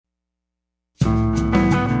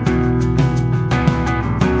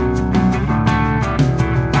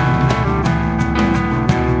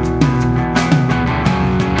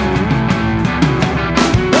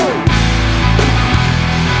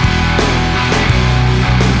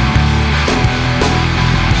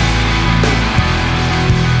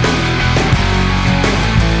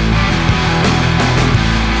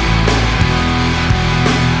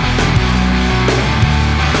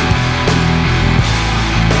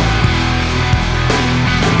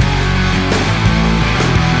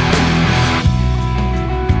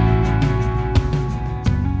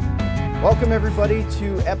Welcome, everybody,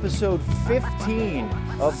 to episode 15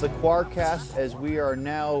 of the Quarcast, as we are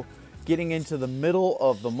now getting into the middle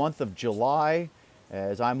of the month of July.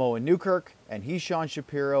 As I'm Owen Newkirk, and he's Sean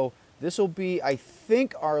Shapiro. This will be, I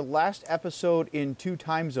think, our last episode in 2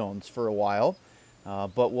 time zones for a while,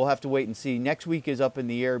 but we'll have to wait and see. Next week is up in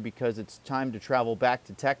the air because it's time to travel back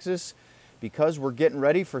to Texas because we're getting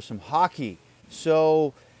ready for some hockey.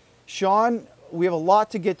 So, Sean, we have a lot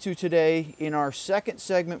to get to today. In our second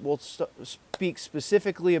segment, we'll speak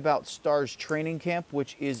specifically about Stars training camp,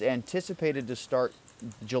 which is anticipated to start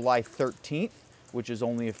July 13th, which is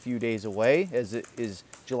only a few days away, as it is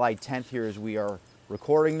July 10th here as we are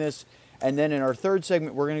recording this. And then in our third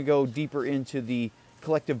segment, we're going to go deeper into the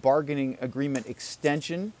collective bargaining agreement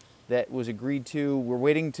extension that was agreed to. We're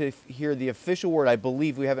waiting to hear the official word. I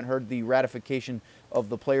believe we haven't heard the ratification of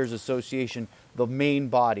the Players Association, the main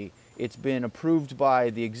body. It's been approved by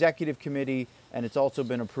the executive committee, and it's also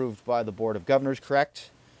been approved by the Board of Governors, correct?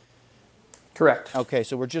 Correct. Okay,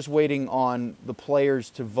 so we're just waiting on the players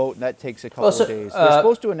to vote, and that takes a couple of days. They're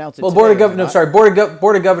supposed to announce it today. Board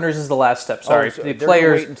of Governors is the last step. Sorry, so the they're players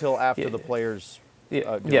going to wait until after the players do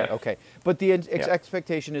it. Okay, but the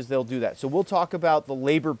expectation is they'll do that. So we'll talk about the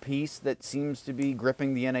labor piece that seems to be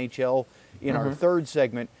gripping the NHL in our third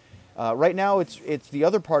segment. Right now, it's the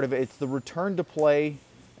other part of it. It's the return to play.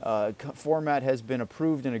 Format has been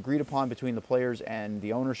approved and agreed upon between the players and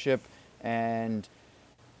the ownership, and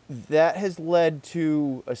that has led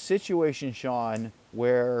to a situation, Sean,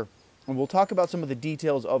 where, and we'll talk about some of the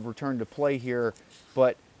details of return to play here,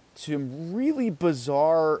 but some really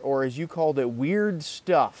bizarre, or as you called it, weird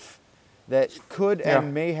stuff that could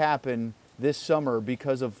and may happen this summer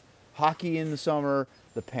because of hockey in the summer,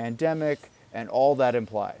 the pandemic, and all that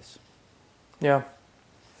implies. Yeah.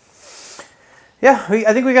 Yeah,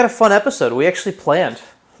 I think we got a fun episode. We actually planned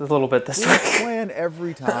a little bit this week. We plan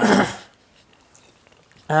every time.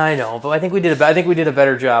 I know, but I think we did a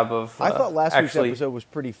better job of. I thought last week's episode was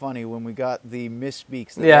pretty funny when we got the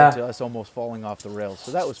misspeaks that led to us almost falling off the rails.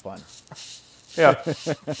 So that was fun. Yeah.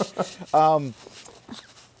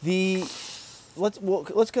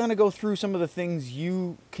 Let's kind of go through some of the things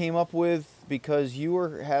you came up with, because you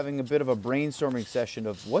were having a bit of a brainstorming session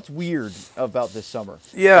of what's weird about this summer.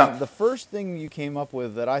 Yeah. And the first thing you came up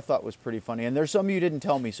with that I thought was pretty funny, and there's some you didn't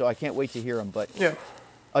tell me, so I can't wait to hear them, but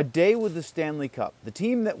a day with the Stanley Cup. The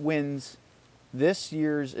team that wins this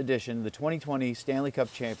year's edition, the 2020 Stanley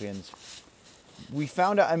Cup champions, we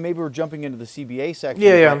found out, and maybe we're jumping into the CBA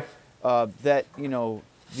section, that,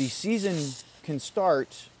 the season can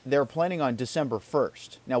start. They're planning on December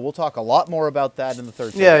 1st. Now, we'll talk a lot more about that in the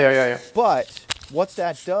third segment. Yeah. But what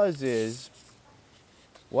that does is,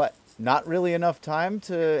 not really enough time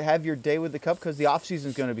to have your day with the Cup because the offseason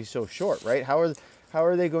is going to be so short, right? How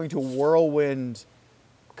are they going to whirlwind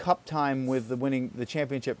Cup time with the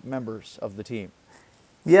championship members of the team?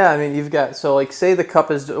 Yeah, I mean, you've got, say the Cup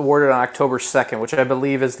is awarded on October 2nd, which I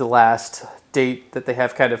believe is the last date that they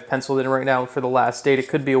have kind of penciled in right now for the last date it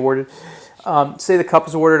could be awarded. Say the Cup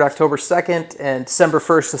is awarded October 2nd and December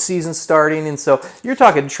 1st, the season's starting. And so you're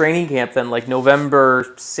talking training camp then, like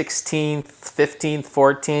November 16th, 15th,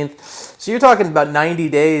 14th. So you're talking about 90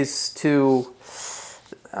 days to,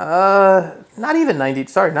 not even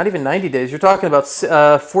 90 days. You're talking about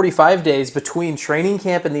 45 days between training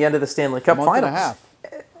camp and the end of the Stanley Cup finals. Month and a half.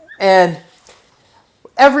 And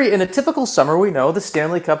in a typical summer, we know the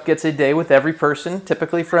Stanley Cup gets a day with every person,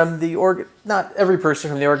 typically from not every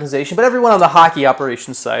person from the organization, but everyone on the hockey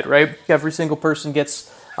operations side, right? Every single person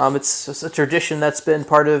gets, it's a tradition that's been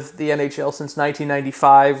part of the NHL since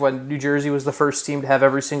 1995, when New Jersey was the first team to have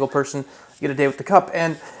every single person get a day with the Cup.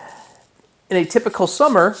 And in a typical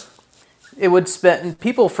summer,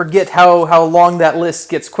 people forget how long that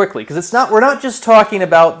list gets quickly, because we're not just talking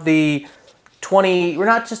about the 20, we're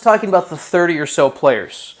not just talking about the 30 or so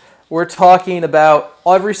players. We're talking about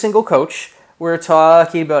every single coach. We're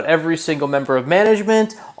talking about every single member of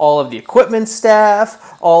management, all of the equipment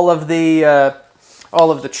staff, all of the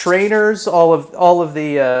trainers, all of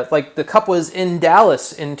the the Cup was in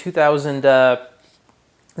Dallas in 2000, not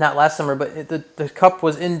last summer, but the Cup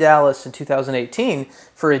was in Dallas in 2018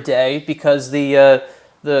 for a day because the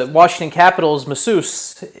Washington Capitals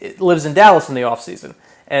masseuse lives in Dallas in the off season.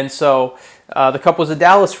 And so the Cup was in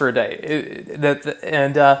Dallas for a day.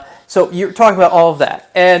 So you're talking about all of that.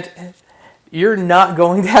 And you're not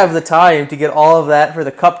going to have the time to get all of that for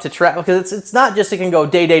the Cup to travel. Because it's not just it can go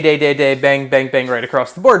day, bang, bang, bang right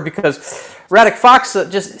across the board. Because Radek Fox,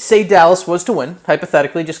 just say Dallas was to win,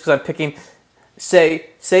 hypothetically, just because I'm picking, say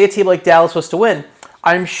a team like Dallas was to win.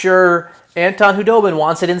 I'm sure Anton Khudobin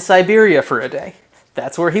wants it in Siberia for a day.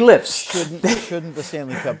 That's where he lives. Shouldn't the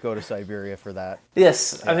Stanley Cup go to Siberia for that?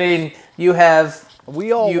 Yes, I mean you have.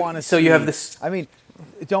 We all want to. So you have this. I mean,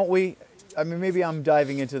 don't we? I mean, maybe I'm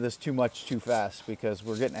diving into this too fast because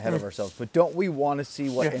we're getting ahead of ourselves. But don't we want to see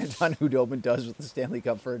what Anton Khudobin does with the Stanley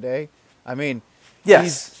Cup for a day? I mean,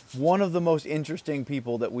 Yes. he's one of the most interesting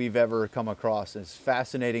people that we've ever come across. It's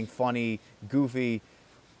fascinating, funny, goofy.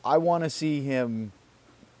 I want to see him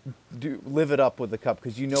live it up with the cup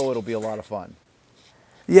because you know it'll be a lot of fun.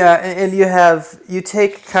 Yeah, and you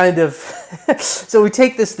take kind of so we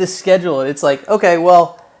take this schedule and it's like, okay,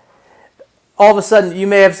 well, all of a sudden you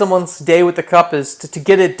may have someone's day with the cup is to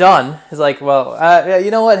get it done. It's like, well, yeah,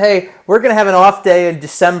 you know what? Hey, we're gonna have an off day in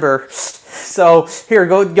December, so here,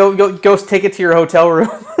 go take it to your hotel room.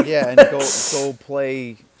 Yeah, and go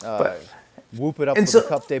play, whoop it up with the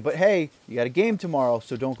cup day. But hey, you got a game tomorrow,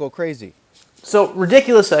 so don't go crazy. So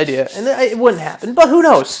ridiculous idea, and it wouldn't happen. But who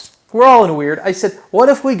knows? We're all in weird. I said, what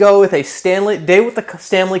if we go with a day with the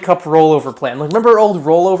Stanley Cup rollover plan? Like, remember old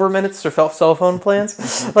rollover minutes or cell phone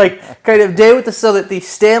plans? Like, kind of day with so that the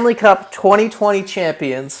Stanley Cup 2020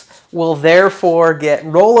 champions will therefore get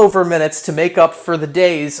rollover minutes to make up for the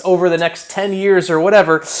days over the next 10 years or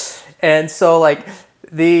whatever. And so, like,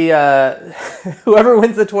 the whoever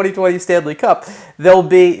wins the 2020 Stanley Cup, it'll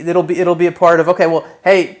be a part of, okay, well,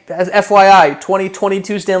 hey, as FYI,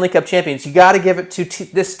 2022 Stanley Cup champions, you got to give it to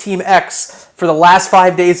this team X for the last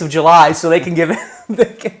 5 days of July so they can give it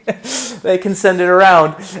they can send it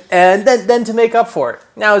around and then to make up for it.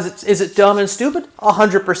 Now is it dumb and stupid?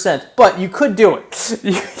 100%, but you could do it.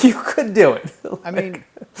 You could do it. I mean,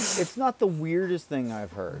 it's not the weirdest thing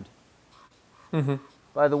I've heard. Mm-hmm.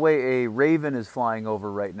 By the way, a raven is flying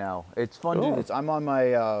over right now. It's fun to do this. I'm on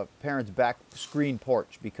my parents' back screen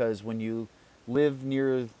porch because when you live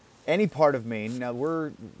near any part of Maine, now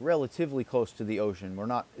we're relatively close to the ocean.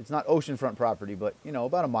 It's not oceanfront property, but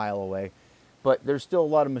about a mile away. But there's still a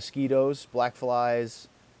lot of mosquitoes, black flies,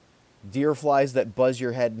 deer flies that buzz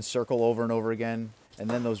your head and circle over and over again, and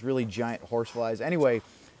then those really giant horse flies. Anyway,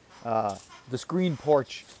 the screen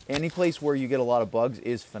porch, any place where you get a lot of bugs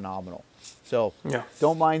is phenomenal. So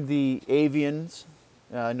don't mind the avians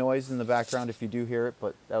noise in the background if you do hear it,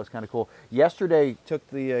 but that was kind of cool. Yesterday, took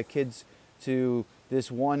the kids to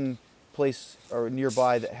this one place or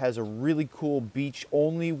nearby that has a really cool beach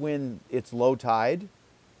only when it's low tide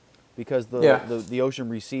because the ocean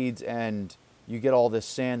recedes and you get all this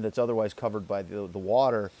sand that's otherwise covered by the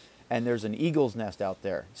water, and there's an eagle's nest out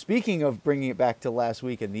there. Speaking of bringing it back to last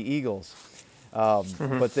week and the eagles,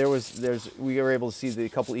 but we were able to see a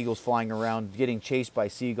couple eagles flying around, getting chased by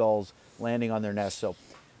seagulls, landing on their nests. So,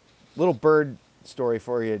 little bird story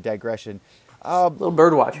for you, digression. Little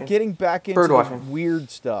bird watching. Getting back into the weird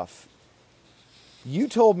stuff. You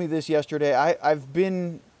told me this yesterday. I've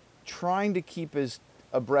been trying to keep as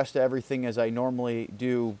abreast of everything as I normally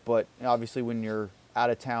do, but obviously when you're out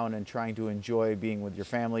of town and trying to enjoy being with your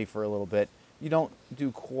family for a little bit, you don't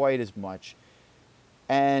do quite as much.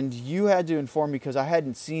 And you had to inform me because I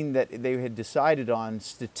hadn't seen that they had decided on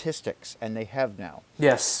statistics, and they have now.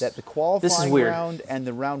 Yes. That the qualifying round and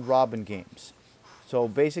the round robin games, so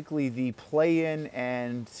basically the play-in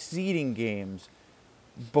and seeding games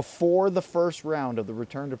before the first round of the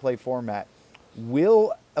return to play format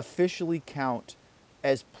will officially count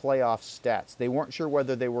as playoff stats. They weren't sure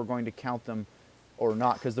whether they were going to count them or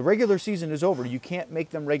not because the regular season is over. You can't make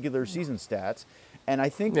them regular season stats. And I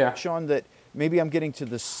think, Sean, that maybe I'm getting to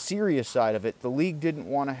the serious side of it. The league didn't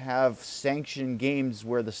want to have sanctioned games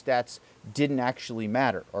where the stats didn't actually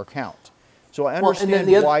matter or count. So I understand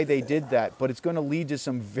why they did that, but it's going to lead to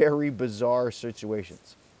some very bizarre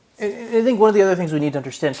situations. I think one of the other things we need to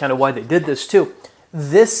understand kind of why they did this too.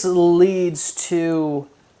 This leads to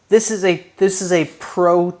this is a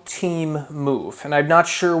pro team move, and I'm not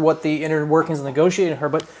sure what the inner workings of negotiating are,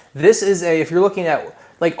 but this is if you're looking at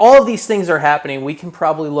like all of these things are happening, we can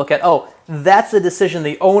probably look at that's the decision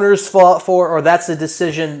the owners fought for, or that's the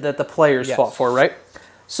decision that the players fought for, right?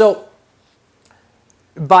 So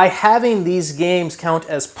by having these games count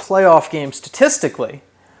as playoff games statistically,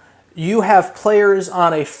 you have players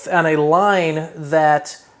on a line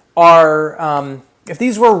that are, if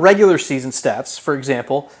these were regular season stats, for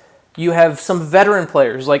example, you have some veteran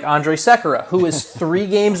players like Andrej Sekera, who is 3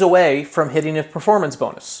 games away from hitting a performance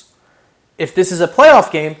bonus. If this is a playoff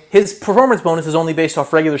game, his performance bonus is only based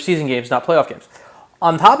off regular season games, not playoff games.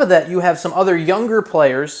 On top of that, you have some other younger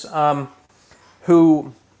players I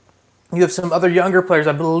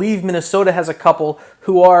believe Minnesota has a couple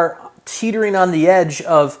who are teetering on the edge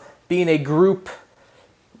of being a group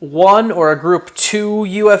 1 or a Group 2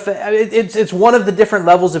 UFA. It's one of the different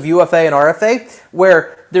levels of UFA and RFA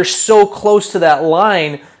where they're so close to that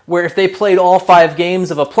line where if they played all 5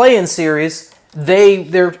 games of a play-in series,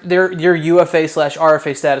 their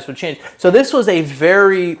UFA/RFA status would change. So this was a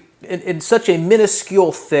in such a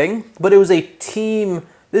minuscule thing, but it was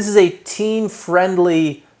this is a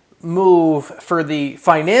team-friendly move for the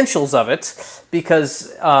financials of it,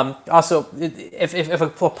 because also if a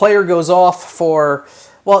player goes off for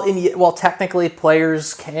technically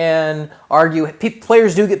players can argue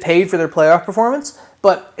players do get paid for their playoff performance,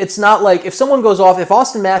 but it's not like if someone goes off, if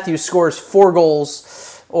Austin Matthews scores 4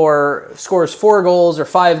 goals or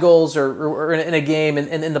 5 goals or in a game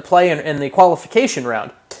in the play in the qualification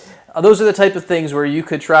round. Those are the type of things where you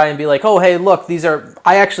could try and be like, oh, hey, look,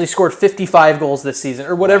 I actually scored 55 goals this season,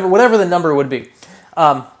 or whatever the number would be.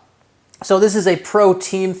 So this is a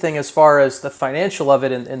pro-team thing as far as the financial of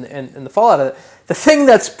it and the fallout of it. The thing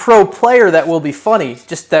that's pro-player that will be funny,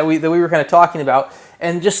 just that we were kind of talking about,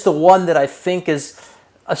 and just the one that I think is,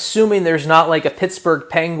 assuming there's not like a Pittsburgh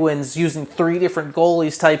Penguins using 3 different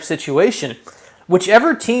goalies type situation,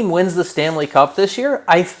 whichever team wins the Stanley Cup this year,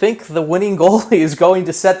 I think the winning goalie is going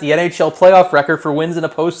to set the NHL playoff record for wins in a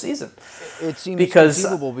postseason. It seems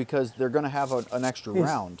conceivable because they're going to have an extra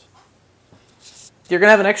round. You're going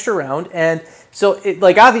to have an extra round, and so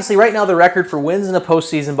obviously right now the record for wins in a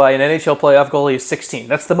postseason by an NHL playoff goalie is 16.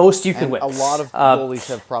 That's the most you can win. A lot of goalies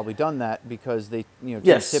have probably done that because they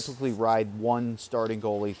typically ride one starting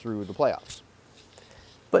goalie through the playoffs.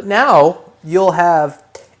 But now you'll have.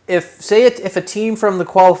 If a team from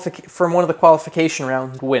one of the qualification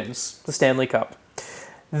rounds wins the Stanley Cup,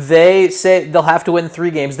 they say they'll have to win 3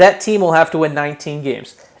 games. That team will have to win 19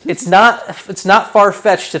 games. It's not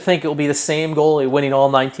far-fetched to think it will be the same goalie winning all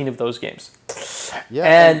 19 of those games. Yeah,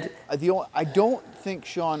 and I don't think,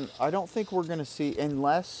 Sean, we're going to see,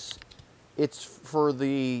 unless it's for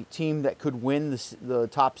the team that could win the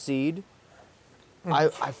top seed. I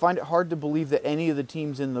find it hard to believe that any of the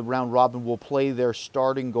teams in the round robin will play their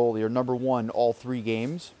starting goalie or number 1 all 3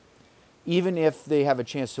 games. Even if they have a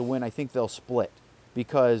chance to win, I think they'll split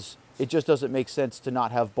because it just doesn't make sense to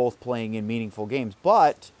not have both playing in meaningful games.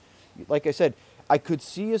 But, like I said, I could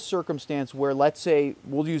see a circumstance where, let's say,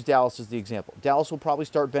 we'll use Dallas as the example. Dallas will probably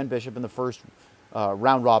start Ben Bishop in the first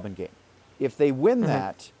round robin game. If they win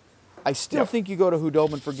that, I still think you go to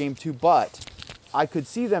Hudobin for game 2, but I could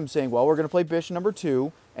see them saying, well, we're going to play Bish number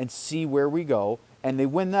 2 and see where we go. And they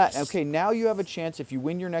win that. Okay, now you have a chance, if you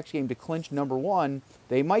win your next game, to clinch number 1.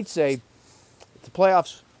 They might say, the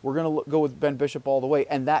playoffs, we're going to go with Ben Bishop all the way.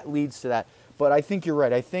 And that leads to that. But I think you're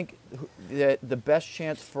right. I think that the best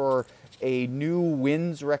chance for a new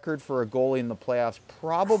wins record for a goalie in the playoffs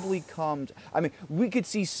probably comes, we could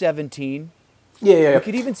see 17. Yeah. We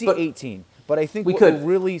could even see 18. But I think we'll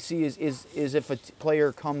really see is if a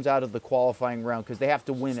player comes out of the qualifying round because they have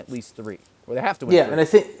to win at least 3, or they have to win. Yeah,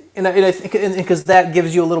 3. and I think because that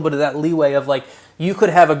gives you a little bit of that leeway of you could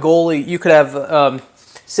have a goalie, you could have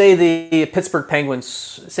say the Pittsburgh Penguins,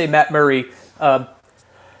 say Matt Murray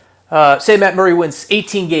wins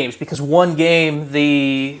 18 games because one game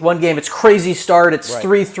it's crazy start, it's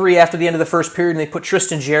 3-3 after the end of the first period, and they put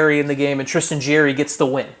Tristan Jarry in the game, and Tristan Jarry gets the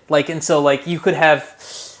win. You could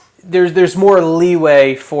have. There's more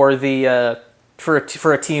leeway for a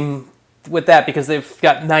team with that because they've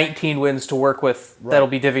got 19 wins to work with that'll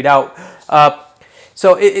be divvied out.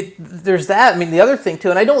 So there's that. The other thing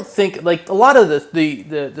too, and I don't think a lot of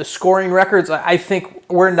the scoring records. I think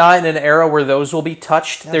we're not in an era where those will be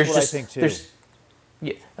touched. That's I think too.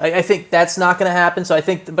 I think that's not going to happen. So I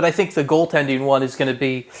think the goaltending one is going to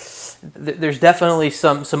be. There's definitely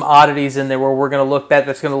some oddities in there where we're going to look back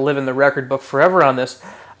that's going to live in the record book forever on this.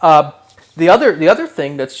 The other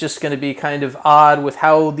thing that's just going to be kind of odd with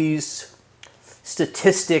how these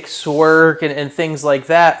statistics work and things like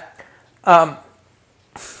that,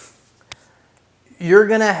 you're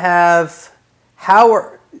going to have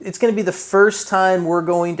it's going to be the first time we're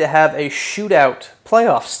going to have a shootout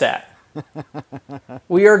playoff stat.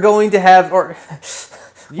 We are going to have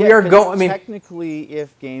technically,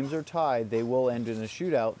 if games are tied, they will end in a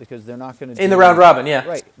shootout because they're not going to in the round robin. Yeah,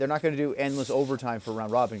 right. They're not going to do endless overtime for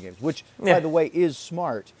round robin games, which, by the way, is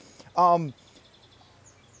smart.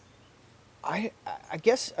 I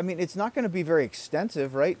guess it's not going to be very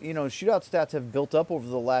extensive, right? Shootout stats have built up over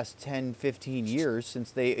the last 10, 15 years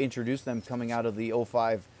since they introduced them coming out of the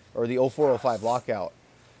 05 or the 04-05 lockout.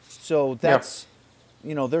 So that's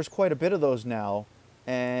there's quite a bit of those now.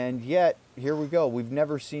 And yet, here we go. We've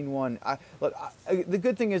never seen one. The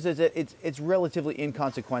good thing is that it's relatively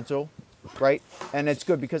inconsequential, right? And it's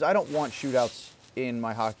good because I don't want shootouts in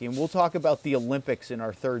my hockey, and we'll talk about the Olympics in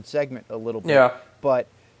our third segment a little bit. Yeah. But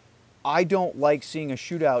I don't like seeing a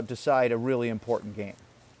shootout decide a really important game.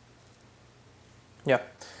 Yeah.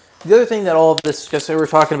 The other thing that all of this, because we were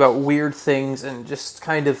talking about weird things and just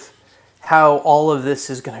kind of how all of this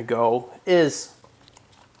is going to go, is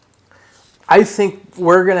I think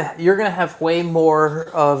you're gonna have way more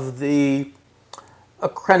of the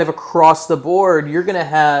kind of across the board. You're gonna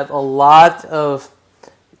have a lot of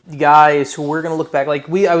guys who we're gonna look back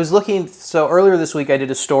I was looking. So earlier this week, I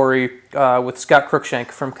did a story with Scott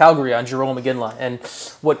Cruikshank from Calgary on Jarome Iginla and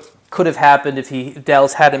what could have happened if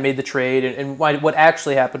Dallas hadn't made the trade and what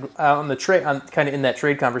actually happened on the trade, on kind of in that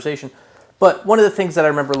trade conversation. But one of the things that I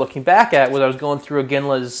remember looking back at was I was going through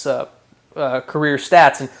Iginla's career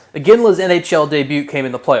stats, and Iginla's NHL debut came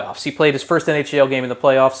in the playoffs. He played his first NHL game in the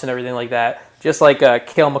playoffs and everything like that, just like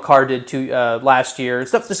Cale Makar did last year and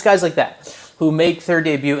stuff. Just guys like that who make their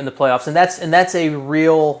debut in the playoffs, and that's a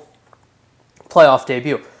real playoff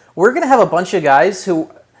debut. We're gonna have a bunch of guys who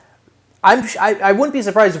I wouldn't be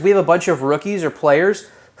surprised if we have a bunch of rookies or players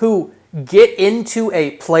who get into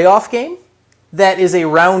a playoff game that is a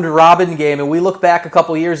round robin game, and we look back a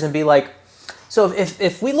couple years and be like. So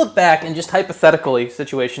if we look back and just hypothetically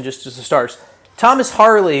situation, just as the Stars, Thomas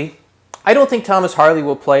Harley, I don't think Thomas Harley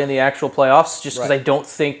will play in the actual playoffs just because Right.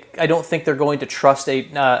 I don't think they're going to trust a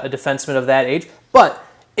defenseman of that age. But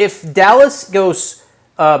if Dallas goes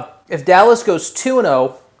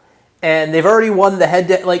 2-0 and they've already won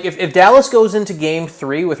the if Dallas goes into Game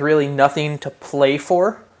 3 with really nothing to play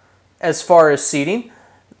for as far as seeding.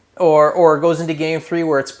 Or goes into Game 3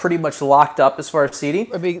 where it's pretty much locked up as far as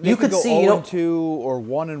seeding. I mean, you could go see 0-2 or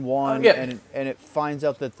 1-1, yeah. and it finds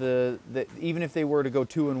out that even if they were to go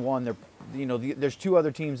 2-1, there's two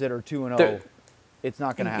other teams that are 2-0. It's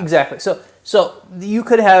not going to happen. Exactly. So you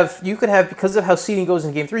could have because of how seeding goes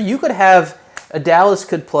in Game 3, you could have Dallas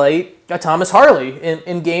could play a Thomas Harley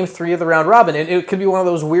in Game 3 of the round robin, and it could be one of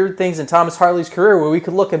those weird things in Thomas Harley's career where we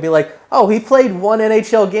could look and be like, oh, he played one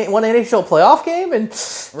NHL playoff game in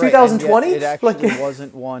 2020. Right, it actually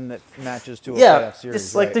wasn't one that matches to a yeah, playoff series.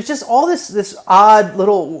 it's like there's just all this odd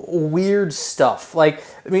little weird stuff. Like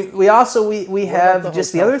I mean, we have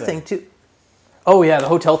just the other thing too. Oh yeah, the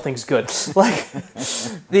hotel thing's good. Like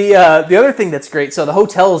the other thing that's great. So the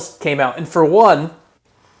hotels came out, and for one.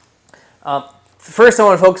 First, I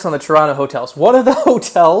want to focus on the Toronto hotels. One of the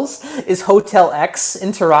hotels is Hotel X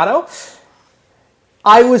in Toronto.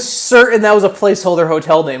 I was certain that was a placeholder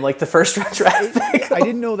hotel name, like the first round draft pick. I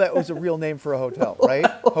didn't know that was a real name for a hotel, right?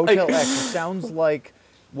 Hotel X. It sounds like,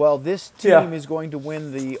 well, this team is going to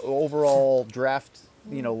win the overall draft,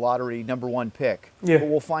 lottery number 1 pick. Yeah. But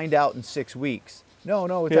we'll find out in 6 weeks.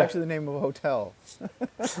 No, it's actually the name of a hotel.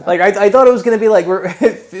 Like I thought it was going to be like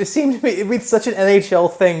it seemed to be it'd be such an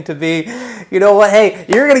NHL thing to be, you know what? Hey,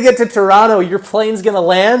 you're going to get to Toronto, your plane's going to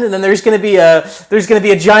land, and then there's going to be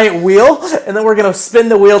a giant wheel, and then we're going to spin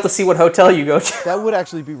the wheel to see what hotel you go to. That would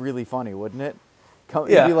actually be really funny, wouldn't it? You'd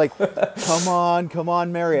Yeah. be like, come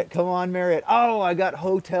on, Marriott. Oh, I got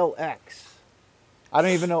Hotel X. I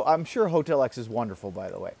don't even know. I'm sure Hotel X is wonderful,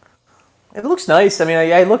 by the way. It looks nice. I mean,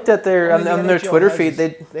 I looked at their on their NHL Twitter has feed.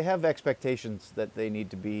 they have expectations that they need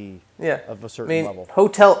to be of a certain level.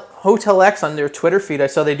 Hotel X on their Twitter feed, I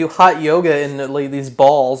saw they do hot yoga in these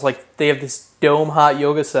balls. Like they have this dome hot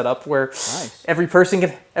yoga setup where every person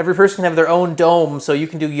can have their own dome, so you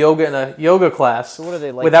can do yoga in a yoga class. So what are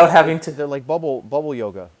they like? Without having to. They're like bubble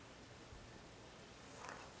yoga.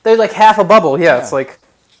 They're like half a bubble. Yeah. It's like.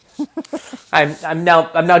 I'm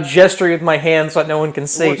now gesturing with my hand so that no one can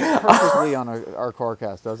see. Works perfectly on our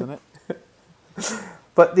CarCast, doesn't it?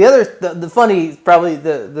 But the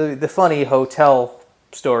funny hotel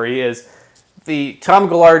story is the Tom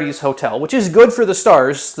Ghilardi's hotel, which is good for the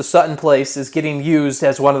Stars. The Sutton Place is getting used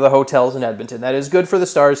as one of the hotels in Edmonton. That is good for the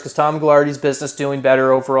Stars because Tom Ghilardi's business doing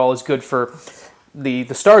better overall is good for the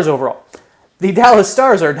Stars overall. The Dallas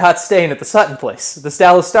Stars are not staying at the Sutton Place. The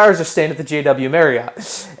Dallas Stars are staying at the JW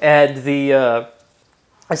Marriott, and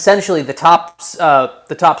essentially the top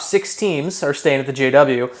 6 teams are staying at the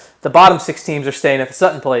JW. The bottom 6 teams are staying at the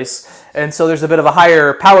Sutton Place, and so there's a bit of a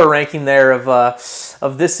higher power ranking there of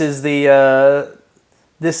this is the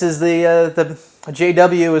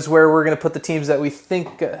JW is where we're going to put the teams that we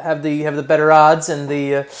think have the better odds, and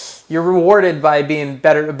you're rewarded by being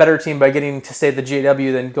a better team by getting to stay at the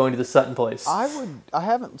JW than going to the Sutton Place. I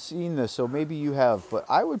haven't seen this, so maybe you have, but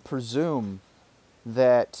I would presume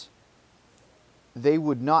that they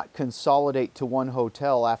would not consolidate to one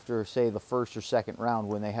hotel after, say, the first or second round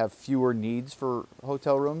when they have fewer needs for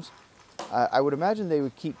hotel rooms. I would imagine they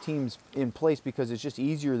would keep teams in place because it's just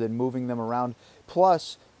easier than moving them around.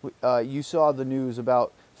 Plus, You saw the news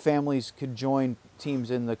about families could join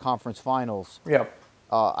teams in the conference finals. Yeah.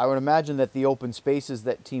 I would imagine that the open spaces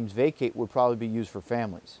that teams vacate would probably be used for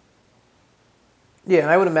families. Yeah,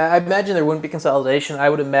 and I imagine there wouldn't be consolidation. I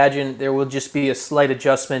would imagine there will just be a slight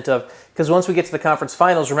adjustment of, because once we get to the conference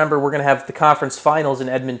finals, remember we're going to have the conference finals in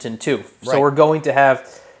Edmonton too. So Right. we're going to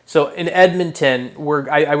have, so in Edmonton,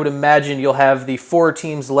 I would imagine you'll have the 4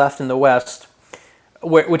 teams left in the West,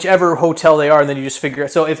 whichever hotel they are, and then you just figure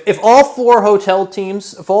out. So if all 4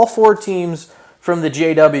 teams from the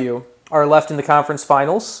JW are left in the conference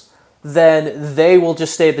finals, then they will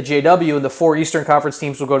just stay at the JW, and the 4 Eastern Conference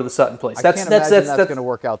teams will go to the Sutton Place. I can't imagine that's going to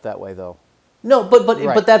work out that way, though. No, but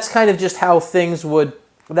Right. that's kind of just how things would.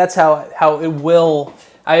 That's how it will.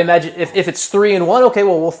 I imagine if it's 3-1, okay,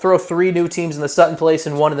 well we'll throw 3 new teams in the Sutton Place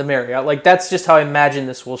and 1 in the Marriott. Like that's just how I imagine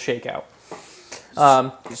this will shake out.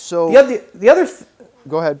 So The other.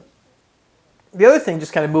 go ahead. The other thing,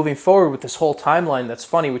 just kind of moving forward with this whole timeline, that's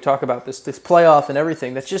funny. We talk about this playoff and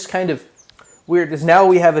everything. That's just kind of weird. Is now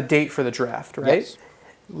we have a date for the draft, right? Yes.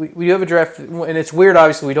 We do have a draft, and it's weird.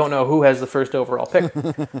 Obviously, we don't know who has the first overall pick.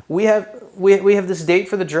 we have this date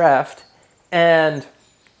for the draft, and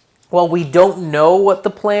while we don't know what the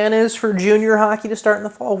plan is for junior hockey to start in the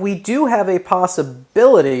fall, we do have a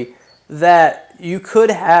possibility that you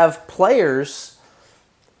could have players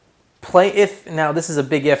play. If now this is a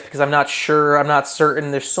big if because I'm not sure, I'm not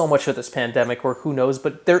certain. There's so much with this pandemic, or who knows,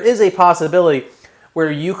 but there is a possibility where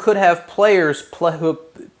you could have players who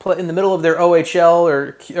play in the middle of their OHL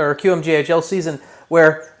or QMJHL season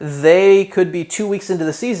where they could be 2 weeks into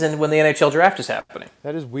the season when the NHL draft is happening.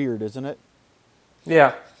 That is weird, isn't it?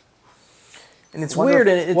 Yeah. And it's Wonder weird.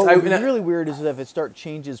 if- And it's what would be really weird is if it starts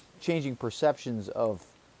changing perceptions of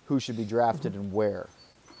who should be drafted and where,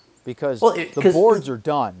 because Well, the boards are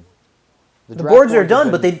done. The draft boards are have done,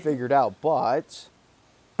 been but they figured out. but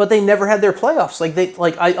they never had their playoffs.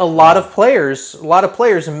 A lot of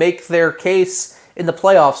players make their case in the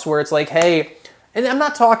playoffs where it's like, hey, and I'm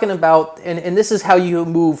not talking about, and this is how you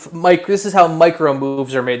move, this is how micro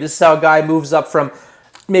moves are made. This is how a guy moves up from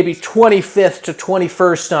maybe 25th to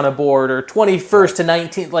 21st on a board, or 21st to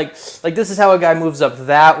 19th. Like this is how a guy moves up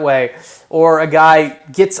that way, or a guy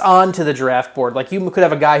gets onto the draft board. Like you could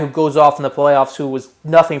have a guy who goes off in the playoffs who was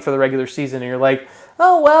nothing for the regular season, and you're like,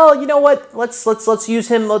 oh well, you know what? Let's use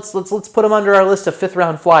him. Let's put him under our list of 5th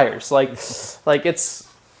round flyers. Like it's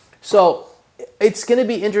so it's going to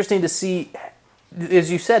be interesting to see,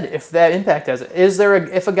 as you said, if that impact has it.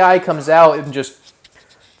 If a guy comes out and just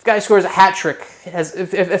if a guy scores a hat trick,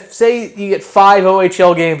 if say you get 5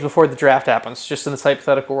 OHL games before the draft happens, just in this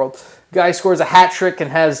hypothetical world, guy scores a hat trick and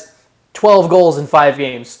has 12 goals in 5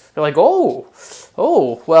 games. They're like, oh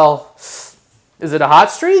well. Is it a hot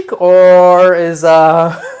streak or is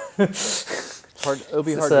It'll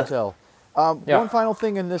be hard to tell. Yeah. One final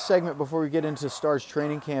thing in this segment before we get into Stars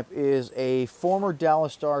training camp is a former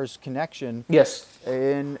Dallas Stars connection. Yes.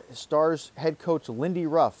 In Stars head coach Lindy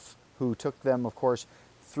Ruff, who took them, of course,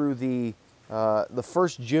 through the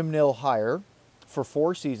first Jim Nill hire for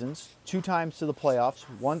 4 seasons, 2 times to the playoffs,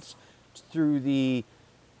 once through the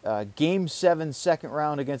Game 7 second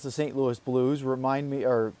round against the St. Louis Blues.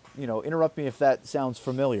 Interrupt me if that sounds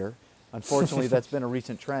familiar. Unfortunately, that's been a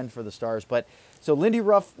recent trend for the Stars. But so Lindy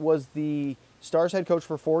Ruff was the Stars head coach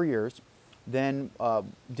for 4 years, then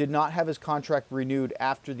did not have his contract renewed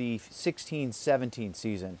after the 16-17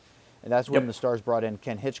 season. And that's when the Stars brought in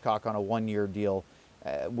Ken Hitchcock on a 1-year deal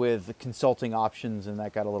with consulting options, and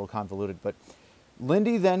that got a little convoluted. But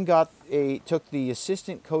Lindy then took the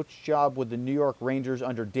assistant coach job with the New York Rangers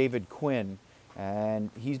under David Quinn, and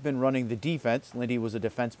he's been running the defense. Lindy was a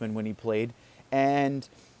defenseman when he played, and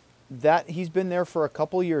that he's been there for a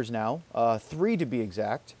couple years now, 3 to be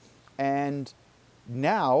exact, and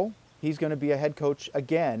now he's going to be a head coach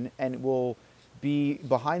again and will be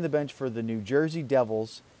behind the bench for the New Jersey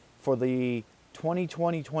Devils for the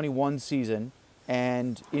 2020-21 season,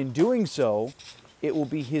 and in doing so, it will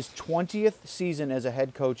be his 20th season as a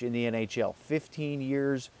head coach in the NHL. 15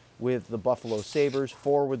 years with the Buffalo Sabres,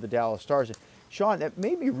 4 with the Dallas Stars. And Sean, that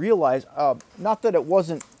made me realize, not that it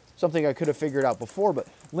wasn't something I could have figured out before, but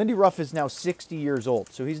Lindy Ruff is now 60 years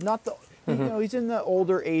old. So he's not he's in the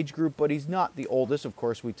older age group, but he's not the oldest. Of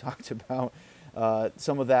course, we talked about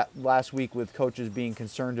some of that last week with coaches being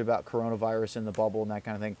concerned about coronavirus in the bubble and that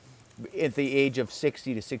kind of thing. At the age of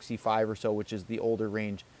 60 to 65 or so, which is the older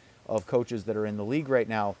range of coaches that are in the league right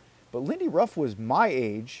now. But Lindy Ruff was my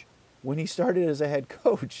age when he started as a head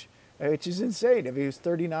coach, which is insane. I mean, he was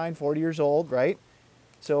 39, 40 years old, right?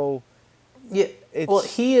 So, yeah. Well,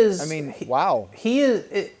 he is. Wow. He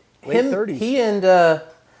is. Late 30s. He and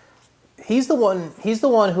He's the one. He's the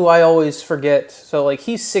one who I always forget. So like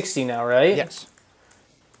he's 60 now, right? Yes.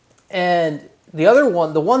 And the other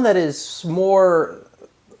one, the one that is more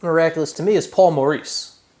miraculous to me, is Paul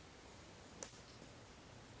Maurice.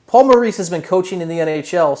 Paul Maurice has been coaching in the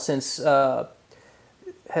NHL since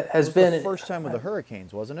has been the first time with the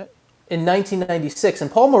Hurricanes, wasn't it? in 1996,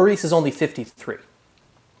 and Paul Maurice is only 53. My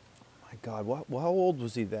God, how old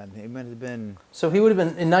was he then? He might have been. So he would have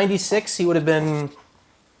been in '96. He would have been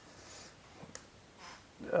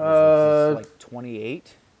Like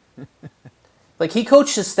 28. like he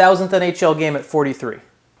coached his 1000th NHL game at 43.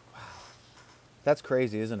 That's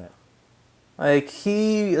crazy, isn't it? Like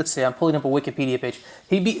let's see, I'm pulling up a Wikipedia page.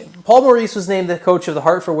 Paul Maurice was named the coach of the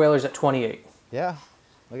Hartford Whalers at 28. Yeah,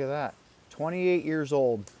 look at that. 28 years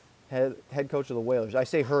old, head coach of the Whalers. I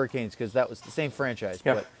say Hurricanes because that was the same franchise,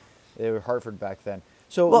 Yeah. but they were Hartford back then.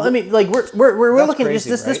 So Well, I mean, like we're That's looking at crazy,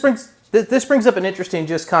 this brings up an interesting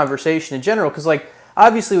just conversation in general, because like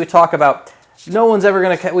obviously we talk about no one's ever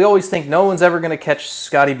gonna we always think no one's ever gonna catch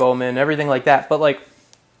Scotty Bowman, everything like that, but like,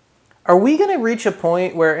 are we going to reach a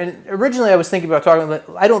point where? And originally I was thinking about talking.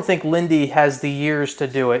 I don't think Lindy has the years to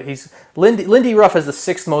do it. Lindy Ruff has the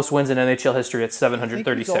 6th most wins in NHL history at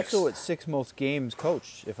 736. I think he's also at 6 most games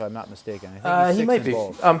coached, if I'm not mistaken. I think he's he 6 might be.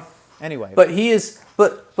 involved. Anyway, But he is.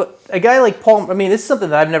 But a guy like Paul. I mean, this is something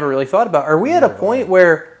that I've never really thought about. Are we at a point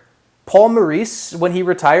where Paul Maurice, when he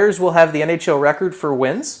retires, will have the NHL record for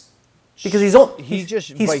wins? Because he's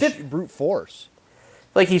brute force.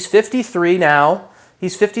 like he's 53 now.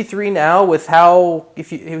 He's 53 now with how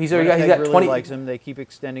he's already Winnipeg got really 20. likes him. They keep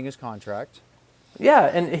extending his contract. Yeah,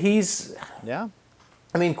 and he's. Yeah.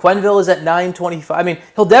 I mean, Quenneville is at 925. I mean,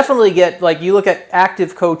 he'll definitely get, like, you look at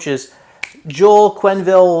active coaches, Joel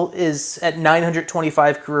Quenneville is at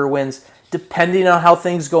 925 career wins. Depending on how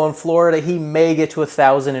things go in Florida, he may get to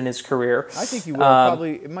 1,000 in his career. I think he will.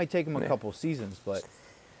 Probably, it might take him a couple seasons, but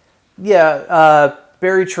Yeah,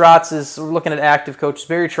 Barry Trotz is, we're looking at active coaches.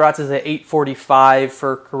 Barry Trotz is at 845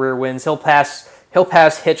 for career wins. He'll pass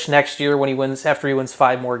Hitch next year after he wins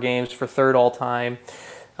 5 more games for 3rd all time.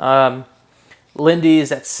 Lindy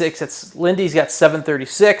is at 6. Lindy's got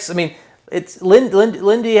 736. I mean, it's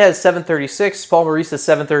Lindy has 736. Paul Maurice has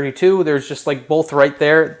 732. There's just like both right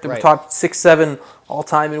there. The Right. top 6-7 all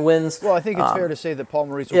time in wins. well, I think it's fair to say that Paul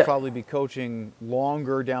Maurice will probably be coaching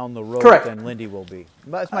longer down the road Correct. than Lindy will be.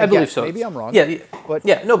 That's my I believe guess. so. Maybe I'm wrong. Yeah, but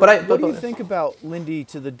what do you think about Lindy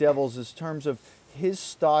to the Devils in terms of his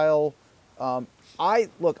style? I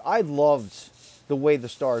loved the way the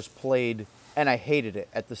Stars played, and I hated it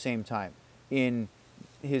at the same time in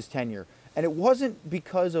his tenure. And it wasn't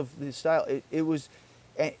because of his style. It was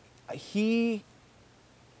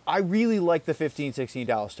I really liked the 15-16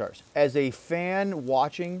 Dallas Stars. As a fan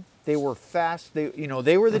watching, they were fast. They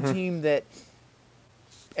were the team that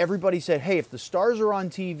everybody said, hey, if the Stars are on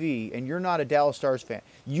TV and you're not a Dallas Stars fan,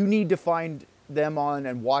 you need to find them on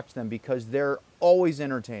and watch them because they're always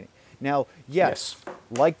entertaining. Now, yes,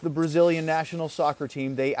 like the Brazilian national soccer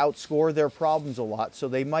team, they outscore their problems a lot, so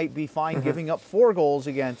they might be fine giving up 4 goals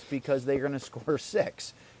against because they're going to score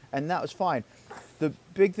 6, and that was fine. The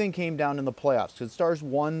big thing came down in the playoffs because the Stars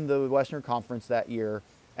won the Western Conference that year,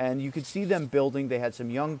 and you could see them building. They had some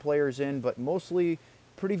young players in, but mostly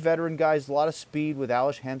pretty veteran guys, a lot of speed with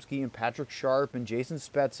Ales Hemsky and Patrick Sharp and Jason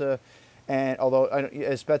Spezza. And although,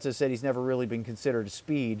 as Spezza said, he's never really been considered a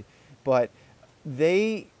speed, but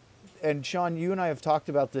and Sean, you and I have talked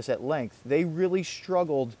about this at length, they really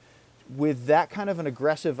struggled with that kind of an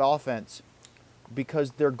aggressive offense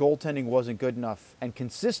because their goaltending wasn't good enough and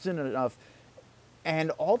consistent enough. And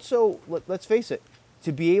also, let's face it,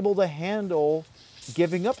 to be able to handle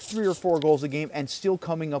giving up 3 or 4 goals a game and still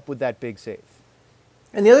coming up with that big save.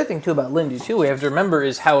 And the other thing, too, about Lindy, too, we have to remember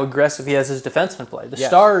is how aggressive he has his defenseman play. The Yes.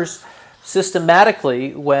 Stars,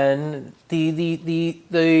 systematically, when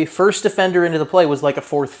the first defender into the play was like a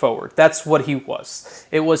 4th forward. That's what he was.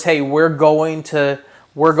 It was, hey, we're going to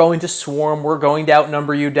swarm. We're going to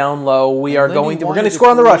outnumber you down low. We're going to score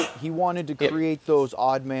on the rush. He wanted to create those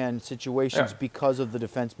odd man situations because of the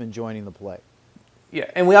defenseman joining the play. Yeah,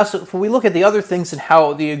 and when we look at the other things and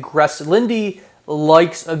how Lindy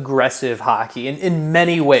likes aggressive hockey in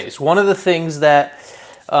many ways. One of the things that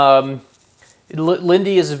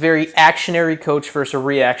Lindy is a very actionary coach versus a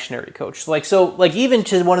reactionary coach. Like even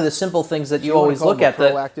to one of the simple things that you always look at,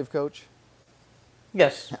 that proactive coach.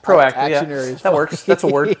 Yes, proactive. Actionary Yeah, is that works. That's a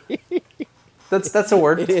word. That's a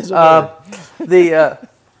word. It is a word.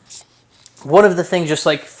 one of the things, just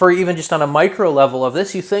like for even just on a micro level of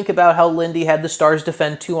this, you think about how Lindy had the Stars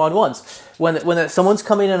defend 2-on-1s. When someone's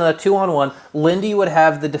coming in on a 2-on-1, Lindy would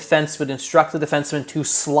have the defenseman instruct the defenseman to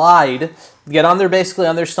slide, get on basically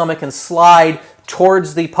on their stomach and slide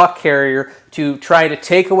towards the puck carrier to try to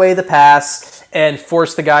take away the pass and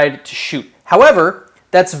force the guy to shoot. However,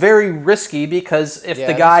 that's very risky because if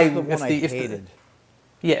the guy,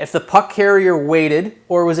 if the puck carrier waited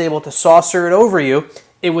or was able to saucer it over you,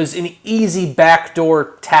 it was an easy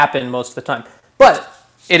backdoor tap-in most of the time. But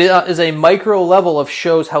it is a micro level of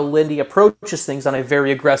shows how Lindy approaches things on a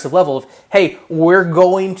very aggressive level of, hey, we're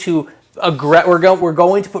going to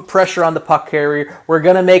put pressure on the puck carrier, we're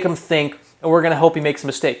going to make him think, and we're going to hope he makes a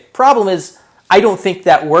mistake. Problem is, I don't think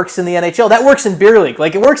that works in the NHL. That works in beer league.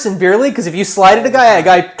 Like, it works in beer league because if you slide at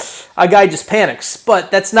a guy just panics. But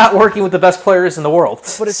that's not working with the best players in the world.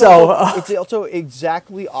 But it's also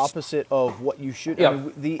exactly opposite of what you should. Yeah. I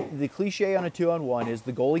mean, the cliche on a 2-on-1 is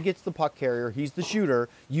the goalie gets the puck carrier, he's the shooter,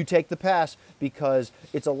 you take the pass because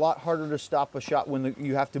it's a lot harder to stop a shot when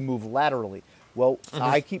you have to move laterally. Well,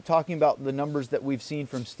 I keep talking about the numbers that we've seen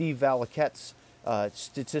from Steve Valiquette's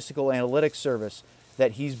statistical analytics service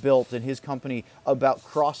that he's built in his company about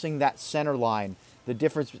crossing that center line, the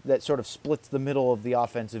difference that sort of splits the middle of the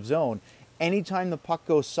offensive zone. Anytime the puck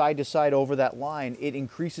goes side to side over that line, it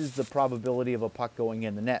increases the probability of a puck going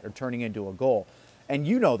in the net or turning into a goal. And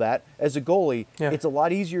you know that, as a goalie, it's a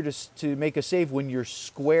lot easier to make a save when you're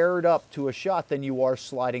squared up to a shot than you are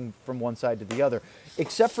sliding from one side to the other.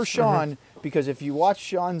 Except for Sean, because if you watch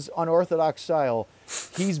Sean's unorthodox style,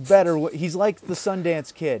 he's better. He's like the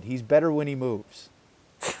Sundance Kid. He's better when he moves.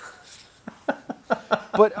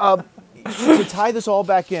 But to tie this all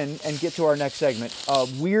back in and get to our next segment,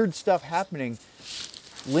 weird stuff happening.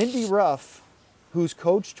 Lindy Ruff, who's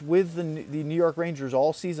coached with the New York Rangers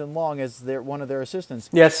all season long as one of their assistants,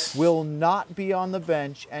 will not be on the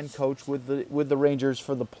bench and coach with the Rangers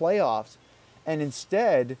for the playoffs. And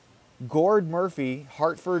instead, Gord Murphy,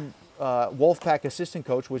 Hartford Wolfpack assistant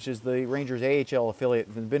coach, which is the Rangers AHL affiliate,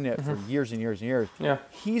 has been there for years and years and years. Yeah.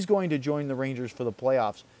 He's going to join the Rangers for the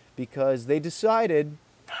playoffs because they decided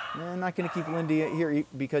they're not going to keep Lindy here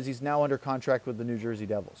because he's now under contract with the New Jersey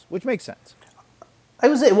Devils, which makes sense.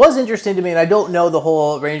 It was interesting to me, and I don't know the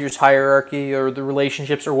whole Rangers hierarchy or the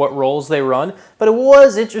relationships or what roles they run, but it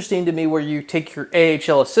was interesting to me where you take your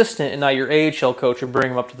AHL assistant and not your AHL coach and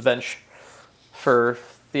bring him up to the bench for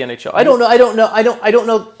the NHL. I don't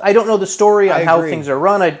know the story on how things are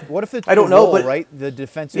run. What if it's right? The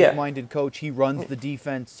defensive-minded coach, he runs the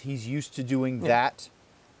defense. He's used to doing that.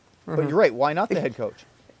 But you're right. Why not the head coach?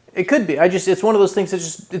 It could be. It's one of those things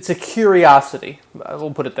it's a curiosity.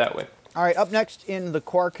 We'll put it that way. All right, up next in the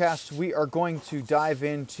Quarcast, we are going to dive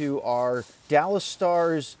into our Dallas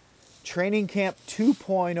Stars Training Camp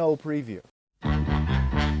 2.0 preview.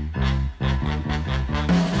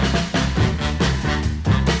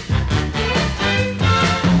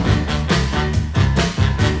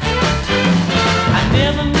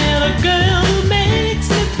 Never met a girl who makes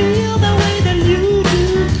me feel the way that you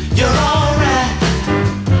do. You're alright.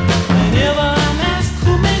 Whenever I'm asked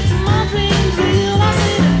who makes my dreams real, I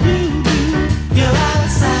say that you do. You're out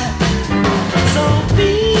of sight. So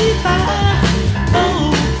be fine.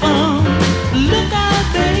 Look out,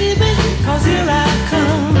 baby, 'cause here I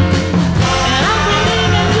come. And I'm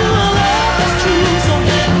bringing you a love that's true. So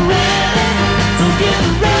get ready. So get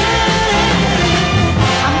ready.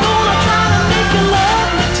 I'm gonna try to make you love.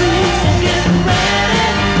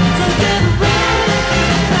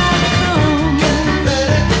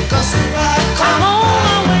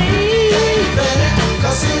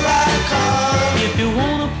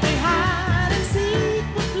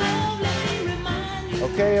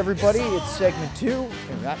 Okay, everybody, it's segment 2,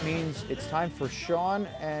 and that means it's time for Sean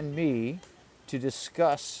and me to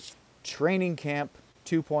discuss Training Camp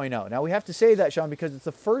 2.0. Now, we have to say that, Sean, because it's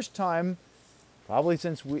the first time, probably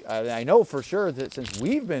since I know for sure that since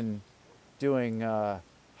we've been doing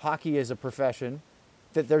hockey as a profession,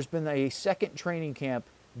 that there's been a second training camp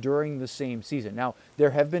during the same season. Now,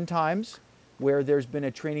 there have been times where there's been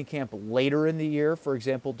a training camp later in the year, for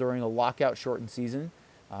example, during a lockout shortened season.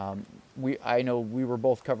 I know we were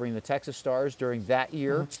both covering the Texas Stars during that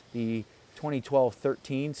year, the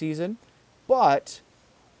 2012-13 season. But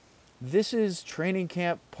this is training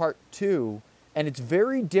camp part 2, and it's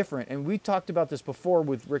very different. And we talked about this before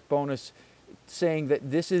with Rick Bowness saying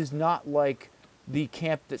that this is not like the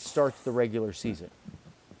camp that starts the regular season.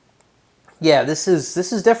 Yeah, this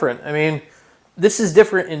is different. I mean, this is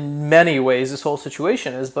different in many ways, this whole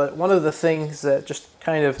situation is, but one of the things that just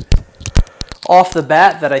kind of off the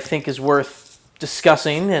bat that I think is worth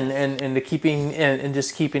discussing and the keeping and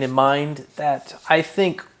just keeping in mind that I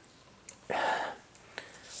think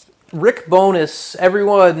Rick Bowness,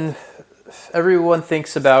 everyone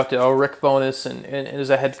thinks about Rick Bowness and as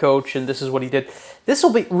a head coach, and this is what he did.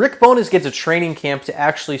 Rick Bowness gets a training camp to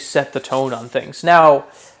actually set the tone on things. Now,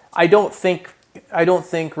 I don't think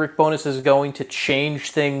Rick Bowness is going to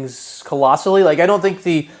change things colossally. Like, I don't think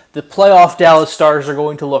the playoff Dallas Stars are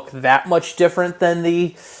going to look that much different than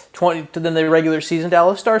the regular season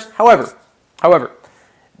Dallas Stars. However,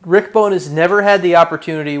 Rick Bowness never had the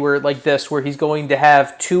opportunity where he's going to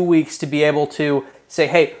have 2 weeks to be able to say,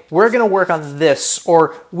 hey, we're going to work on this,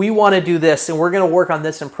 or we want to do this, and we're going to work on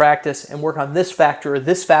this in practice and work on this factor or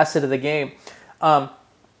this facet of the game,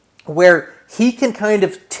 where he can kind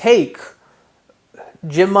of take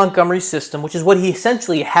Jim Montgomery's system, which is what he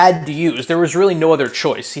essentially had to use. There was really no other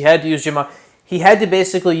choice. He had to use He had to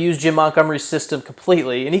basically use Jim Montgomery's system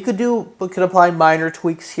completely, and he could apply minor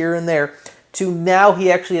tweaks here and there. To now,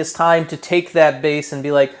 he actually has time to take that base and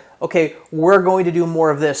be like, okay, we're going to do more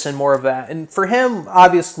of this and more of that. And for him,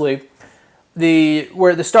 obviously,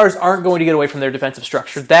 where the Stars aren't going to get away from their defensive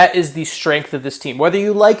structure, that is the strength of this team. Whether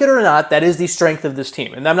you like it or not, that is the strength of this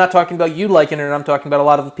team. And I'm not talking about you liking it, I'm talking about a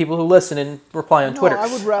lot of the people who listen and reply on Twitter.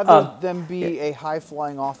 I would rather them be a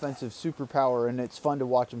high-flying offensive superpower, and it's fun to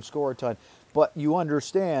watch them score a ton. But you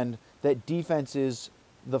understand that defense is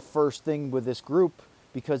the first thing with this group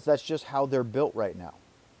because that's just how they're built right now.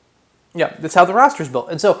 Yeah, that's how the roster's built.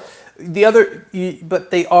 And so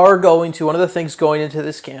but they are going to, one of the things going into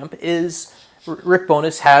this camp is Rick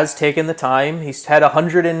Bowness has taken the time. He's had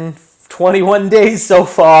 121 days so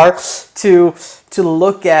far to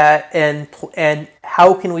look at and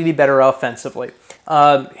how can we be better offensively.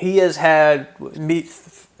 He has had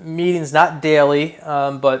meetings, not daily,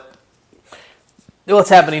 but it's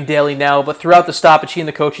happening daily now, but throughout the stoppage, he and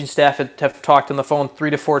the coaching staff have talked on the phone 3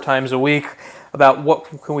 to 4 times a week about what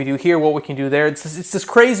can we do here, what we can do there. It's this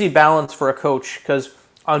crazy balance for a coach because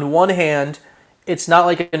on one hand, it's not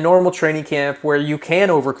like a normal training camp where you can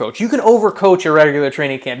overcoach. You can overcoach a regular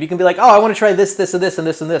training camp. You can be like, oh, I want to try this, this, and this, and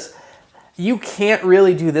this, and this. You can't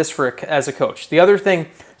really do this as a coach. The other thing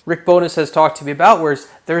Rick Bowness has talked to me about where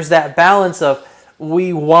there's that balance of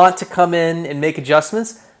we want to come in and make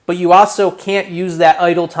adjustments, but you also can't use that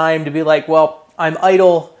idle time to be like, well, I'm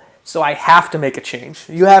idle, so I have to make a change.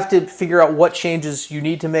 You have to figure out what changes you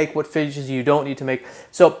need to make, what changes you don't need to make.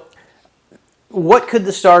 So what could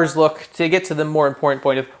the Stars look, to get to the more important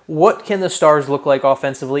point of what can the Stars look like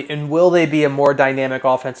offensively, and will they be a more dynamic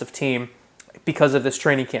offensive team because of this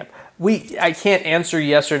training camp? I can't answer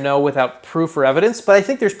yes or no without proof or evidence, but I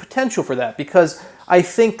think there's potential for that because I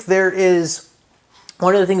think there is,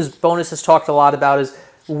 one of the things Bowness has talked a lot about is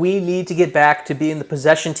we need to get back to being the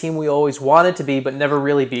possession team we always wanted to be but never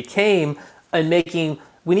really became, and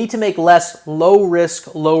we need to make less low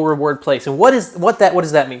risk, low reward plays. And what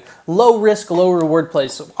does that mean? Low risk, low reward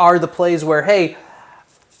plays are the plays where, hey,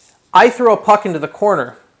 I throw a puck into the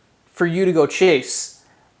corner for you to go chase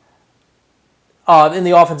in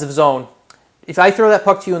the offensive zone. If I throw that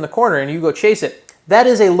puck to you in the corner and you go chase it, that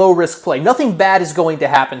is a low risk play. Nothing bad is going to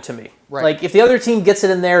happen to me. Right. Like if the other team gets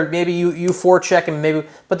it in there, maybe you forecheck and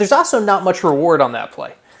but there's also not much reward on that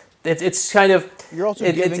play. It's kind of... You're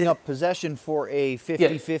also giving up possession for a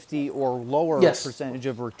 50-50 or lower percentage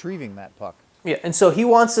of retrieving that puck. Yeah, and so he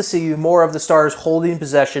wants to see more of the Stars holding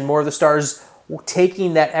possession, more of the Stars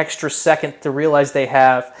taking that extra second to realize they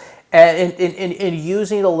have, and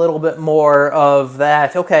using a little bit more of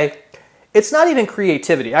that. Okay, it's not even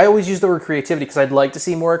creativity. I always use the word creativity because I'd like to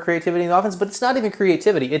see more creativity in the offense, but it's not even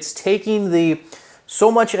creativity. It's taking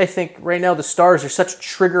so much, I think, right now the Stars are such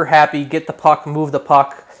trigger happy, get the puck, move the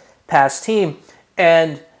puck past team,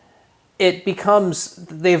 and it becomes,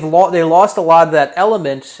 they lost a lot of that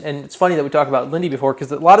element, and it's funny that we talked about Lindy before, because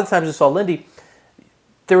a lot of times you saw Lindy,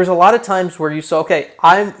 there was a lot of times where you saw, okay,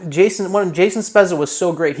 Jason Spezza was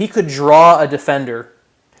so great, he could draw a defender.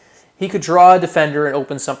 He could draw a defender and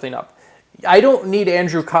open something up. I don't need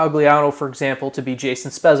Andrew Cogliano, for example, to be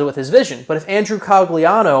Jason Spezza with his vision, but if Andrew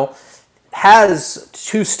Cogliano has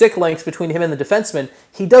 2 stick lengths between him and the defenseman,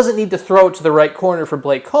 he doesn't need to throw it to the right corner for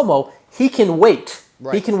Blake Como. He can wait.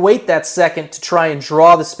 Right. He can wait that second to try and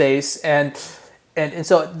draw the space, and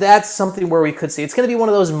so that's something where we could see. It's going to be one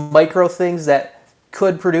of those micro things that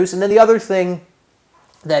could produce. And then the other thing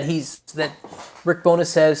that Rick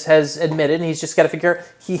Bowness has admitted, and he's just got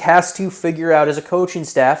to figure out as a coaching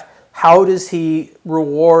staff, how does he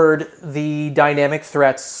reward the dynamic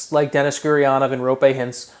threats like Denis Gurianov and Roope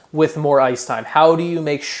Hintz with more ice time? How do you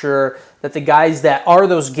make sure that the guys that are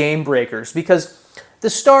those game breakers, because the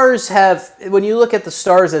Stars have, when you look at the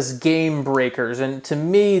Stars as game breakers, and to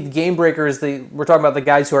me, the game breaker is we're talking about the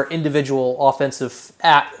guys who are individual offensive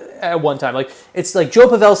at one time. Like, it's like Joe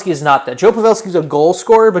Pavelski is not that. Joe Pavelski is a goal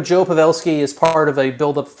scorer, but Joe Pavelski is part of a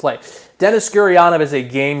build-up play. Denis Gurianov is a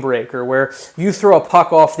game breaker where you throw a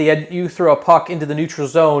puck you throw a puck into the neutral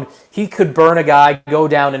zone, he could burn a guy, go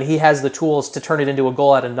down, and he has the tools to turn it into a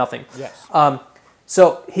goal out of nothing. Yes.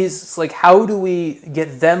 So he's like, how do we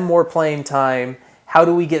get them more playing time? How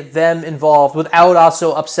do we get them involved without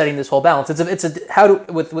also upsetting this whole balance?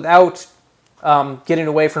 Without getting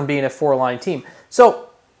away from being a 4-line team. So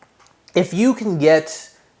if you can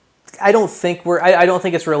get, I don't think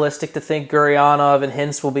it's realistic to think Gurianov and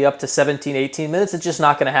Hintz will be up to 17, 18 minutes. It's just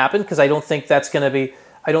not going to happen because I don't think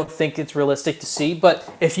it's realistic to see. But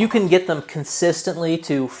if you can get them consistently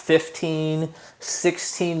to 15,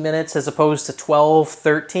 16 minutes as opposed to 12,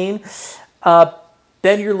 13,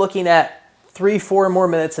 then you're looking at 3-4 more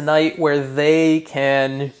minutes a night where they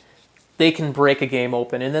can break a game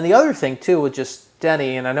open. And then the other thing too with just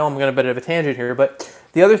Denny, and I know I'm going a bit of a tangent here, but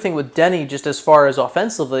the other thing with Denny, just as far as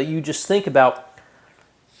offensively, you just think about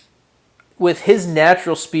with his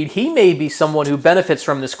natural speed, he may be someone who benefits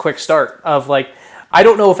from this quick start of like, I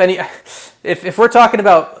don't know if we're talking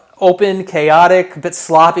about open, chaotic, a bit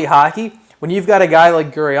sloppy hockey, when you've got a guy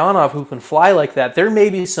like Gurianov who can fly like that, there may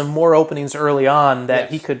be some more openings early on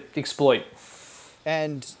that he could exploit.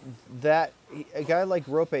 And that a guy like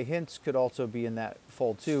Roope Hintz could also be in that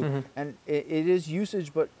fold too. Mm-hmm. And it is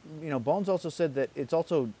usage, but Bones also said that it's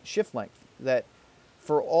also shift length. That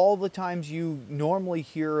for all the times you normally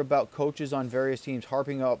hear about coaches on various teams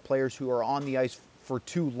harping out players who are on the ice for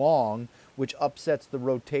too long, which upsets the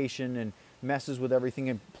rotation and messes with everything,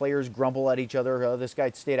 and players grumble at each other. Oh, this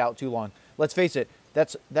guy stayed out too long. Let's face it,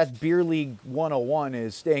 that's beer league 101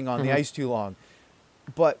 is staying on the ice too long.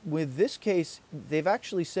 But with this case, they've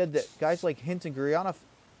actually said that guys like Hintz and Gurianov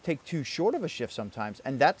take too short of a shift sometimes,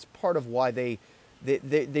 and that's part of why they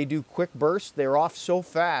do quick bursts. They're off so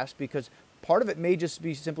fast because part of it may just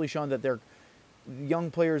be simply shown that their young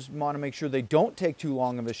players want to make sure they don't take too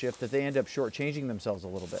long of a shift, that they end up shortchanging themselves a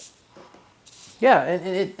little bit. Yeah,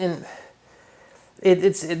 and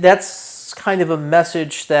that's kind of a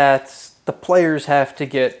message that the players have to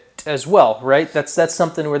get as well, right? That's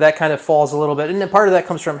something where that kind of falls a little bit, and then part of that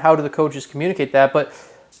comes from how do the coaches communicate that. But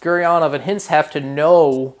Gurianov and Hintz have to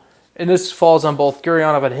know, and this falls on both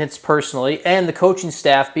Gurianov and Hintz personally, and the coaching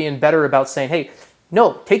staff being better about saying, "Hey,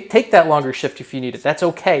 no, take that longer shift if you need it. That's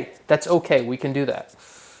okay. That's okay. We can do that."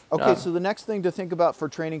 Okay, so the next thing to think about for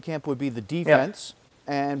training camp would be the defense.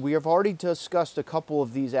 And we have already discussed a couple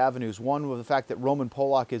of these avenues. One with the fact that Roman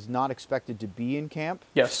Polak is not expected to be in camp.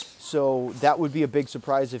 Yes. So that would be a big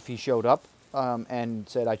surprise if he showed up and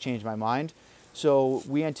said, I changed my mind. So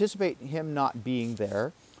we anticipate him not being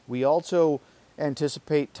there. We also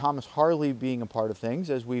anticipate Thomas Harley being a part of things.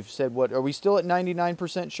 As we've said, are we still at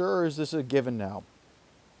 99% sure, or is this a given now?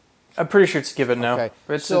 I'm pretty sure it's given now. Okay.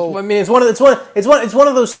 It's one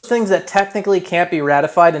of those things that technically can't be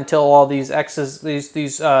ratified until all these X's, the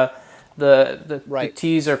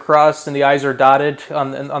T's are crossed and the I's are dotted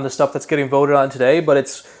on the stuff that's getting voted on today. But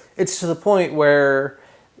it's to the point where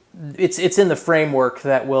it's in the framework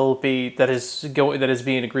that is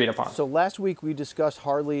being agreed upon. So last week we discussed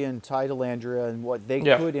Harley and Ty Dellandrea and what they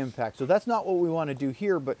could impact. So that's not what we want to do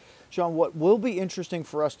here, but Sean, what will be interesting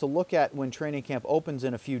for us to look at when training camp opens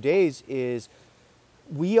in a few days is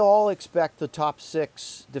we all expect the top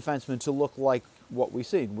 6 defensemen to look like what we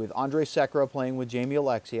see, with Andrei Sekera playing with Jamie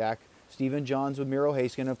Alexiak, Stephen Johns with Miro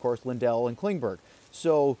Heiskanen, of course, Lindell and Klingberg.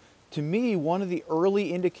 So to me, one of the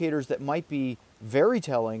early indicators that might be very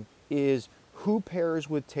telling is who pairs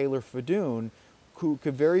with Taylor Fedun, who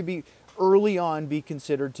could early on be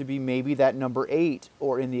considered to be maybe that number 8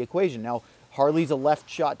 or in the equation. Now, Harley's a left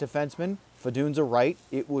shot defenseman, Fedun's a right.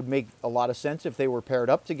 It would make a lot of sense if they were paired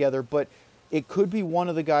up together, but it could be one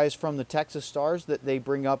of the guys from the Texas Stars that they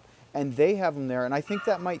bring up and they have them there. And I think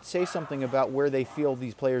that might say something about where they feel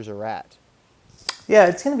these players are at. Yeah,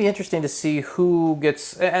 it's going to be interesting to see who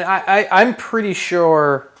gets, and I'm pretty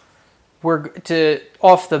sure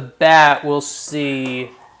off the bat we'll see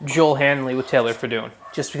Joel Hanley with Taylor Fedun,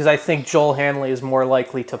 just because I think Joel Hanley is more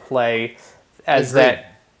likely to play as that.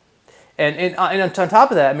 And on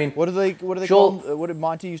top of that, I mean, what do they call them? What did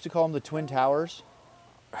Monty used to call them? The Twin Towers.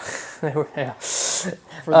 Yeah.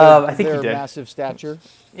 For I think their he did. massive stature.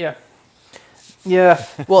 Yeah. Yeah.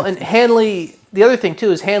 Well, and Hanley. The other thing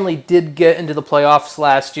too is Hanley did get into the playoffs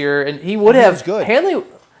last year, and he would have. Good.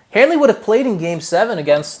 Hanley would have played in Game 7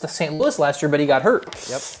 against the St. Louis last year, but he got hurt.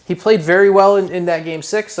 Yep. He played very well in that Game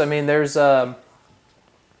 6. I mean, there's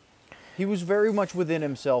He was very much within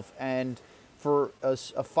himself, and for a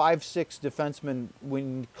 5'6" defenseman,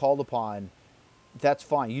 when called upon, that's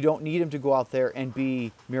fine. You don't need him to go out there and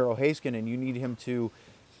be Miro Heiskanen. You need him to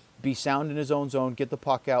be sound in his own zone, get the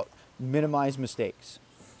puck out, minimize mistakes.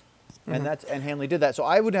 And Hanley did that. So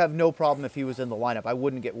I would have no problem if he was in the lineup. I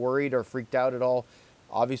wouldn't get worried or freaked out at all.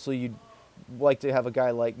 Obviously, you'd like to have a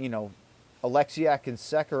guy like, Alexiak and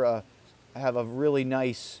Sekera have a really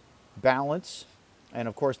nice balance, and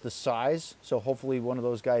of course the size. So hopefully one of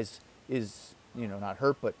those guys is, not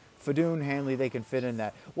hurt, but Fedun, Hanley, they can fit in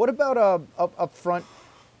that. What about up front,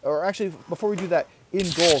 or actually before we do that, in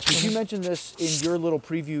goal? Because you mentioned this in your little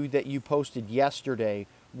preview that you posted yesterday,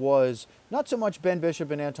 was not so much Ben Bishop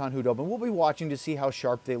and Anton Hudobin. We'll be watching to see how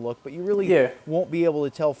sharp they look, but you really won't be able to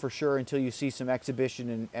tell for sure until you see some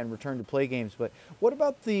exhibition and return to play games. But what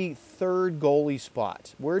about the third goalie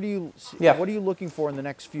spot? What are you looking for in the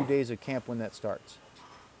next few days of camp when that starts?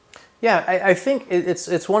 Yeah, I think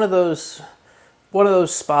it's one of those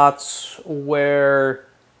spots where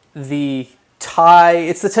the tie.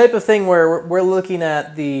 It's the type of thing where we're looking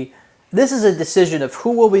at this is a decision of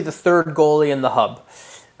who will be the third goalie in the hub.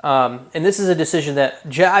 And this is a decision that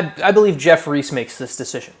I believe Jeff Reese makes this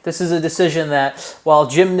decision. This is a decision that while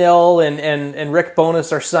Jim Nill and Rick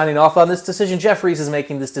Bowness are signing off on this decision, Jeff Reese is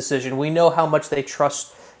making this decision. We know how much they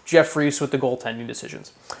trust Jeff Reese with the goaltending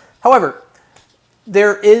decisions. However,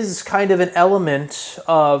 there is kind of an element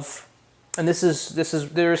of, and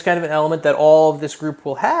there is kind of an element that all of this group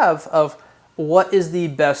will have of what is the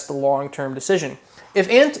best long-term decision.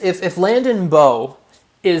 If Landon Bowe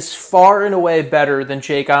is far and away better than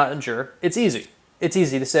Jake Ottinger, it's easy. It's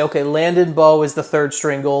easy to say, okay, Landon Bowe is the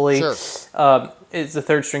third-string goalie. Sure. Is the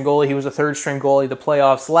third-string goalie. He was a third-string goalie the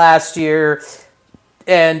playoffs last year,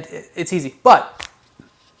 and it's easy. But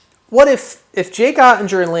what if Jake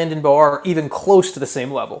Ottinger and Landon Bowe are even close to the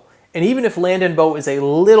same level, and even if Landon Bowe is a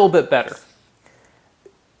little bit better?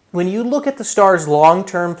 When you look at the Stars'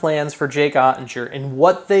 long-term plans for Jake Ottinger and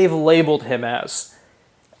what they've labeled him as,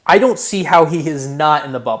 I don't see how he is not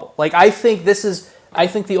in the bubble. I think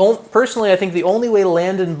the only way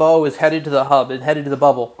Landon Bowe is headed to the hub and headed to the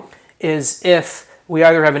bubble is if we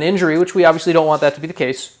either have an injury, which we obviously don't want that to be the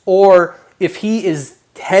case, or if he is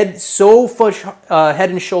head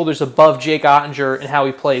and shoulders above Jake Ottinger and how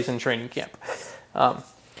he plays in training camp. And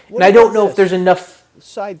I don't know if there's enough.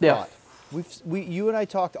 Side thought. You and I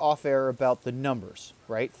talked off air about the numbers,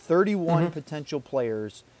 right? 31 potential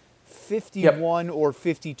players. 51 or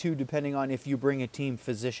 52, depending on if you bring a team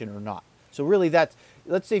physician or not. So really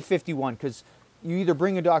let's say 51, because you either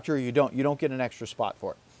bring a doctor or you don't. You don't get an extra spot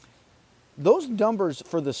for it. Those numbers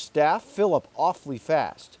for the staff fill up awfully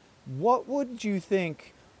fast. What would you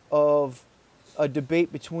think of a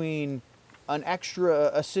debate between an extra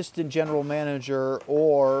assistant general manager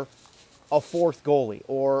or a fourth goalie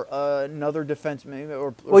or another defenseman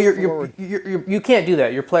or you can't do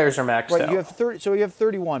that. Your players are maxed out. You have 30, so you have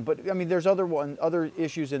 31, but I mean there's other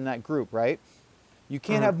issues in that group, right? You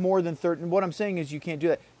can't have more than 30. And what I'm saying is you can't do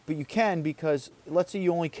that, but you can because let's say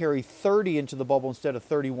you only carry 30 into the bubble instead of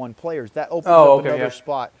 31 players. That opens up another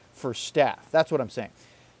spot for staff. That's what I'm saying.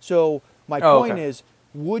 So my point is,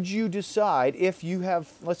 would you decide if you have,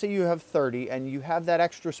 let's say you have 30 and you have that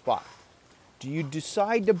extra spot, do you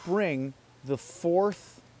decide to bring the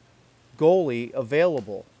fourth goalie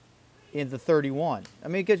available in the 31? I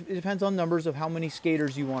mean, it depends on numbers of how many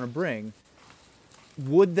skaters you want to bring.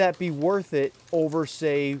 Would that be worth it over,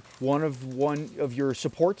 say, one of your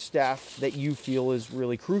support staff that you feel is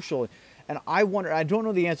really crucial? And I wonder, I don't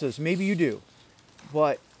know the answer to this. Maybe you do.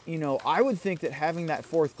 But, I would think that having that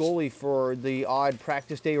fourth goalie for the odd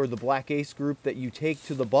practice day or the Black Ace group that you take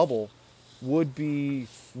to the bubble would be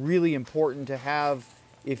really important to have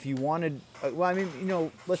if you wanted.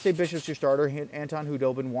 Let's say Bishop's your starter. Anton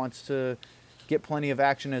Hudobin wants to get plenty of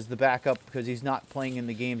action as the backup because he's not playing in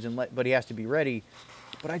the games, but he has to be ready.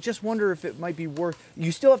 But I just wonder if it might be worth.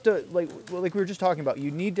 You still have to, like we were just talking about,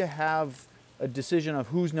 you need to have a decision of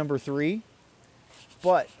who's number 3.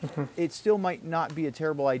 But it still might not be a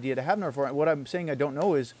terrible idea to have number 4. What I'm saying I don't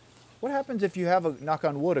know is, what happens if you have a, knock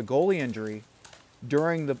on wood, a goalie injury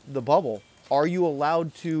during the bubble? Are you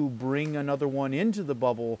allowed to bring another one into the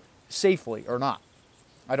bubble safely or not?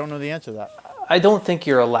 I don't know the answer to that. I don't think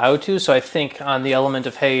you're allowed to. So I think on the element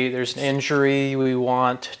of, hey, there's an injury, we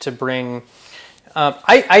want to bring.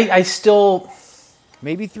 I still.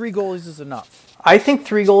 Maybe 3 goalies is enough. I think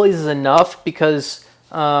 3 goalies is enough because.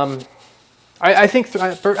 I think 3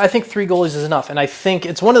 goalies is enough, and I think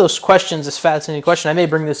it's one of those questions, this fascinating question. I may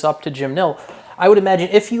bring this up to Jim Nill. I would imagine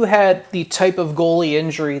if you had the type of goalie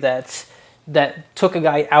injury that took a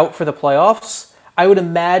guy out for the playoffs, I would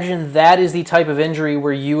imagine that is the type of injury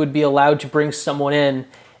where you would be allowed to bring someone in,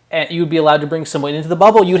 and you would be allowed to bring someone into the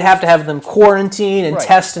bubble. You'd have to have them quarantine and Right.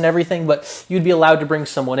 test and everything, but you'd be allowed to bring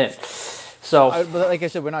someone in. So But like I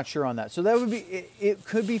said, we're not sure on that. So that would be, it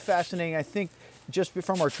could be fascinating. I think just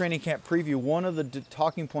from our training camp preview, one of the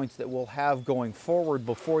talking points that we'll have going forward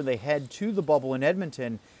before they head to the bubble in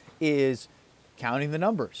Edmonton is counting the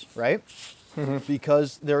numbers, right?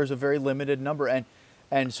 Because there is a very limited number.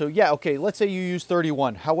 And so, yeah, okay, let's say you use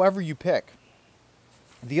 31, however you pick.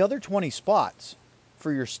 The other 20 spots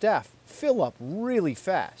for your staff fill up really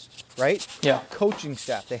fast, right? Yeah. Coaching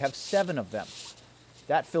staff, they have 7 of them.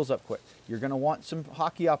 That fills up quick. You're going to want some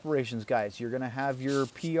hockey operations guys. You're going to have your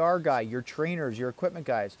PR guy, your trainers, your equipment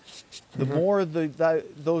guys. The more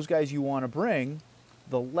those guys you want to bring,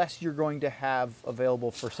 the less you're going to have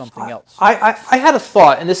available for something else. I had a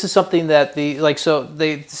thought, and this is something that so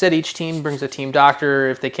they said each team brings a team doctor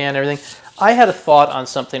if they can, everything. I had a thought on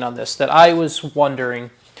something on this that I was wondering,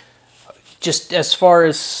 just as far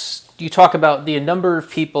as you talk about the number of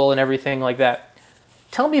people and everything like that.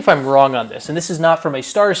 Tell me if I'm wrong on this, and this is not from a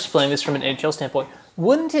Stars playing this from an NHL standpoint.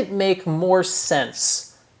 Wouldn't it make more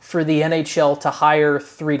sense for the NHL to hire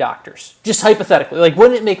 3 doctors? Just hypothetically. Like,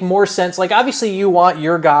 wouldn't it make more sense? Like, obviously you want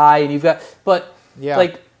your guy and you've got, but Yeah.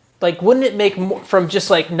 like wouldn't it make more, from just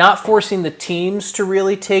like not forcing the teams to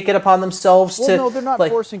really take it upon themselves Well, to no, they're not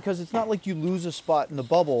like, forcing, because it's not like you lose a spot in the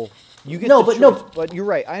bubble. You get No, the but no- choice. But you're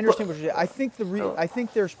right. I understand what you're saying. I think I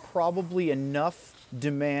think there's probably enough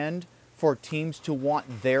demand for teams to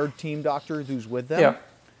want their team doctor who's with them. Yeah.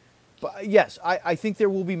 But yes, I think there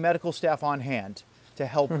will be medical staff on hand to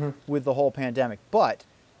help with the whole pandemic. But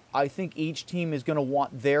I think each team is going to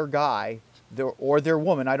want their guy or their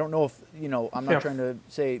woman. I don't know if, I'm not Yeah. trying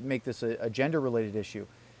to make this a gender-related issue.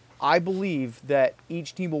 I believe that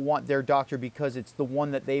each team will want their doctor because it's the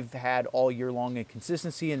one that they've had all year long in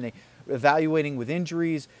consistency, and they evaluating with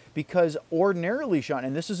injuries. Because ordinarily, Sean,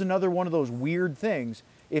 and this is another one of those weird things,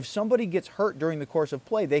 if somebody gets hurt during the course of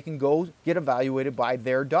play, they can go get evaluated by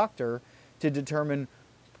their doctor to determine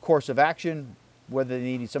course of action, whether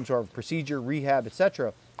they need some sort of procedure, rehab,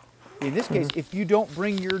 etc. In this case, if you don't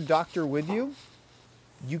bring your doctor with you,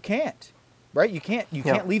 you can't, right? You can't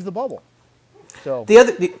leave the bubble. So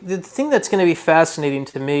the thing that's going to be fascinating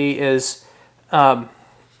to me is, and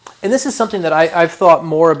this is something that I've thought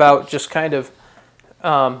more about. Just kind of,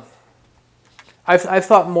 I've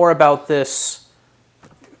thought more about this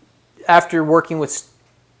after working with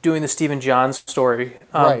doing the Stephen Johns story.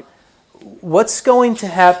 right. What's going to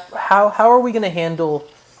happen? How are we going to handle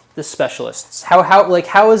the specialists?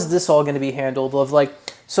 How is this all going to be handled?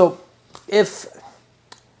 So if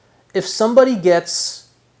somebody gets,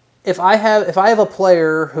 if I have a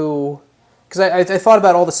player who, because I thought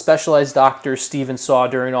about all the specialized doctors Steven saw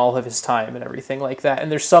during all of his time and everything like that,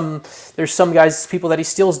 and there's some guys, people that he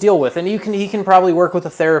still deal with, and he can probably work with a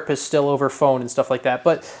therapist still over phone and stuff like that.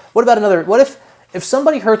 But what about what if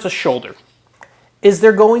somebody hurts a shoulder? Is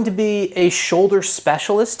there going to be a shoulder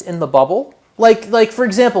specialist in the bubble? Like for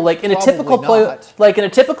example, like in a typical Probably not.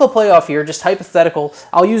 playoff here, just hypothetical,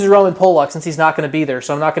 I'll use Roman Polak since he's not going to be there,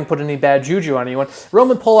 so I'm not going to put any bad juju on anyone.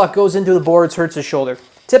 Roman Polak goes into the boards, hurts his shoulder.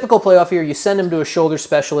 Typical playoff here, you send him to a shoulder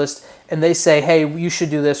specialist, and they say, hey, you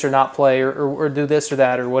should do this or not play, or do this or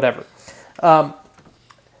that or whatever.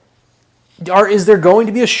 Is there going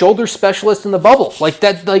to be a shoulder specialist in the bubble?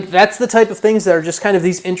 That's the type of things that are just kind of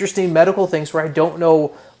these interesting medical things where I don't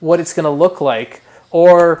know what it's going to look like.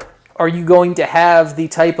 Or are you going to have the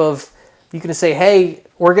type of, you can say, hey,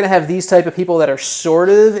 we're going to have these type of people that are sort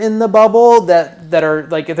of in the bubble that are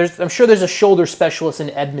like, I'm sure there's a shoulder specialist in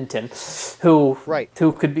Edmonton who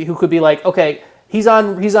could be like, okay, he's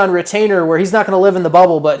on retainer where he's not going to live in the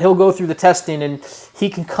bubble, but he'll go through the testing and he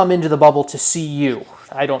can come into the bubble to see you.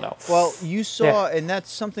 I don't know. Well, you saw, and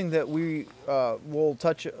that's something that we will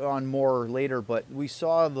touch on more later, but we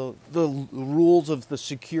saw the rules of the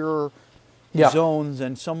secure zones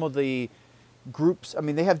and some of the groups. I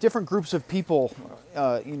mean, they have different groups of people,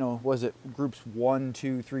 was it groups 1,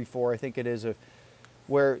 2, 3, 4, I think it is,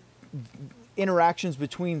 where interactions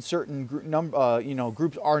between certain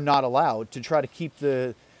groups are not allowed to try to keep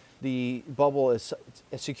the bubble as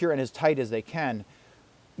secure and as tight as they can.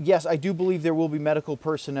 Yes, I do believe there will be medical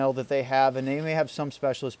personnel that they have, and they may have some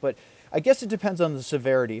specialists, but I guess it depends on the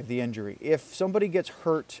severity of the injury. If somebody gets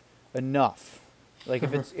hurt enough, like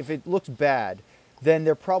if it looks bad, then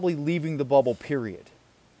they're probably leaving the bubble, period.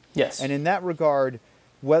 Yes. And in that regard,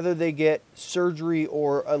 whether they get surgery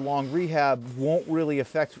or a long rehab won't really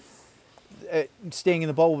affect staying in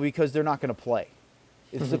the bubble because they're not going to play.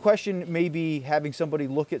 It's the question maybe having somebody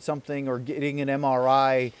look at something or getting an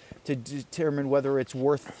MRI to determine whether it's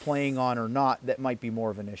worth playing on or not. That might be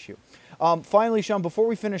more of an issue. Finally, Sean, before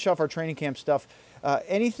we finish off our training camp stuff,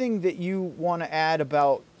 anything that you want to add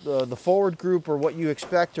about the forward group or what you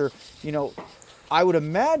expect? Or, I would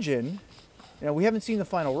imagine, we haven't seen the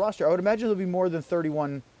final roster. I would imagine there'll be more than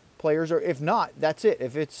 31 players, or if not, that's it.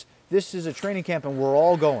 If this is a training camp and we're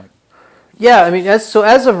all going. Yeah, I mean, as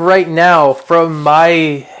of right now, from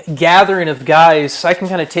my gathering of guys, I can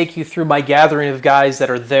kind of take you through my gathering of guys that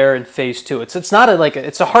are there in phase 2. It's not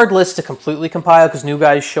it's a hard list to completely compile because new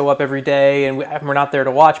guys show up every day and we're not there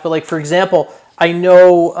to watch. But like, for example, I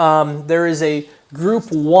know there is a group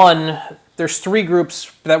 1. There's 3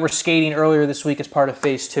 groups that were skating earlier this week as part of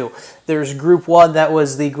phase 2. There's group 1 that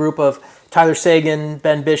was the group of Tyler Sagan,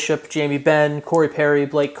 Ben Bishop, Jamie Benn, Corey Perry,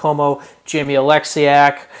 Blake Como, Jamie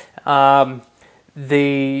Alexiak.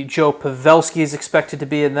 The Joe Pavelski is expected to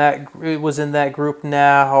be in that. Was in that group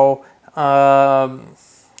now.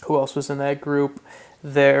 Who else was in that group?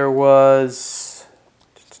 There was.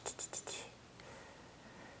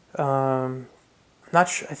 Not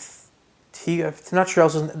sure. I'm not sure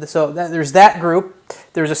else. So there's that group.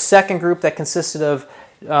 There's a second group that consisted of.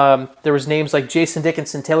 There was names like Jason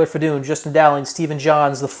Dickinson, Taylor Fadoon, Justin Dowling, Stephen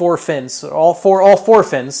Johns, the 4 Finns, all four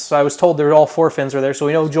Finns. So I was told all 4 Finns are there. So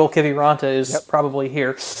we know Joel Kiviranta is probably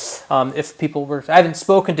here. If people were, I haven't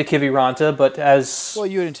spoken to Kiviranta, but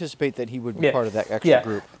you would anticipate that he would be part of that extra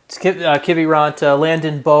group. Kiviranta,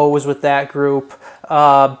 Landon Bowe was with that group,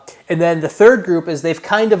 and then the third group is they've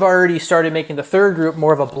kind of already started making the third group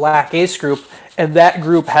more of a Black Ace group, and that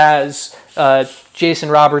group has. Jason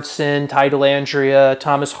Robertson, Ty Delandria,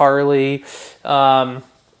 Thomas Harley.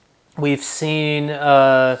 We've seen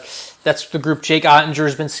that's the group Jake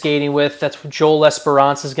Ottinger's been skating with. That's what Joel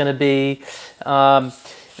Esperance is going to be.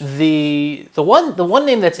 The one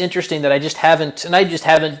name that's interesting that I just haven't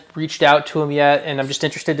reached out to him yet, and I'm just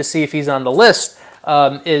interested to see if he's on the list.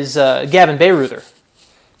 Is Gavin Bayreuther,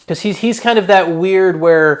 because he's kind of that weird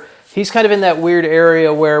where he's kind of in that weird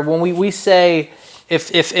area where when we say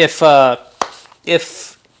if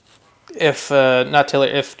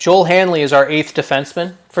Joel Hanley is our 8th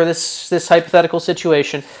defenseman for this hypothetical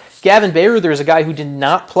situation, Gavin Bayreuther is a guy who did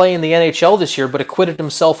not play in the NHL this year, but acquitted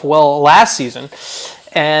himself well last season,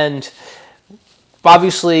 and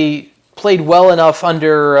obviously played well enough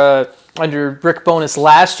under Rick Bowness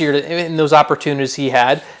last year in those opportunities he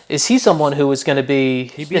had. Is he someone who is going to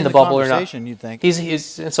be in the bubble or not? You'd think.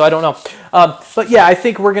 He's so I don't know. But yeah, I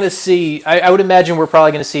think we're going to see. I would imagine we're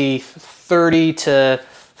probably going to see 30 to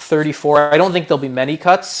 34. I don't think there'll be many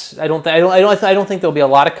cuts. I don't think there'll be a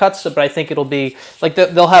lot of cuts. But I think it'll be like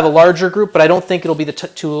they'll have a larger group. But I don't think it'll be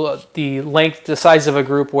the size of a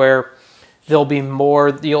group where there'll be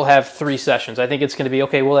more. You'll have 3 sessions. I think it's going to be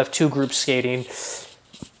okay. We'll have 2 groups skating.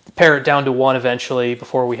 Pare it down to 1 eventually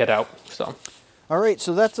before we head out. So, all right.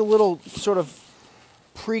 So that's a little sort of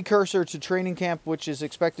precursor to training camp, which is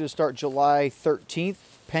expected to start July 13th,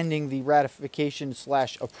 pending the ratification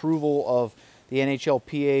 / approval of the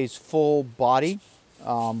NHLPA's full body,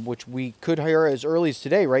 which we could hear as early as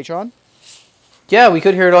today, right, Sean? Yeah, we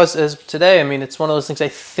could hear it as today. I mean, it's one of those things. I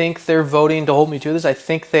think they're voting to hold me to this. I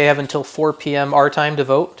think they have until 4 p.m. our time to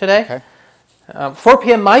vote today. Okay. 4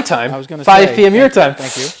 p.m. my time, I was going to 5 p.m. your time.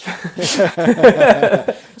 Thank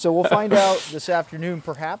you. So we'll find out this afternoon,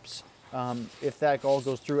 perhaps, if that all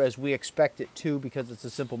goes through as we expect it to, because it's a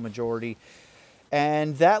simple majority.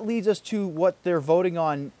 And that leads us to what they're voting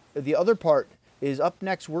on. The other part is up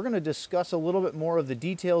next. We're going to discuss a little bit more of the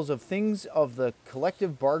details of things of the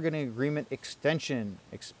collective bargaining agreement extension,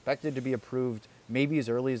 expected to be approved maybe as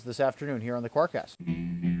early as this afternoon here on the Quarcast.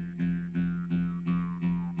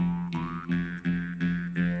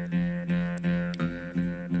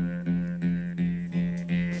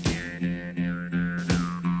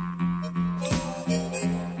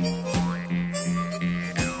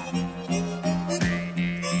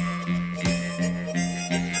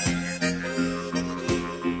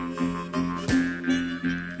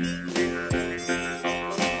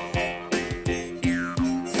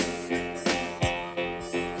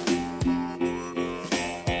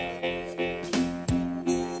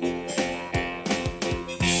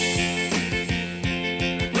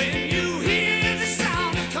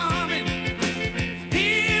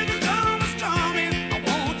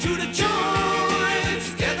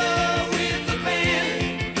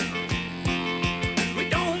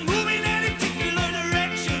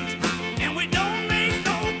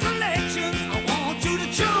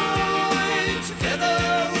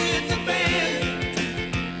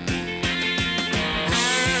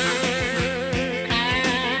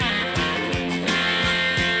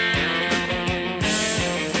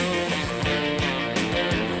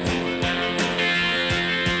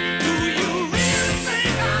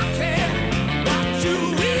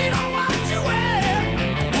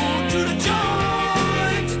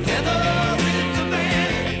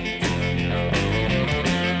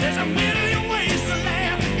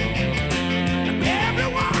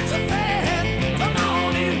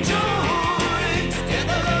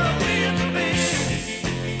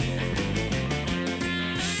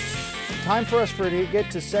 time for us to get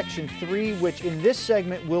to section 3, which in this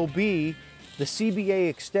segment will be the CBA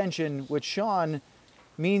extension, which, Sean,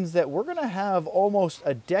 means that we're going to have almost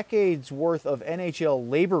a decade's worth of NHL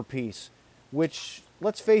labor peace, which,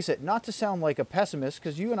 let's face it, not to sound like a pessimist,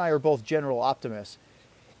 because you and I are both general optimists,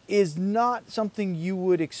 is not something you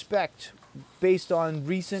would expect based on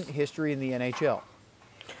recent history in the NHL.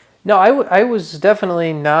 No, I was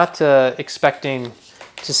definitely not expecting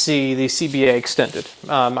to see the CBA extended.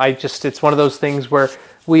 It's one of those things where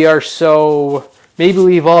we are so, maybe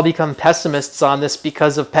we've all become pessimists on this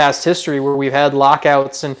because of past history where we've had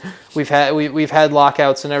lockouts and we've had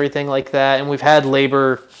lockouts and everything like that, and we've had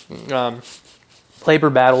labor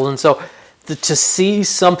battles, and so to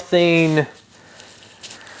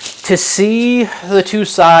see the two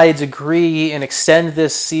sides agree and extend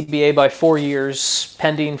this CBA by 4 years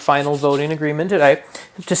pending final voting agreement today,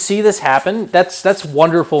 to see this happen, that's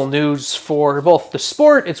wonderful news for both the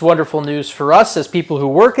sport, it's wonderful news for us as people who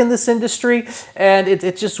work in this industry, and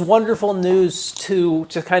it's just wonderful news to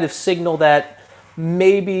kind of signal that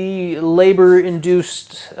maybe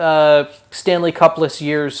labor-induced Stanley Cup-less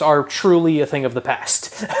years are truly a thing of the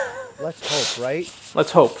past. Let's hope, right?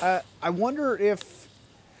 Let's hope. I wonder if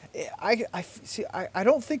I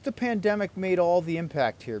don't think the pandemic made all the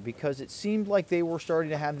impact here, because it seemed like they were starting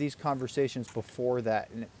to have these conversations before that.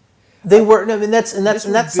 And they were, and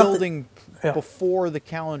that's building Yeah. before the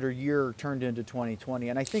calendar year turned into 2020,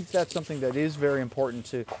 and I think that's something that is very important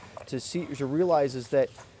to realize, is that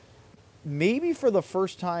maybe for the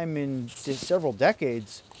first time in several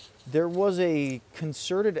decades, there was a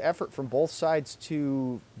concerted effort from both sides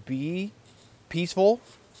to be peaceful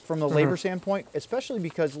from the labor standpoint, especially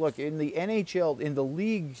because, look, in the NHL, in the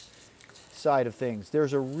league side of things,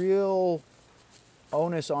 there's a real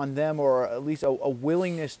onus on them, or at least a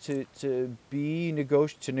willingness to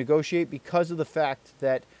negotiate, because of the fact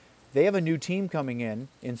that they have a new team coming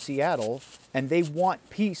in Seattle, and they want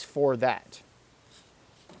peace for that.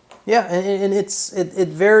 Yeah, and it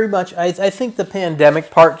very much. I think the pandemic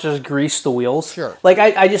part just greased the wheels. Sure. Like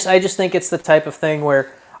I just think it's the type of thing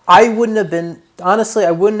where I wouldn't have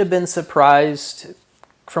been surprised,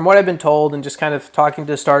 from what I've been told and just kind of talking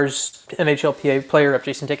to Stars NHLPA player rep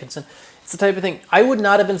Jason Dickinson. It's the type of thing I would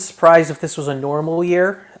not have been surprised if this was a normal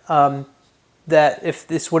year. That if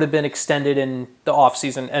this would have been extended in the off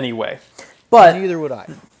season anyway, but Neither would I.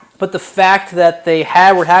 But the fact that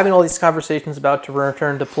were having all these conversations about to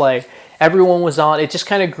return to play, everyone was on, it just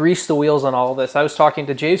kind of greased the wheels on all of this. I was talking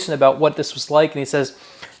to Jason about what this was like, and he says,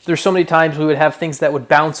 there's so many times we would have things that would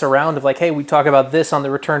bounce around of like, hey, we talk about this on the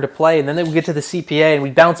return to play, and then we get to the CPA, and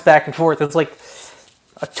we bounce back and forth. It's like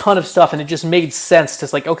a ton of stuff, and it just made sense.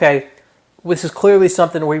 Just like, okay, this is clearly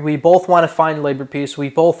something where we both want to find labor peace.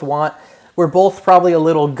 We're both probably a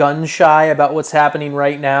little gun shy about what's happening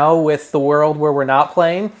right now with the world where we're not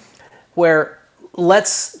playing, where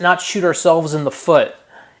let's not shoot ourselves in the foot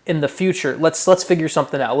in the future. Let's figure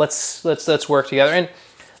something out. Let's work together.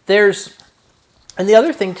 And the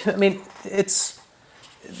other thing too, I mean, it's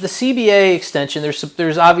the CBA extension.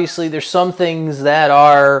 There's obviously some things that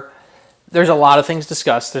are, there's a lot of things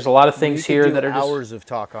discussed. There's a lot of things here that are just hours of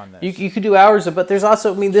talk on this. You could do hours of, but there's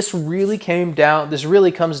also, I mean, this really comes down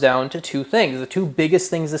to two things. The two biggest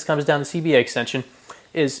things this comes down to CBA extension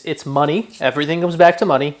is it's money. Everything comes back to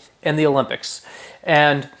money, and the Olympics.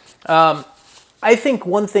 And I think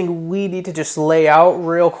one thing we need to just lay out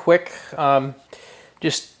real quick, I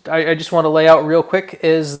just want to lay out real quick,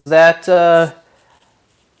 is that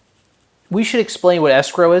we should explain what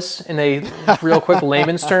escrow is in a real quick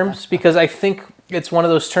layman's terms, because I think it's one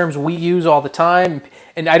of those terms we use all the time,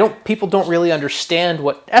 and people don't really understand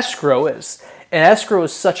what escrow is. And escrow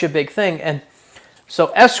is such a big thing. And so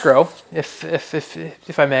escrow,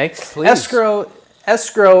 if I may, please.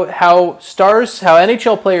 Escrow, how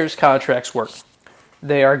NHL players' contracts work.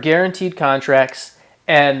 They are guaranteed contracts,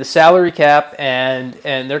 and the salary cap and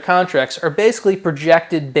their contracts are basically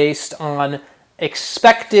projected based on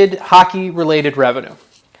expected hockey-related revenue.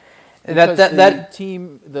 Because the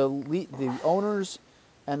team, the owners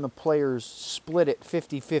and the players split it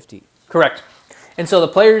 50-50. Correct. And so the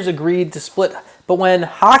players agreed to split. But when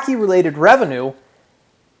hockey-related revenue,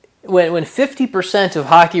 when 50% of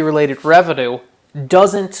hockey-related revenue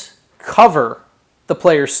doesn't cover the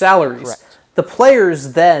players' salaries, correct, the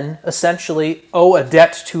players then essentially owe a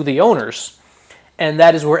debt to the owners. And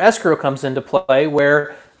that is where escrow comes into play,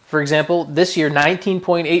 where, for example, this year,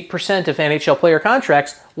 19.8% of NHL player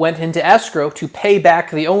contracts went into escrow to pay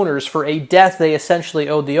back the owners for a debt they essentially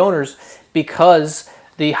owed the owners, because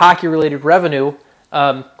the hockey-related revenue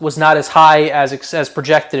was not as high as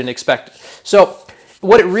projected and expected. So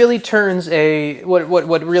what it really turns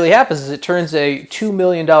what really happens is it turns a $2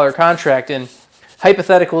 million contract in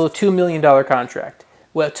hypothetical $2 million contract.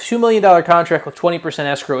 Well, a $2 million contract with 20%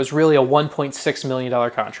 escrow is really a $1.6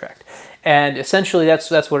 million contract. And essentially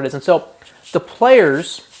that's what it is. And so the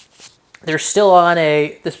players, they're still on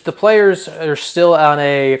a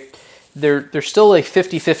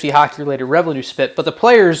 50-50 hockey related revenue split, but the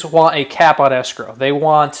players want a cap on escrow. They don't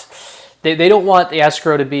want the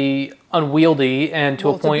escrow to be unwieldy and to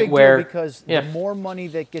Well, a it's a point big deal where because yeah. the more money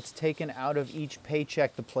that gets taken out of each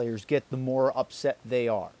paycheck the players get, the more upset they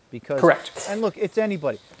are. Because Correct. And look, it's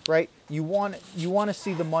anybody, right? You want to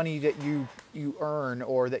see the money that you earn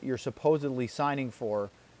or that you're supposedly signing for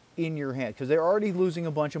in your hand, because they're already losing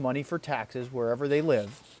a bunch of money for taxes wherever they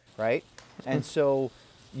live, right? And so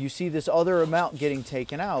you see this other amount getting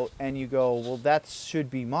taken out and you go, well, that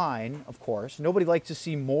should be mine, of course. Nobody likes to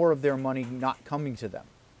see more of their money not coming to them.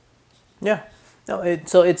 Yeah. No.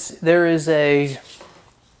 So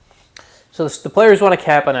the players want a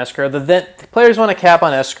cap on escrow. The players want a cap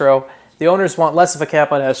on escrow. The owners want less of a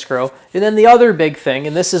cap on escrow. And then the other big thing,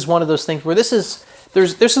 and this is one of those things where this is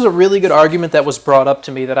a really good argument that was brought up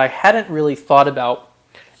to me that I hadn't really thought about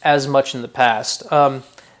as much in the past.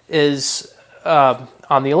 Is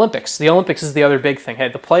on the Olympics. The Olympics is the other big thing. Hey,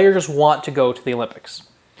 the players want to go to the Olympics.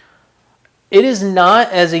 It is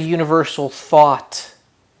not as a universal thought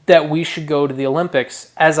that we should go to the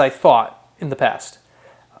Olympics as I thought in the past.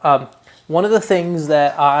 One of the things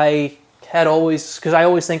that I had always, because I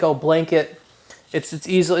always think, oh, blanket, it's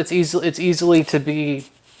easy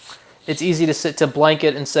to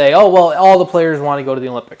blanket and say, oh, well, all the players want to go to the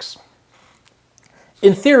Olympics.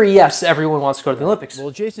 In theory, yes, everyone wants to go to the Olympics. Well,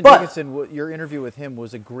 Jason Dickinson, your interview with him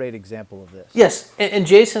was a great example of this. Yes, and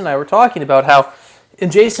Jason and I were talking about how,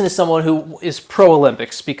 and Jason is someone who is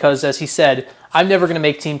pro-Olympics because, as he said, I'm never going to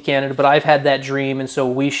make Team Canada, but I've had that dream, and so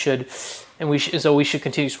we should continue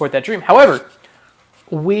to support that dream. However,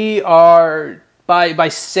 we are by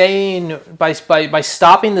stopping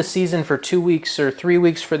the season for 2 weeks or 3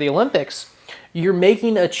 weeks for the Olympics, you're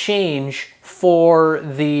making a change for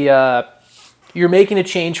the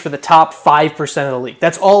top 5% of the league.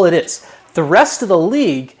 That's all it is. The rest of the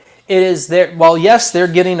league, it is there. While yes, they're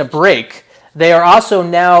getting a break. They are also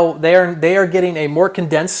now they are getting a more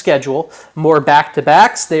condensed schedule, more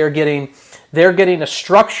back-to-backs. They're getting a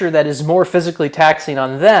structure that is more physically taxing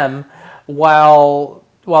on them, while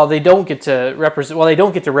they don't get to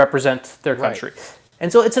represent their country. Right.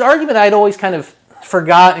 And so it's an argument I'd always kind of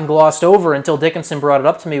forgot and glossed over until Dickinson brought it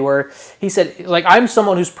up to me, where he said, like, I'm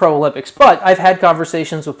someone who's pro-Olympics, but I've had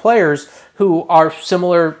conversations with players who are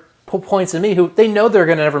similar points to me, who they know they're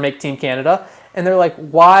going to never make Team Canada, and they're like,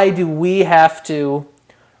 why do we have to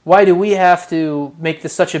make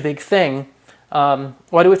this such a big thing?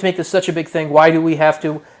 Why do we have to make this such a big thing? Why do we have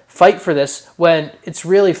to fight for this when it's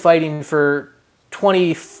really fighting for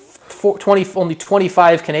only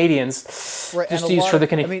 25 Canadians, right, just used for the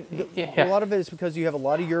Canadian. A lot of it is because you have a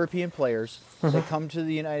lot of European players that come to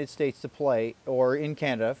the United States to play, or in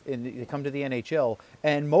Canada, they come to the NHL,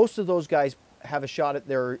 and most of those guys have a shot at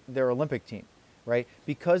their Olympic team, right?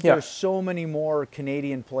 Because there's so many more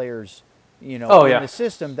Canadian players, in the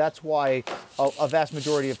system. That's why a vast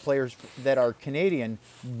majority of players that are Canadian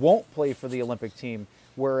won't play for the Olympic team,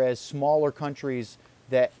 whereas smaller countries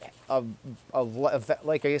that,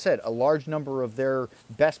 like I said, a large number of their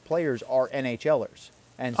best players are NHLers.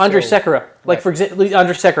 And Andrej Sekera,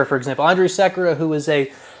 Andrej Sekera, who is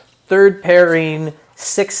a third pairing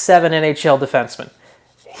 6'7" NHL defenseman.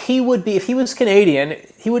 He would be, if he was Canadian,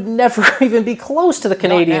 he would never even be close to the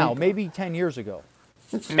Canadian. Not now, maybe 10 years ago.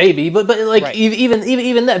 Maybe, but like right.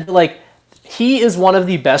 even then, like, he is one of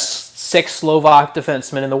the best 6 Slovak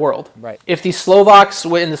defensemen in the world. Right. If the Slovaks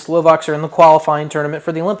win, the Slovaks are in the qualifying tournament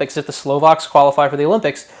for the Olympics. If the Slovaks qualify for the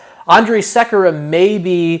Olympics, Andrej Sekera may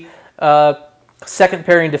be second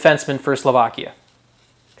pairing defenseman for Slovakia.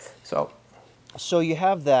 So you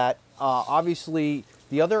have that. Obviously,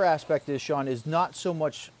 the other aspect is, Sean, is not so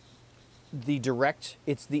much the direct,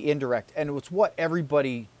 it's the indirect. And it's what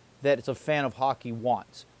everybody that is a fan of hockey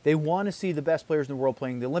wants. They want to see the best players in the world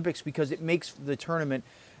playing the Olympics because it makes the tournament.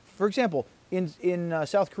 For example, in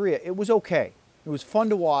South Korea, it was okay. It was fun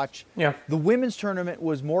to watch. Yeah. The women's tournament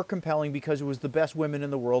was more compelling because it was the best women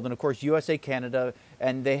in the world. And, of course, USA, Canada,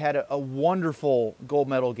 and they had a wonderful gold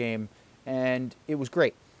medal game, and it was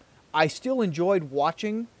great. I still enjoyed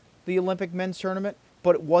watching the Olympic men's tournament,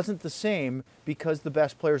 but it wasn't the same because the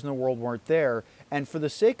best players in the world weren't there. And for the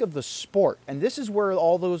sake of the sport, and this is where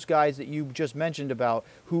all those guys that you just mentioned about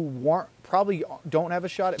who probably don't have a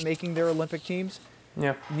shot at making their Olympic teams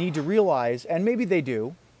need to realize, and maybe they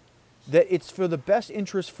do, that it's for the best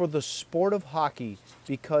interest for the sport of hockey,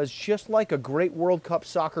 because just like a great World Cup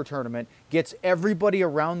soccer tournament gets everybody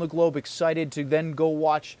around the globe excited to then go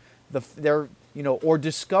watch their, or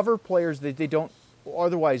discover players that they don't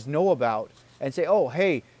otherwise know about and say, oh,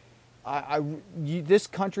 hey, this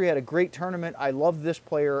country had a great tournament. I love this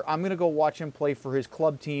player. I'm going to go watch him play for his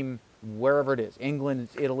club team, wherever it is, England,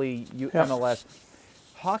 Italy, MLS.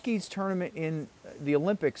 Hockey's tournament in the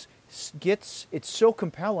Olympics it's so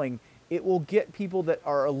compelling. It will get people that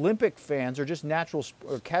are Olympic fans or just natural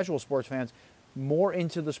or casual sports fans more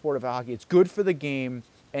into the sport of hockey. It's good for the game,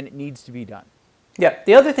 and it needs to be done. Yeah,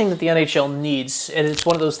 the other thing that the NHL needs, and it's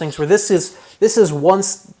one of those things where this is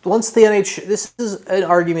once the NHL, this is an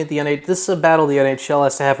argument this is a battle the NHL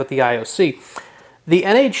has to have with the IOC. The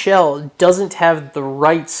NHL doesn't have the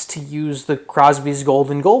rights to use the Crosby's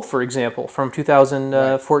golden goal, for example, from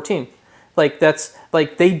 2014. Right.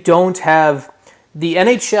 They don't have. The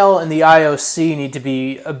NHL and the IOC need to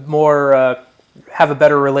be have a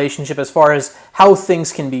better relationship as far as how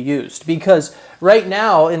things can be used, because right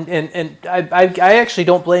now, and I actually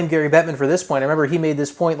don't blame Gary Bettman for this point. I remember he made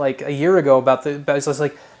this point like a year ago about it's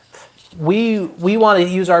like we want to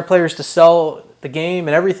use our players to sell the game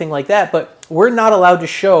and everything like that, but we're not allowed to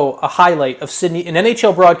show a highlight of Sidney. An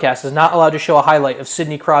NHL broadcast is not allowed to show a highlight of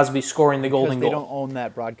Sidney Crosby scoring the golden goal. Because they don't own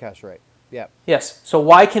that broadcast right. Yeah. Yes. So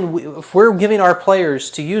why can we, if we're giving our players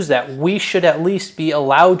to use that, we should at least be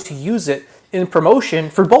allowed to use it in promotion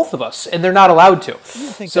for both of us, and they're not allowed to. I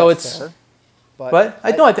think so that's it's fair. But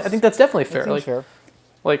I think that's definitely fair. Fair.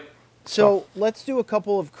 So let's do a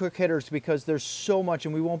couple of quick hitters, because there's so much,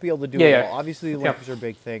 and we won't be able to do it all. Obviously, the Olympics are a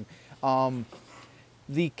big thing.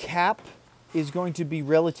 The cap is going to be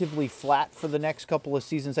relatively flat for the next couple of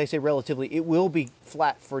seasons. I say relatively. It will be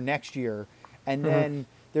flat for next year, and then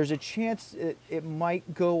there's a chance it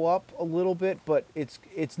might go up a little bit, but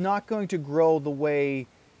it's not going to grow the way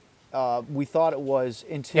we thought it was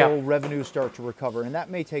until revenues start to recover, and that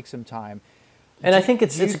may take some time. And I think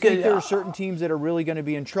it's good. good. There are certain teams that are really going to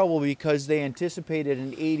be in trouble because they anticipated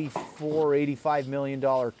an $85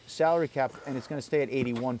 million salary cap, and it's going to stay at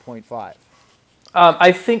 81.5.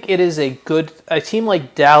 I think it is a team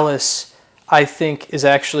like Dallas. I think is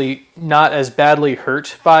actually not as badly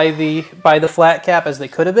hurt by the flat cap as they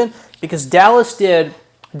could have been, because Dallas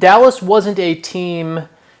wasn't a team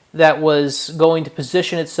that was going to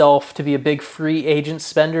position itself to be a big free agent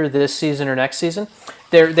spender this season or next season.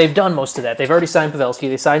 They've done most of that. They've already signed Pavelski.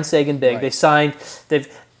 They signed Sagan Big. Right.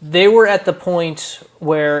 They were at the point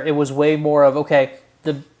where it was way more of, okay,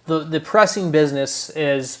 the pressing business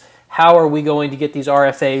is how are we going to get these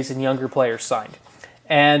RFAs and younger players signed.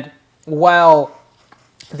 And while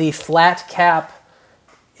the flat cap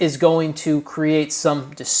is going to create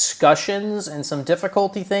some discussions and some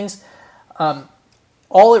difficulty things,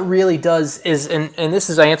 all it really does is, and this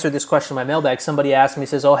is, I answered this question in my mailbag. Somebody asked me,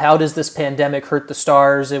 says, oh, how does this pandemic hurt the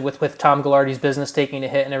Stars with Tom Ghilardi's business taking a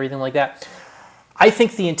hit and everything like that? I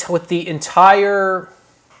think with the entire,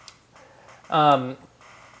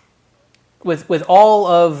 with all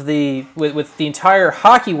of with the entire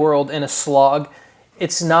hockey world in a slog,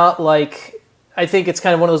 it's not like, I think it's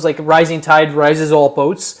kind of one of those like rising tide rises all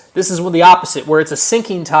boats. This is the opposite, where it's a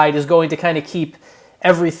sinking tide is going to kind of keep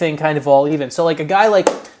everything kind of all even. So like a guy like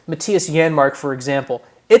Matthias Janmark, for example,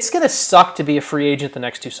 it's going to suck to be a free agent the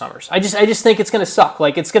next 2 summers. I just think it's going to suck.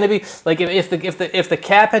 Like it's going to be like if the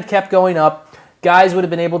cap had kept going up, guys would have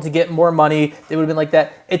been able to get more money. They would have been like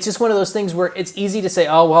that. It's just one of those things where it's easy to say,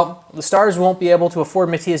 oh well, the Stars won't be able to afford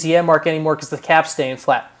Matthias Janmark anymore because the cap's staying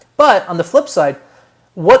flat. But on the flip side,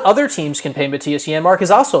 what other teams can pay Matthias Janmark is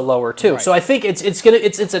also lower too. Right. So I think it's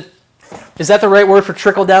a. Is that the right word for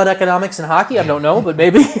trickle-down economics in hockey? I don't know, but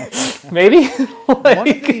maybe. One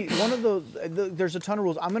of those, there's a ton of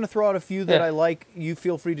rules. I'm going to throw out a few that I like. You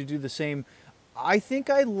feel free to do the same. I think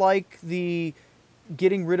I like the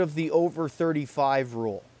getting rid of the over 35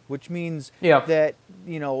 rule, which means that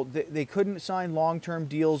they couldn't sign long-term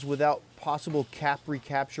deals without possible cap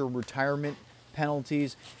recapture retirement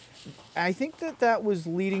penalties. I think that was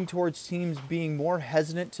leading towards teams being more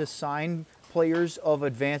hesitant to sign players of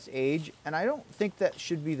advanced age, and I don't think that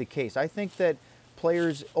should be the case. I think that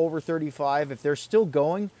players over 35, if they're still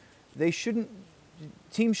going,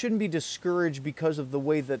 teams shouldn't be discouraged because of the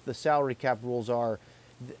way that the salary cap rules are.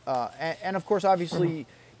 And of course, obviously,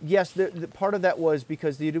 yes, the part of that was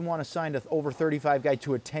because you didn't want to sign an over 35 guy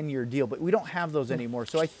to a 10-year deal, but we don't have those anymore.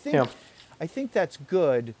 So I think that's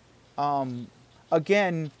good.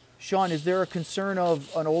 Again, Sean, is there a concern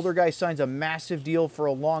of an older guy signs a massive deal for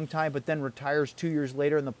a long time but then retires 2 years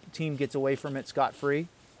later and the team gets away from it scot-free?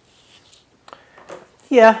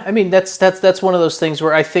 Yeah, I mean that's one of those things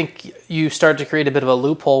where I think you start to create a bit of a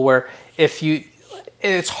loophole where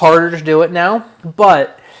it's harder to do it now,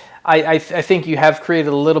 but I think you have created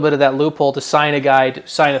a little bit of that loophole to sign a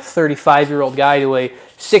 35-year-old guy to a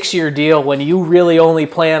 6-year deal when you really only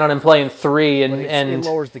plan on him playing 3, and It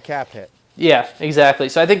lowers the cap hit. yeah, exactly.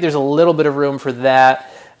 So I think there's a little bit of room for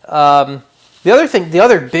that. The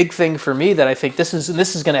other big thing for me that I think this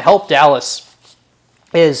is going to help Dallas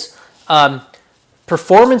is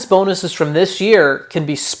performance bonuses from this year can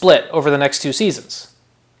be split over the next 2 seasons.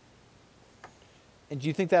 And do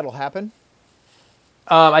you think that'll happen?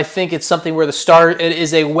 I think it's something where it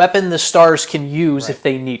is a weapon the Stars can use if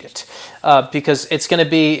they need it, because it's going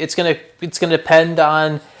to depend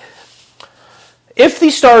on if the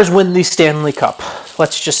Stars win the Stanley Cup.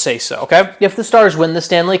 Let's just say so, okay? If the Stars win the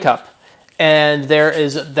Stanley Cup, and there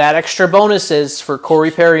is that extra bonuses for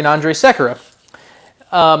Corey Perry and Andrei Sekera,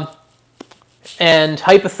 and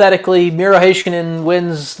hypothetically Miro Heiskanen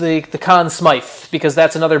wins the Conn Smythe, because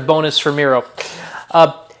that's another bonus for Miro.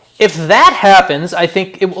 If that happens, I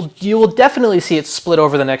think you will definitely see it split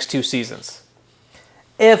over the next 2 seasons.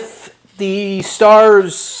 If the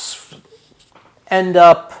Stars end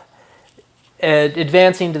up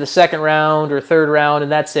advancing to the second round or third round,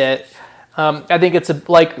 and that's it, I think it's a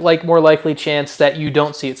more likely chance that you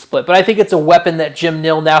don't see it split. But I think it's a weapon that Jim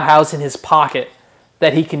Nill now has in his pocket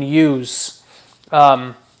that he can use,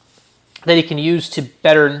 to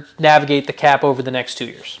better navigate the cap over the next 2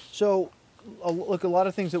 years. So, look, a lot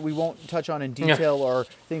of things that we won't touch on in detail are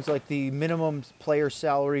things like the minimum player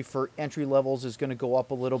salary for entry levels is going to go up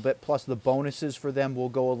a little bit, plus the bonuses for them will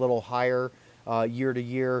go a little higher year to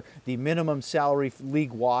year. The minimum salary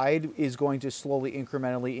league-wide is going to slowly,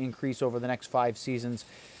 incrementally increase over the next 5 seasons.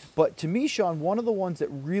 But to me, Sean, one of the ones that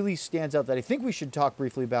really stands out that I think we should talk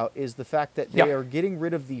briefly about is the fact that they are getting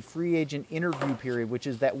rid of the free agent interview period, which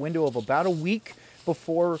is that window of about a week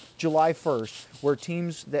before July 1st, where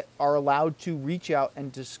teams that are allowed to reach out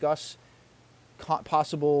and discuss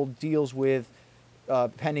possible deals with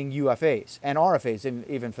pending UFAs and RFAs,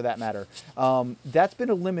 even for that matter. That's been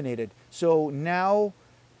eliminated. So now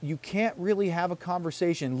you can't really have a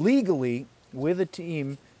conversation legally with a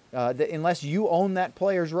team unless you own that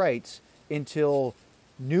player's rights until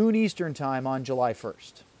noon Eastern time on July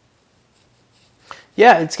 1st.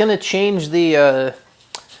 Yeah, it's going to change the...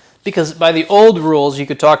 because by the old rules, you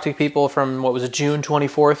could talk to people from, what was it, June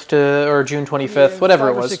 24th or June 25th, whatever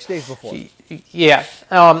it was. 5 or 6 days before. Yeah,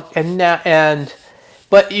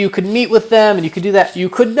 but you could meet with them, and you could do that. You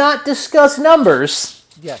could not discuss numbers.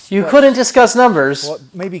 Yes. You couldn't discuss numbers. Well,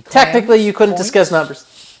 maybe technically you couldn't discuss numbers.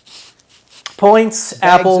 Points,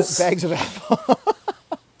 apples, bags of apples.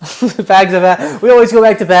 bags of apples. We always go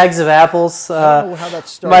back to bags of apples. I don't know how that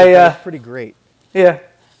started, but it's pretty great. Yeah,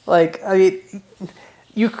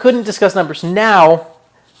 you couldn't discuss numbers. Now,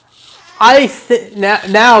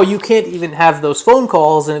 now you can't even have those phone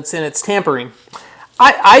calls, and it's tampering.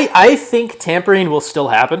 I think tampering will still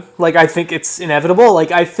happen. I think it's inevitable.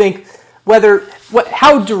 I think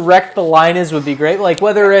how direct the line is would be great.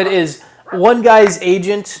 Whether it is one guy's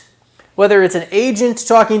agent, whether it's an agent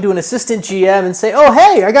talking to an assistant GM and say, "Oh,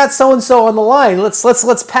 hey, I got so and so on the line.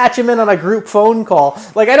 Let's patch him in on a group phone call."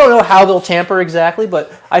 I don't know how they'll tamper exactly,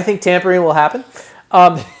 but I think tampering will happen.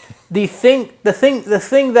 The thing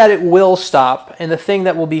that it will stop, and the thing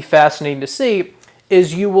that will be fascinating to see,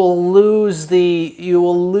 is you'll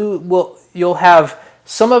have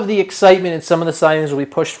some of the excitement and some of the signings will be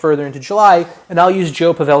pushed further into July, and I'll use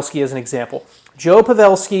Joe Pavelski as an example. Joe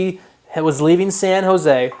Pavelski was leaving San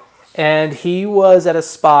Jose, and he was at a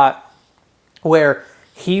spot where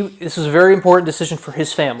this was a very important decision for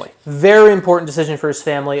his family. Very important decision for his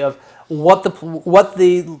family of what the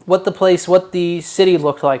city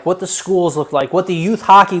looked like, what the schools looked like, what the youth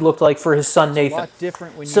hockey looked like for his son Nathan. It's a lot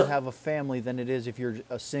different when you have a family than it is if you're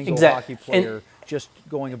a single hockey player just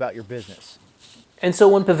going about your business. And so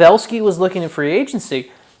when Pavelski was looking at free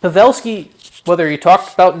agency, Pavelski, whether he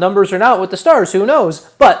talked about numbers or not with the Stars, who knows?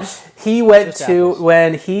 But he went to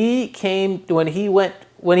when he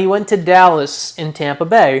went to Dallas in Tampa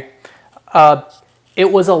Bay.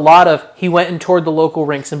 It was a lot of, he went and toured the local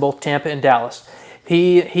rinks in both Tampa and Dallas.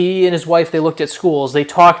 He and his wife, they looked at schools. They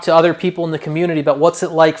talked to other people in the community about what's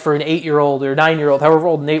it like for an 8-year-old or 9-year-old, however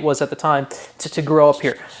old Nate was at the time, to grow up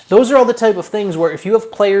here. Those are all the type of things where if you have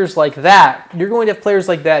players like that, you're going to have players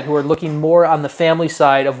like that who are looking more on the family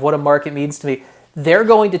side of what a market means to me. They're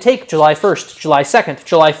going to take July 1st, July 2nd,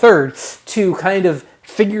 July 3rd to kind of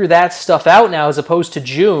figure that stuff out now as opposed to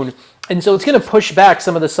June. And so it's going to push back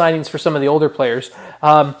some of the signings for some of the older players.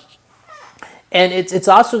 And it's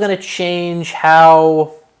also going to change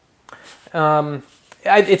how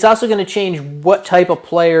it's also going to change what type of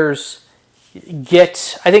players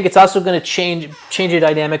get. I think it's also going to change the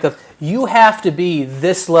dynamic of you have to be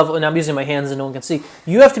this level, and I'm using my hands and no one can see.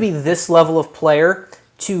 You have to be this level of player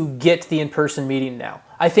to get the in-person meeting now.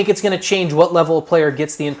 I think it's going to change what level of player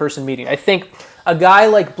gets the in-person meeting. I think a guy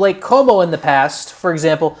like Blake Como in the past, for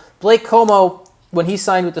example, Blake Como, when he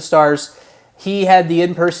signed with the Stars, he had the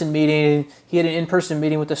in-person meeting. He had an in-person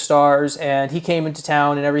meeting with the Stars, and he came into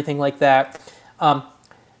town and everything like that.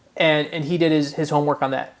 And he did his homework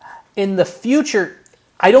on that. In the future,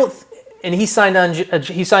 and he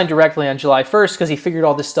signed directly on July 1st because he figured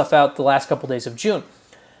all this stuff out the last couple days of June.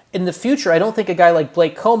 In the future, I don't think a guy like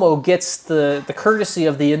Blake Como gets the courtesy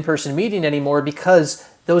of the in-person meeting anymore, because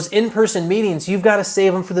those in-person meetings, you've got to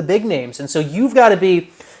save them for the big names. And so you've got to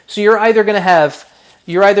be, so it's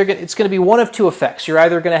going to be one of two effects. You're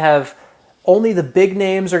either going to have only the big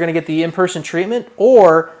names are going to get the in-person treatment,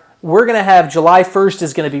 or we're going to have July 1st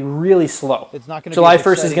is going to be really slow. It's not going to July be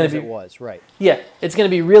 1st is going to be, it was, right. Yeah, it's going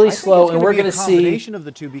to be really slow, and we're going to see a combination of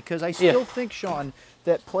the two, because I still think, Sean,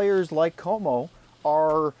 that players like Como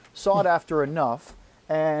are sought after enough,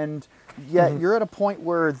 and yet you're at a point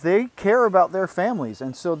where they care about their families,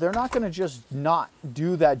 and so they're not going to just not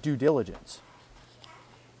do that due diligence.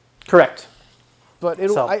 Correct. But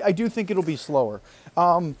I do think it'll be slower.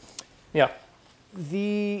 Yeah.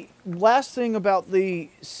 The last thing about the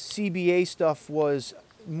CBA stuff was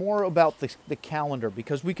more about the calendar,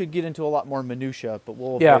 because we could get into a lot more minutia, but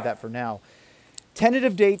we'll avoid that for now.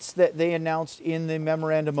 Tentative dates that they announced in the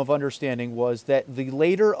Memorandum of Understanding was that the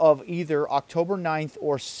later of either October 9th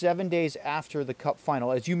or 7 days after the Cup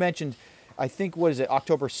final. As you mentioned, I think, what is it,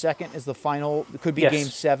 October 2nd is the final. It could be Game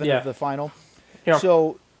 7 of the final. Yeah.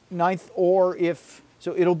 So 9th,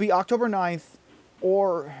 so it'll be October 9th,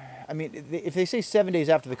 or, I mean, if they say 7 days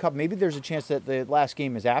after the Cup, maybe there's a chance that the last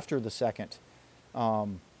game is after the 2nd.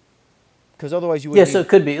 Because otherwise you would. Yeah, so it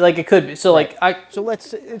could be. Like, it could be. So, right. So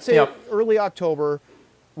let's say early October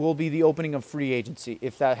will be the opening of free agency,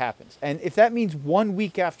 if that happens. And if that means 1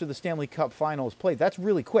 week after the Stanley Cup final is played, that's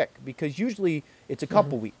really quick, because usually it's a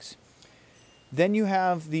couple weeks. Then you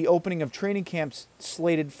have the opening of training camps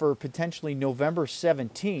slated for potentially November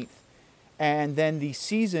 17th. And then the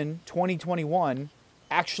season 2021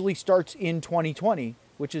 actually starts in 2020,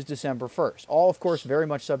 which is December 1st. All, of course, very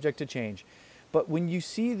much subject to change. But when you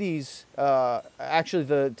see these, actually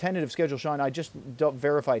the tentative schedule, Sean, I just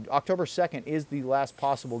verified, October 2nd is the last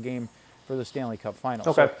possible game for the Stanley Cup final.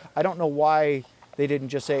 Okay. So I don't know why they didn't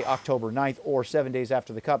just say October 9th or 7 days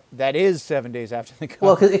after the Cup. That is 7 days after the Cup.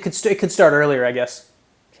 Well, it could start earlier, I guess.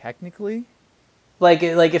 Technically? Like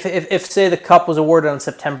if say the Cup was awarded on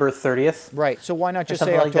September 30th. Right. So why not just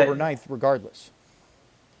say like October that. 9th regardless?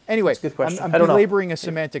 Anyway, That's a good question. I'm I don't know. belaboring a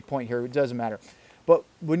semantic point here. It doesn't matter. But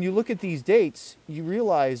when you look at these dates, you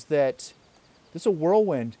realize that this is a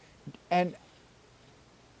whirlwind. And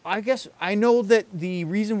I guess I know that the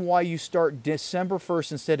reason why you start December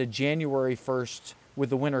 1st instead of January 1st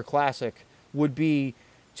with the Winter Classic would be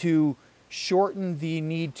to shorten the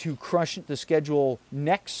need to crush the schedule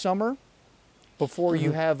next summer before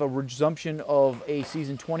you have a resumption of a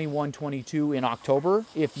season 21-22 in October,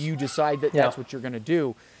 if you decide that that's what you're going to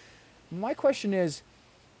do. My question is,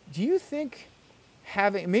 do you think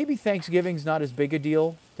maybe Thanksgiving's not as big a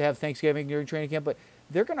deal to have Thanksgiving during training camp, but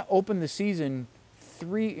they're going to open the season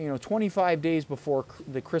 25 days before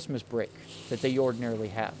the Christmas break that they ordinarily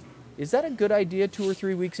have. Is that a good idea 2 or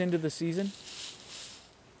 3 weeks into the season?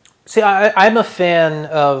 See, I'm a fan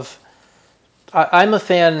of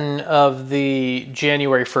the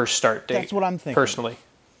January 1st start date. That's what I'm thinking. Personally.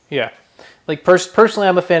 Yeah. Like personally,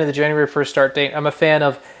 I'm a fan of the January 1st start date. I'm a fan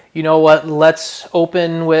of, you know what, let's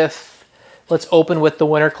open with the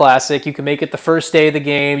Winter Classic. You can make it the first day of the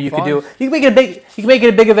game. You can make it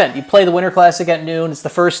a big event. You play the Winter Classic at noon. It's the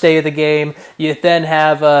first day of the game. You then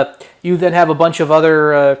have a bunch of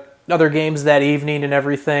other games that evening and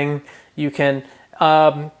everything. You can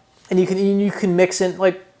you can mix in,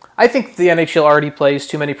 like, I think the NHL already plays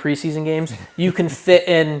too many preseason games. You can fit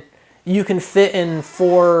in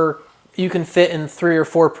 3 or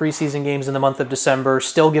 4 preseason games in the month of December,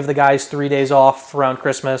 still give the guys 3 days off around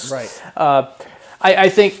Christmas. Right. I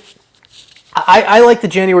think I like the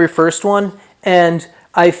January 1st one, and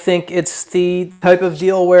I think it's the type of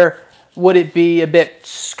deal where would it be a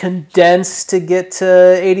bit condensed to get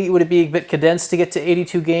to 80? Would it be a bit condensed to get to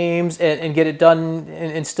 82 games and get it done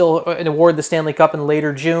and still award the Stanley Cup in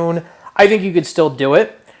later June? I think you could still do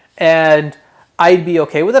it, and I'd be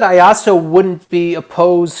okay with it. I also wouldn't be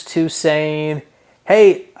opposed to saying,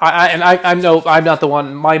 hey, I'm not the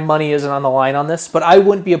one, my money isn't on the line on this, but I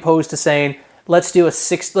wouldn't be opposed to saying, let's do a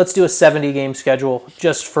 70 game schedule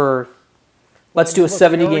just for. Let's do a Look,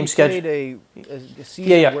 70 they already game schedule. played a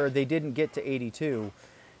season Yeah. where they didn't get to 82.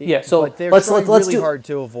 Yeah, so but they're let's trying let's really do. hard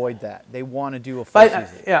to avoid that. They want to do a full But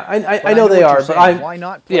season. I But know they what are, you're but saying. I Why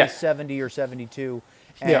not play yeah. 70 or 72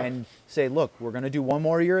 Yeah. and say, look, we're going to do one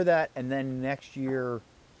more year of that, and then next year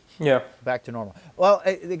Yeah. back to normal. Well,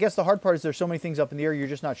 I guess the hard part is there's so many things up in the air, you're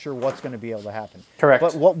just not sure what's going to be able to happen. Correct.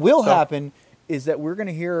 But what will So- happen is that we're going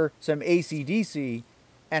to hear some AC/DC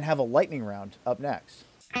and have a lightning round up next.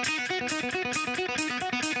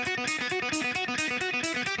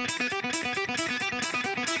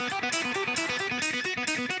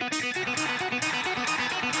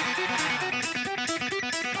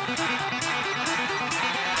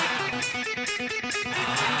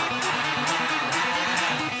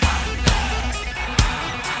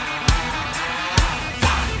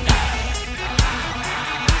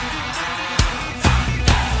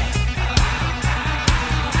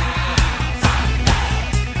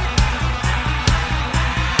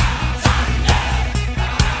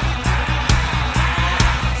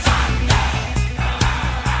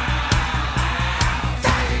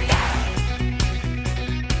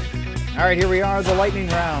 All right, here we are, the lightning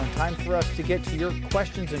round. Time for us to get to your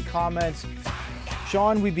questions and comments.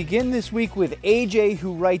 Sean, we begin this week with AJ,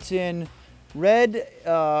 who writes in, read,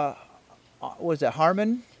 was that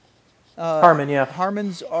Harmon? Harmon, yeah.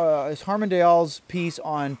 Harmondale's piece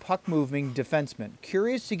on puck-moving defensemen.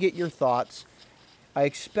 Curious to get your thoughts. I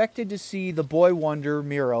expected to see the boy wonder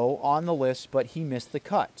Miro on the list, but he missed the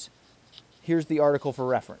cut. Here's the article for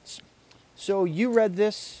reference. So you read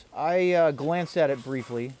this. I glanced at it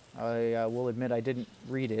briefly. I will admit I didn't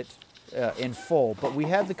read it in full, but we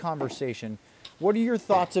had the conversation. What are your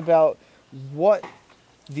thoughts about what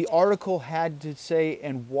the article had to say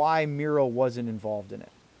and why Miro wasn't involved in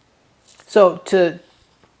it? So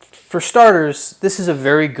for starters, this is a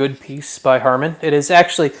very good piece by Harmon. It is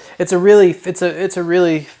actually it's a really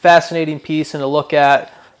fascinating piece and a look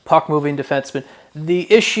at puck moving defensemen.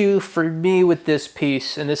 The issue for me with this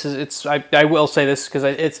piece, and I will say this because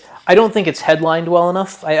I don't think it's headlined well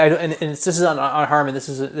enough. This is on Harmon. This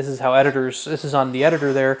is how editors. This is on the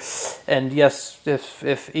editor there, and yes,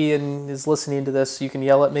 if Ian is listening to this, you can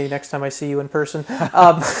yell at me next time I see you in person.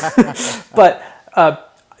 But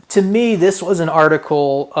to me, this was an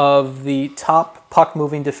article of the top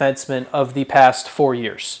puck-moving defensemen of the past 4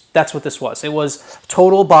 years. That's what this was. It was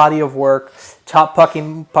total body of work, top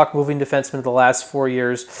puck-moving defensemen of the last 4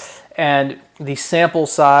 years, and the sample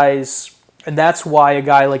size, and that's why a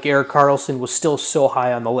guy like Erik Karlsson was still so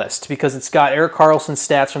high on the list, because it's got Erik Karlsson's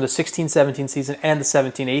stats from the 16-17 season and the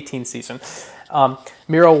 17-18 season.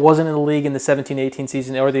 Miro wasn't in the league in the 17-18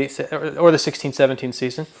 season or the 16-17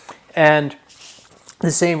 season, and the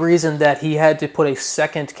same reason that he had to put a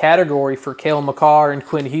second category for Cale Makar and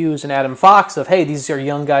Quinn Hughes and Adam Fox of, hey, these are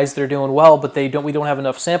young guys that are doing well, but we don't have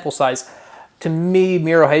enough sample size. To me,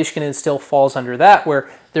 Miro Heiskanen still falls under that, where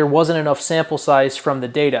there wasn't enough sample size from the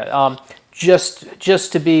data. Just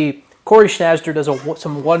to be, Corey Schnasder does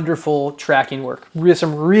some wonderful tracking work,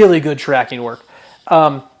 some really good tracking work.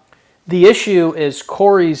 The issue is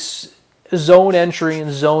Corey's zone entry and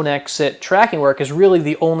zone exit tracking work is really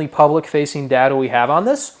the only public-facing data we have on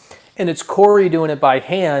this, and it's Corey doing it by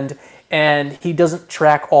hand, and he doesn't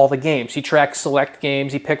track all the games. He tracks select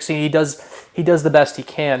games. He does the best he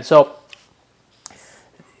can. So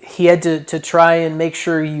he had to try and make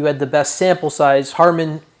sure you had the best sample size.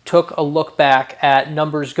 Harmon took a look back at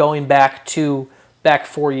numbers going back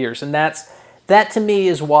 4 years, and that to me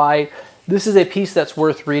is why this is a piece that's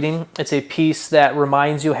worth reading. It's a piece that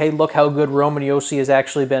reminds you, hey, look how good Roman Josi has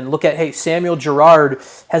actually been. Look at, hey, Samuel Girard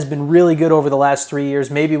has been really good over the last 3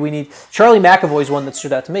 years. Maybe we need... Charlie McAvoy's one that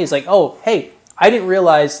stood out to me. He's like, oh, hey, I didn't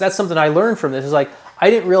realize... That's something I learned from this. Is like,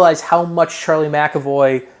 I didn't realize how much Charlie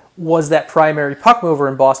McAvoy was that primary puck mover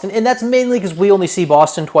in Boston. And that's mainly because we only see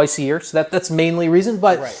Boston twice a year. So that's mainly reason.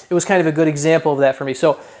 But Right. It was kind of a good example of that for me.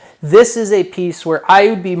 So this is a piece where I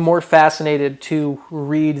would be more fascinated to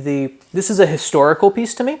read this is a historical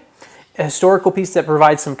piece to me. A historical piece that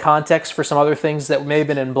provides some context for some other things that may have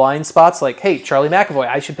been in blind spots, like, hey, Charlie McAvoy,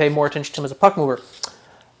 I should pay more attention to him as a puck mover.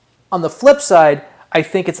 On the flip side, I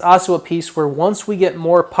think it's also a piece where once we get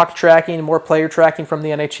more puck tracking and more player tracking from the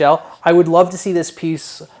NHL, I would love to see this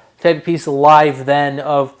type of piece live then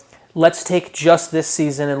of, let's take just this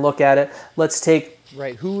season and look at it. Let's take...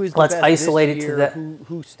 Right. Who is the Let's best isolate this it to year? that.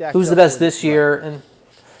 Who stacks Who's the up best with- this year?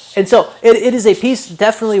 And so it is a piece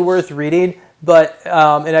definitely worth reading, but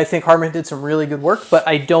and I think Harmon did some really good work, but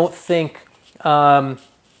I don't think I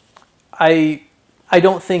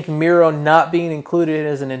don't think Miro not being included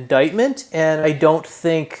is an indictment, and I don't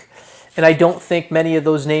think And I don't think many of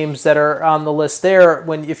those names that are on the list there,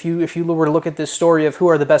 if you were to look at this story of who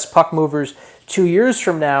are the best puck movers 2 years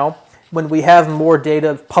from now, when we have more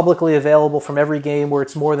data publicly available from every game where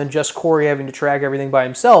it's more than just Corey having to track everything by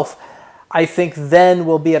himself, I think then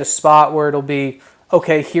we'll be at a spot where it'll be,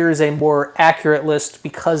 okay, here's a more accurate list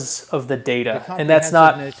because of the data. The And that's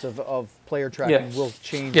not comprehensiveness of player tracking Yeah. will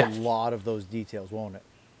change Yeah. a lot of those details, won't it?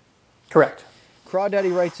 correct.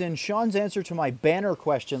 Crawdaddy writes in, Sean's answer to my banner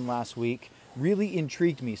question last week really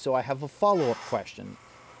intrigued me, so I have a follow-up question.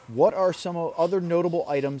 What are some other notable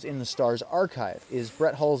items in the Stars archive? Is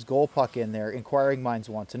Brett Hull's goal puck in there? Inquiring minds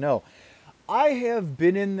want to know. I have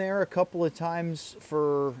been in there a couple of times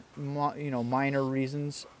for minor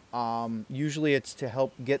reasons. Usually it's to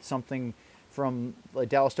help get something from a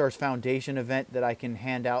Dallas Stars Foundation event that I can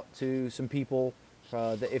hand out to some people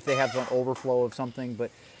if they have an overflow of something.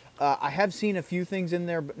 But I have seen a few things in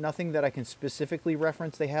there, but nothing that I can specifically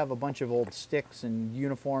reference. They have a bunch of old sticks and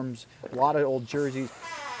uniforms, a lot of old jerseys.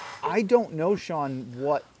 I don't know, Sean,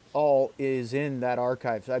 what all is in that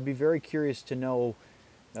archive. So I'd be very curious to know,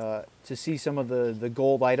 to see some of the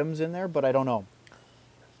gold items in there, but I don't know.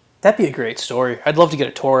 That'd be a great story. I'd love to get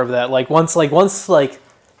a tour of that. Once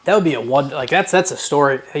that would be that's a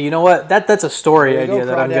story. Hey, you know what? That's a story There you idea go,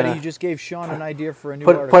 that I'm Crawdaddy. gonna You just gave Sean an idea for a new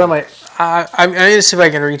put article. on my. I'm gonna see if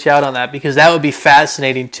I can reach out on that because that would be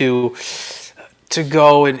fascinating to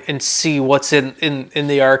go and see what's in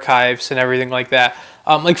the archives and everything like that.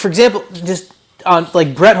 For example, just on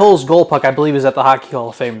Brett Hull's goal puck, I believe is at the Hockey Hall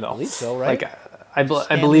of Fame though. I believe so, right? I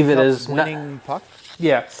believe it Cup is. winning puck.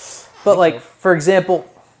 Yeah, but for example,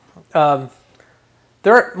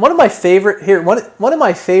 there are one of my favorite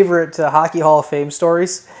Hockey Hall of Fame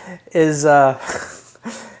stories is.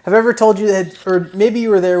 Have I ever told you that, or maybe you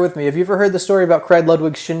were there with me? Have you ever heard the story about Craig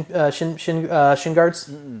Ludwig's shin guards?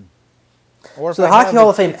 Or if So the I Hockey have, Hall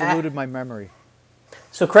of Fame it's eluded my memory.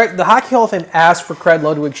 So the Hockey Hall of Fame asked for Craig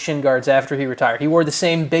Ludwig's shin guards after he retired. He wore the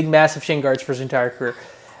same big, massive shin guards for his entire career.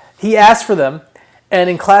 He asked for them, and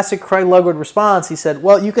in classic Craig Ludwig response, he said,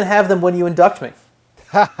 "Well, you can have them when you induct me."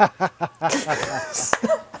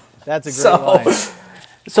 That's a great line.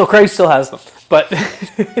 So Craig still has them, but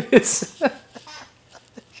it's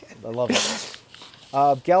I love it.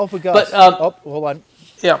 Galapagos. But, hold on.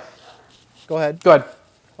 yeah. Go ahead. Go ahead.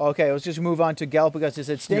 Okay, let's just move on to Galapagos. It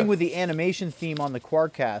said, staying Yeah. with the animation theme on the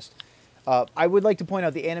Quarkcast, I would like to point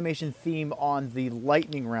out the animation theme on the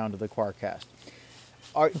lightning round of the Quarkcast.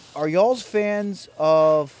 Are y'all's fans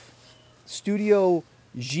of Studio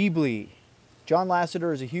Ghibli? John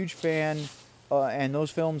Lasseter is a huge fan, and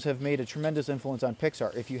those films have made a tremendous influence on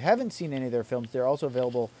Pixar. If you haven't seen any of their films, they're also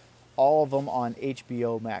available, all of them on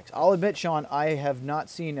HBO Max. I'll admit, Sean, I have not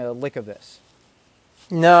seen a lick of this.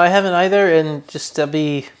 No, I haven't either, and just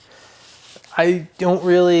I don't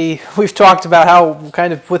really. We've talked about how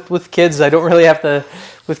kind of with kids, I don't really have to.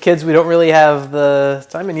 With kids, we don't really have the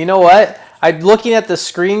time. And you know what? I'm looking at the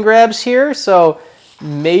screen grabs here, so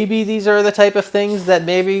maybe these are the type of things that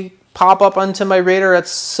maybe pop up onto my radar at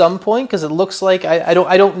some point because it looks like I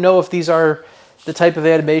don't know if these are the type of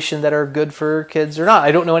animation that are good for kids or not.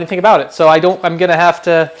 I don't know anything about it, so I'm gonna have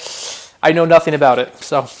to. I know nothing about it,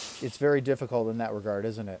 so. It's very difficult in that regard,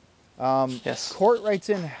 isn't it? Yes. Court writes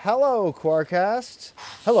in, hello, Quarkcast.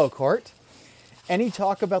 Hello, Court. Any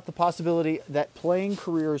talk about the possibility that playing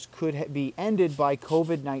careers could be ended by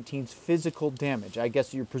COVID-19's physical damage? I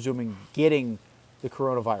guess you're presuming getting the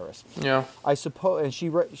coronavirus. Yeah. I suppose, and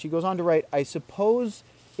she goes on to write, I suppose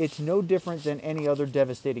it's no different than any other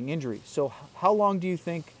devastating injury. So how long do you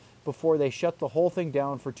think before they shut the whole thing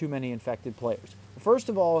down for too many infected players? First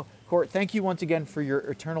of all, Court, thank you once again for your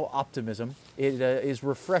eternal optimism. It is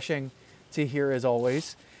refreshing to hear as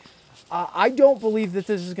always. I don't believe that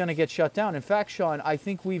this is going to get shut down. In fact, Sean, I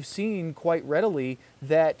think we've seen quite readily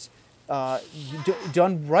that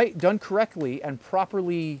done correctly and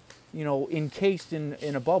properly, encased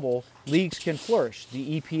in a bubble, leagues can flourish.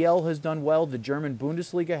 The EPL has done well. The German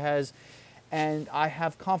Bundesliga has. And I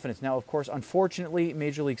have confidence. Now, of course, unfortunately,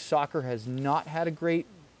 Major League Soccer has not had a great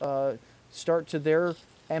start to their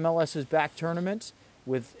MLS's back tournament,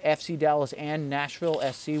 with FC Dallas and Nashville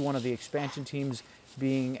SC, one of the expansion teams,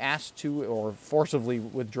 being asked to or forcibly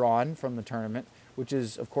withdrawn from the tournament, which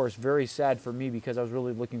is, of course, very sad for me because I was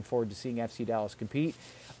really looking forward to seeing FC Dallas compete.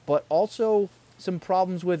 But also some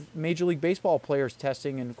problems with Major League Baseball players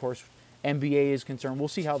testing, and, of course, NBA is concerned. We'll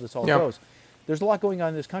see how this all goes. There's a lot going on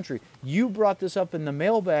in this country. You brought this up in the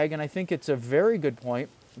mailbag, and I think it's a very good point.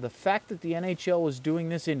 The fact that the NHL is doing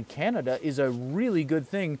this in Canada is a really good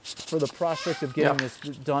thing for the prospect of getting this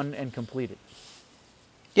done and completed.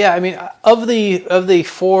 Yeah, I mean, of the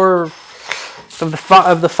four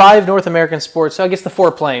of the five North American sports, so I guess the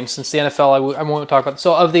four playing, since the NFL I won't talk about.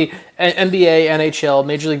 So of the NBA, NHL,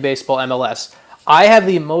 Major League Baseball, MLS, I have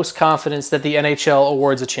the most confidence that the NHL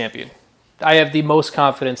awards a champion. I have the most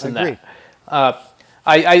confidence in Agreed. that.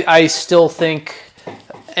 I still think,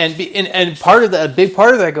 and part of a big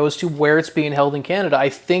part of that goes to where it's being held in Canada. I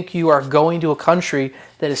think you are going to a country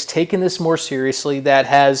that has taken this more seriously,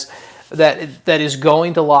 that is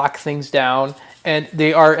going to lock things down, and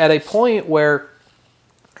they are at a point where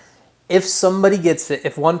if somebody gets it,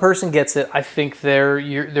 if one person gets it, I think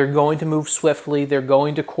they're going to move swiftly. They're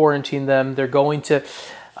going to quarantine them. They're going to.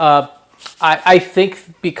 I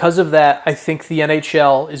think because of that, I think the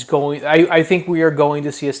NHL is going. I think we are going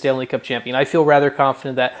to see a Stanley Cup champion. I feel rather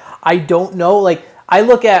confident that. I don't know. Like I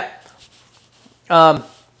look at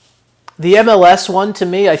the MLS one, to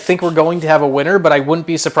me, I think we're going to have a winner, but I wouldn't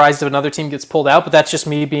be surprised if another team gets pulled out. But that's just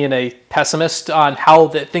me being a pessimist on how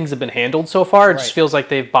things have been handled so far. It just feels like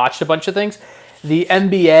they've botched a bunch of things. The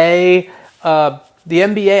NBA,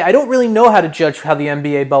 I don't really know how to judge how the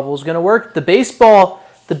NBA bubble is going to work. The baseball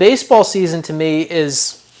season to me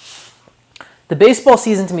is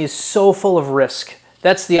so full of risk.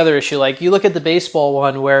 That's the other issue. Like you look at the baseball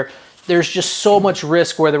one where there's just so much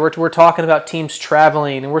risk, where we're talking about teams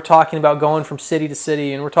traveling, and we're talking about going from city to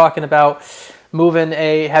city, and we're talking about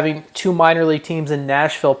having two minor league teams in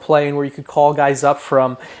Nashville playing where you could call guys up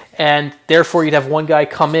from, and therefore you'd have one guy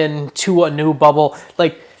come in to a new bubble.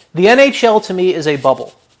 Like the NHL to me is a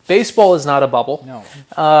bubble. Baseball is not a bubble. No.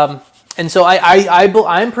 And so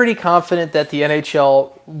I'm pretty confident that the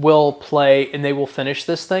NHL will play and they will finish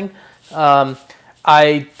this thing.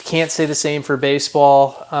 I can't say the same for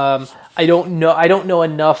baseball. I don't know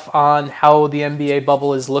enough on how the NBA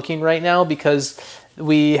bubble is looking right now because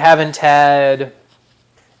we haven't had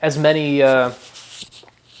as many. There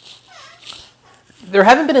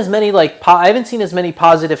haven't been as many I haven't seen as many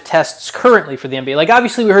positive tests currently for the NBA. Like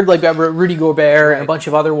obviously we heard like about Rudy Gobert and a bunch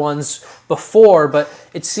of other ones before, but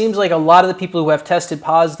it seems like a lot of the people who have tested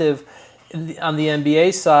positive on the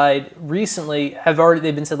NBA side recently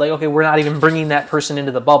they've been said like, okay, we're not even bringing that person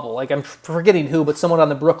into the bubble. Like I'm forgetting who, but someone on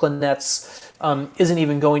the Brooklyn Nets isn't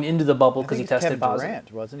even going into the bubble because he tested Kevin positive.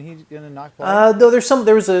 Durant, wasn't he going to knock play? No,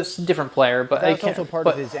 there was a different player, but That's also part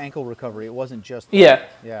of his ankle recovery. It wasn't just yeah.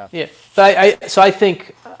 But I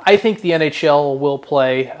think the NHL will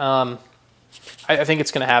play. I think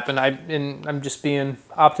it's going to happen. I'm just being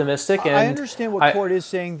optimistic. And I understand what Court is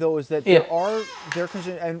saying, though, is that they're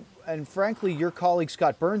concerned, and frankly, your colleague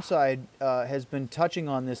Scott Burnside has been touching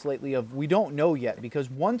on this lately. We don't know yet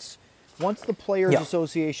because once the Players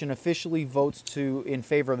Association officially votes in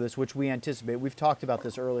favor of this, which we anticipate, we've talked about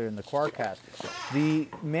this earlier in the Quarcast. The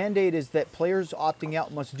mandate is that players opting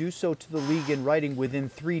out must do so to the league in writing within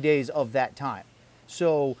 3 days of that time.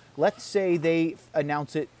 So let's say they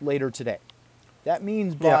announce it later today. That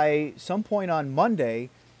means by some point on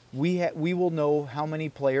Monday, we will know how many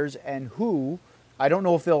players and who. I don't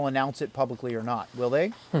know if they'll announce it publicly or not. Will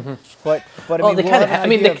they? Mm-hmm. But I mean, we'll have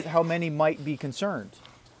an idea of how many might be concerned.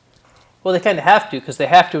 Well, they kind of have to because they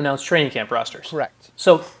have to announce training camp rosters. Correct.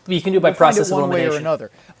 So you can do it by process of elimination. One way or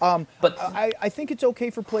another. But I think it's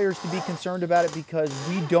okay for players to be concerned about it because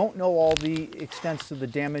we don't know all the extents of the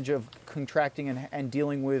damage of contracting and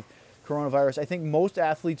dealing with coronavirus. I think most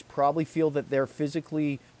athletes probably feel that they're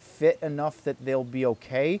physically fit enough that they'll be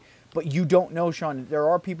okay. But you don't know, Sean. There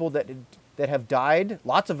are people that have died,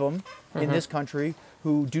 lots of them, in this country,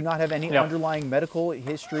 who do not have any underlying medical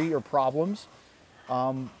history or problems.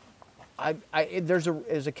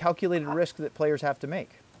 There's a calculated risk that players have to make.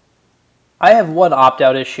 I have one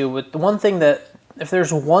opt-out issue with the one thing that, if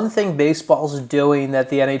there's one thing baseball's doing that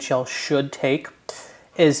the NHL should take,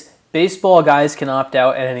 is baseball guys can opt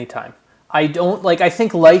out at any time. I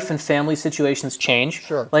think life and family situations change.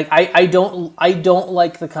 Sure. Like I don't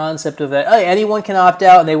like the concept of that. Hey, anyone can opt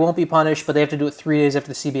out and they won't be punished, but they have to do it 3 days after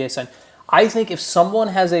the CBA sign. I think if someone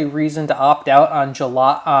has a reason to opt out on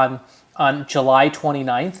July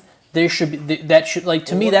 29th, there should be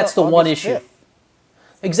to me that's the one issue. 5th?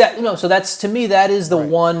 Exactly. No, so that's to me that is the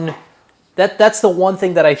one that's the one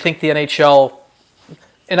thing that I think the NHL,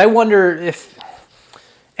 and I wonder if,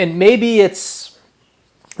 and maybe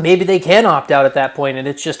they can opt out at that point, and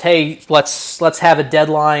it's just, hey, let's have a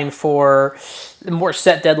deadline for a more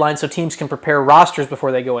set deadline so teams can prepare rosters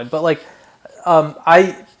before they go in. But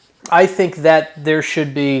I think that there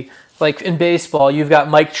should be, like in baseball, you've got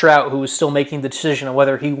Mike Trout who is still making the decision on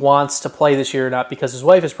whether he wants to play this year or not because his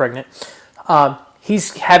wife is pregnant.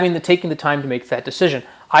 He's taking the time to make that decision.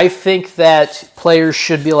 I think that players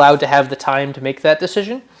should be allowed to have the time to make that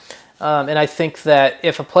decision. And I think that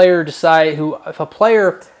if a player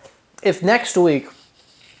if next week,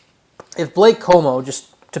 if Blake Como,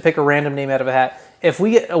 just to pick a random name out of a hat, if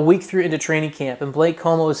we get a week through into training camp and Blake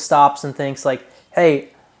Como stops and thinks like, hey,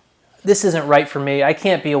 this isn't right for me. I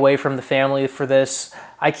can't be away from the family for this.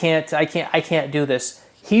 I can't do this.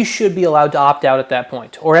 He should be allowed to opt out at that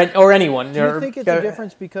point, or anyone. Do you think it's a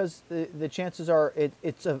difference because the chances are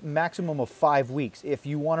it's a maximum of 5 weeks if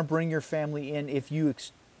you want to bring your family in if you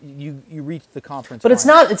reach the conference. But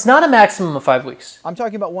final. it's not a maximum of 5 weeks. I'm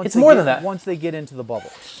talking about It's more than that. Once they get into the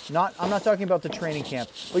bubble. I'm not talking about the training camp.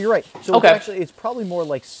 But you're right. So Okay. it's probably more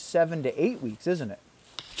like 7 to 8 weeks, isn't it?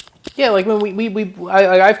 Yeah, like when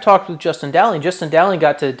I've talked with Justin Dowling. Justin Dowling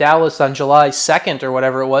got to Dallas on July 2nd or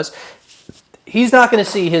whatever it was. He will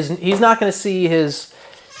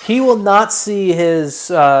not see his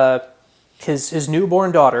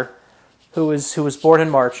newborn daughter, who was born in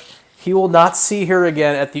March. He will not see her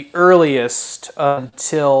again at the earliest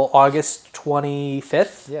until August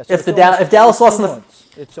 25th. Yeah, so if Dallas lost in the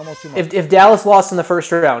it's almost 2 months. if Dallas lost in the first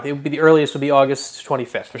round, it would be the earliest would be August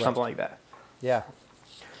 25th or something like that. Yeah.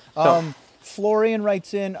 So- Florian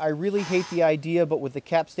writes in, I really hate the idea, but with the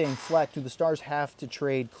cap staying flat, do the Stars have to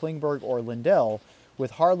trade Klingberg or Lindell?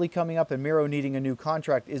 With Harley coming up and Miro needing a new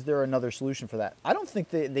contract, is there another solution for that? I don't think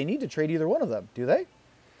they need to trade either one of them, do they?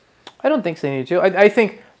 I don't think they need to. I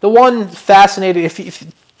think the one fascinating, if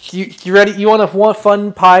you ready, you want a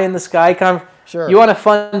fun pie in the sky Sure. You want a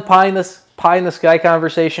fun pie in the sky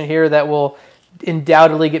conversation here that will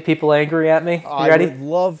undoubtedly get people angry at me. You ready? I would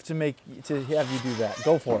love to have you do that.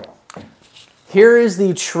 Go for it. Here is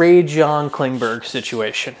the trade John Klingberg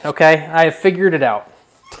situation. Okay, I have figured it out.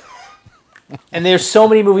 And there's so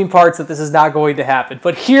many moving parts that this is not going to happen.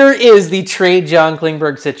 But here is the trade John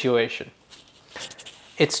Klingberg situation.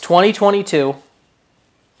 It's 2022.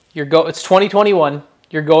 It's 2021.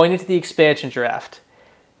 You're going into the expansion draft.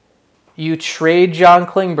 You trade John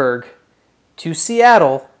Klingberg to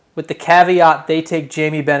Seattle with the caveat they take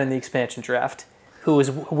Jamie Benn in the expansion draft, who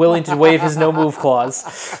is willing to waive his no-move clause.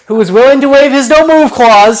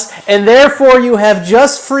 And therefore you have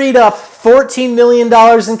just freed up $14 million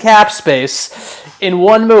in cap space in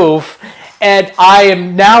one move. And I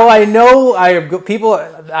am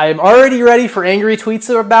already ready for angry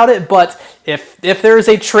tweets about it, but if there is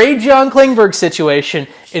a trade John Klingberg situation,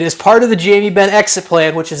 it is part of the Jamie Benn exit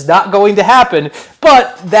plan, which is not going to happen,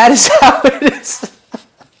 but that is how it is.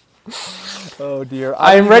 Oh dear.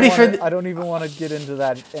 I don't even want to get into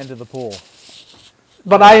that end of the pool.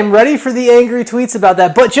 But I am ready for the angry tweets about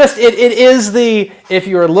that. But just it is if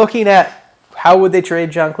you're looking at how would they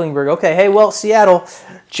trade John Klingberg? Okay, hey, well, Seattle,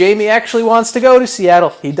 Jamie actually wants to go to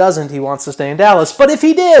Seattle. He doesn't. He wants to stay in Dallas. But if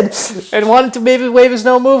he did and wanted to maybe waive his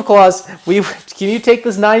no-move clause, can you take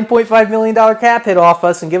this $9.5 million cap hit off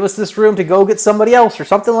us and give us this room to go get somebody else or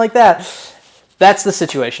something like that? That's the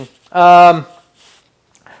situation.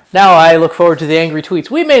 Now I look forward to the angry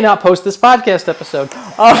tweets. We may not post this podcast episode.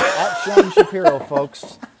 At Sean Shapiro,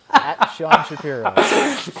 folks. At Sean Shapiro.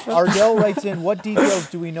 Ardell writes in, what details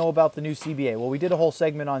do we know about the new CBA? Well, we did a whole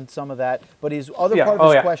segment on some of that, but his other part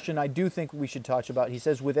of his question I do think we should touch about. He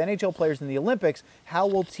says, with NHL players in the Olympics, how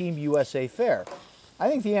will Team USA fare? I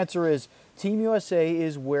think the answer is Team USA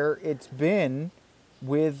is where it's been,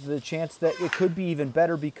 with the chance that it could be even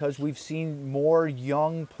better because we've seen more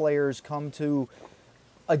young players come to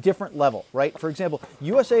a different level, right? For example,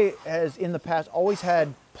 USA has in the past always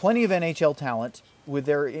had plenty of NHL talent with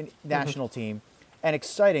their national team and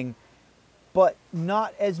exciting, but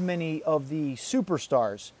not as many of the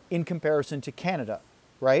superstars in comparison to Canada,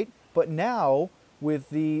 right? But now with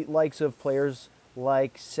the likes of players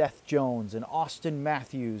like Seth Jones and Austin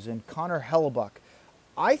Matthews and Connor Hellebuck,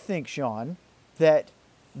 I think, Sean, that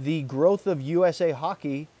the growth of USA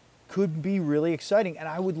hockey could be really exciting, and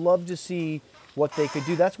I would love to see what they could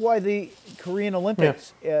do. That's why the Korean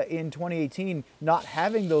Olympics in 2018, not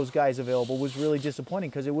having those guys available was really disappointing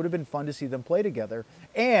because it would have been fun to see them play together.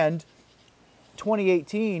 And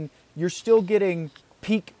 2018, you're still getting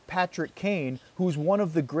peak Patrick Kane, who's one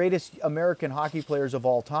of the greatest American hockey players of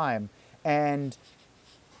all time. And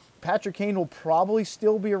Patrick Kane will probably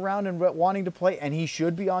still be around and wanting to play, and he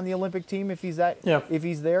should be on the Olympic team if he's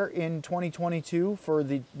there in 2022 for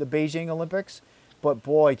the Beijing Olympics. But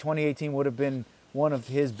boy, 2018 would have been one of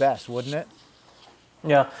his best, wouldn't it?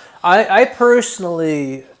 Yeah. I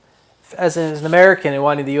personally, as an American and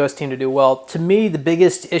wanting the U.S. team to do well, to me the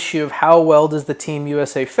biggest issue of how well does the Team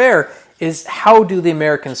USA fare is how do the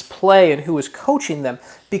Americans play and who is coaching them?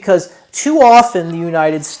 Because too often the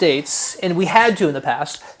United States, and we had to in the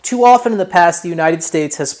past, too often in the past the United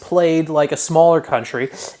States has played like a smaller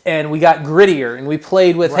country, and we got grittier, and we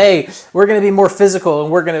played with, hey, we're going to be more physical,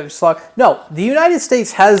 and we're going to slog. No, the United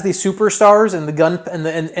States has the superstars and the gun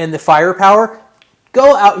and the firepower.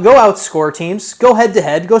 Go outscore teams, go head to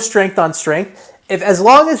head, go strength on strength. As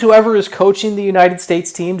long as whoever is coaching the United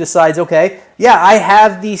States team decides, okay, yeah, I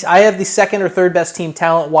have the second or third best team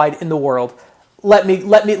talent wide in the world. Let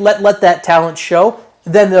that talent show.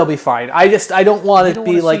 Then they'll be fine. I don't want it to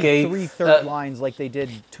be like a three third lines like they did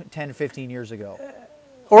 10, 15 years ago.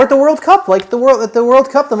 Or at the World Cup, at the World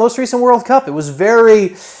Cup, the most recent World Cup. It was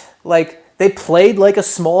very like they played like a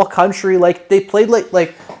small country. Like they played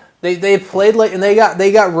like. They played like, and they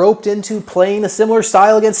got roped into playing a similar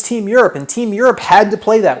style against Team Europe, and Team Europe had to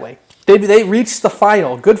play that way. They reached the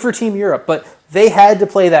final. Good for Team Europe, but they had to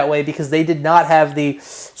play that way because they did not have the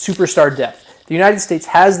superstar depth. The United States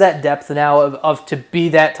has that depth now of to be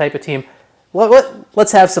that type of team.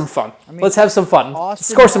 Let's have some fun. Let's have some fun.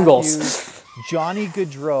 Austin Score some Matthews, goals. Johnny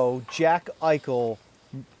Gaudreau, Jack Eichel.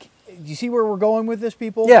 Do you see where we're going with this,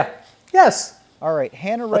 people? Yeah. Yes. All right.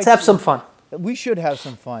 Hannah Let's writes have some fun. We should have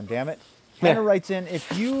some fun, damn it. Yeah. Hannah writes in,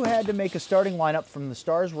 if you had to make a starting lineup from the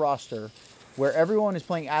Stars roster where everyone is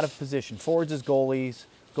playing out of position, forwards as goalies,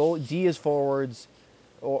 D as forwards,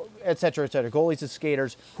 or et cetera, goalies as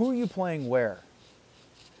skaters, who are you playing where?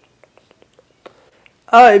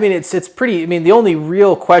 I mean, it's pretty. I mean, the only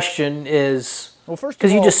real question is, Well, first of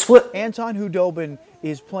because all, you just flip. Anton Hudobin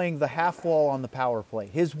is playing the half wall on the power play.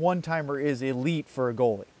 His one-timer is elite for a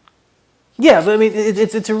goalie. Yeah, but I mean,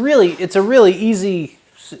 it's a really easy.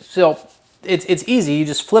 So it's easy. You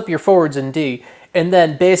just flip your forwards in D, and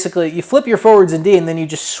then basically you flip your forwards in D, and then you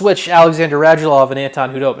just switch Alexander Radulov and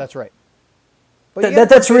Anton Hudobin. That's right. But you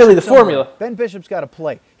That's gotta put really Bishop the formula. somewhere. Ben Bishop's got to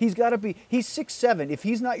play. He's got to be. He's 6'7". If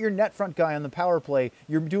he's not your net front guy on the power play,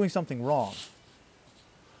 you're doing something wrong.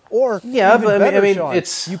 Or Yeah, even but better, I mean, Sean,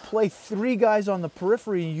 it's- you play three guys on the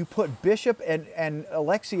periphery. You put Bishop and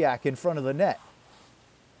Alexiak in front of the net.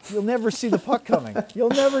 You'll never see the puck coming. You'll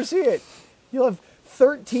never see it. You'll have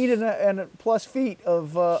 13 and plus feet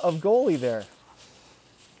of goalie there.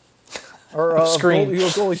 Or Screen.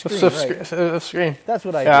 Goalie screen, right. Screen. That's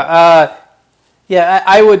what I do. Yeah,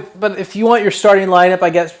 I would. But if you want your starting lineup, I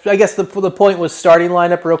guess the point was starting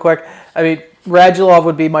lineup real quick. I mean, Radulov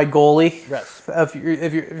would be my goalie. Yes. If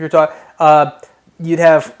you're talking, you'd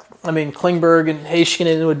have. I mean, Klingberg and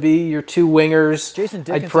Heiskanen would be your two wingers. Jason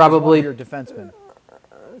Dickinson I'd probably is one of your defensemen.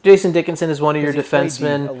 Jason Dickinson is one of your He's played D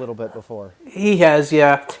defensemen. a little bit before. He has,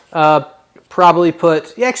 yeah. Probably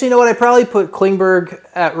put. Yeah, actually, you know what? I probably put Klingberg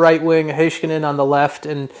at right wing, Heiskanen on the left,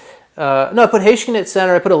 and no, I put Heiskanen at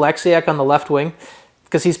center. I put Alexiak on the left wing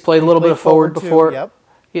because he's played a little bit of forward too, before. Yep.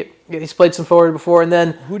 Yeah, he's played some forward before, and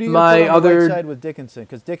then Who do you my put on the other. right side with Dickinson?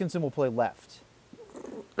 Because Dickinson will play left.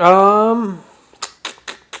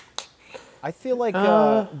 I feel like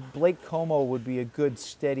Blake Como would be a good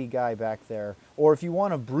steady guy back there. Or if you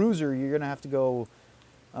want a bruiser, you're going to have to go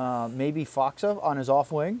maybe Foxa on his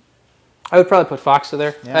off wing. I would probably put Foxa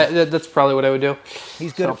there. Yeah. That's probably what I would do.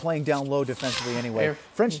 He's good at playing down low defensively anyway. Yeah.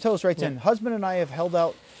 French Toast writes in, husband and I have held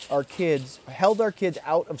our kids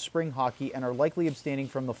out of spring hockey and are likely abstaining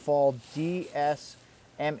from the fall DSMHL,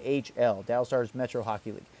 Dallas Stars Metro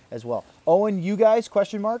Hockey League, as well. Owen, you guys,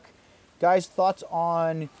 question mark? Guys, thoughts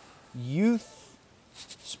on youth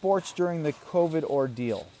sports during the COVID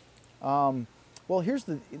ordeal? Well, here's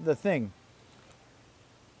the thing.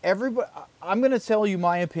 Everybody, I'm going to tell you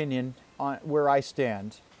my opinion on where I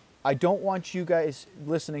stand. I don't want you guys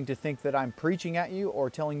listening to think that I'm preaching at you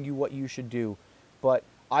or telling you what you should do, but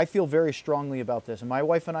I feel very strongly about this, and my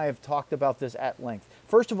wife and I have talked about this at length.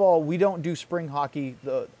 First of all, we don't do spring hockey.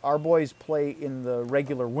 Our boys play in the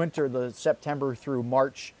regular winter, the September through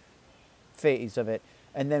March phase of it,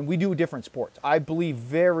 and then we do different sports. I believe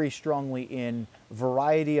very strongly in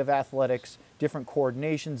variety of athletics, different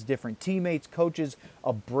coordinations, different teammates, coaches,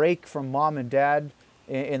 a break from mom and dad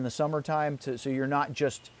in the summertime so you're not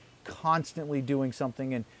just constantly doing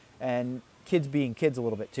something, and kids being kids a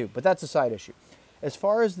little bit too. But that's a side issue. As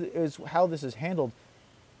far as how this is handled,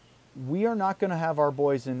 we are not going to have our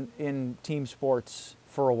boys in team sports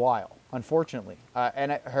for a while, unfortunately.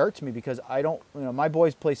 And it hurts me because I don't, my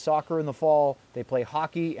boys play soccer in the fall. They play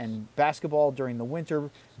hockey and basketball during the winter,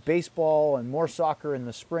 baseball and more soccer in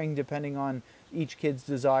the spring, depending on each kid's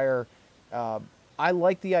desire. I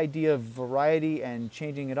like the idea of variety and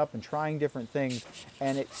changing it up and trying different things.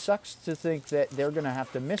 And it sucks to think that they're going to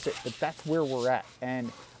have to miss it, but that's where we're at.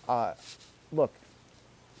 And look,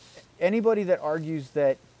 anybody that argues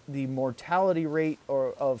that the mortality rate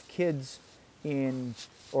of kids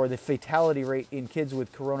or the fatality rate in kids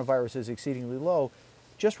with coronavirus is exceedingly low,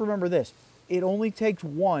 just remember this: it only takes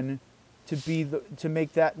one to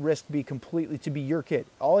make that risk be completely to be your kid.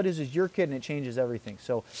 All it is your kid, and it changes everything.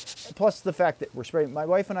 So, plus the fact that we're spreading. My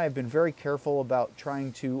wife and I have been very careful about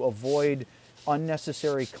trying to avoid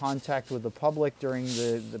unnecessary contact with the public during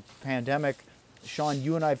the pandemic. Sean,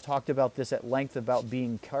 you and I have talked about this at length about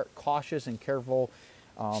being cautious and careful.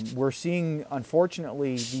 We're seeing,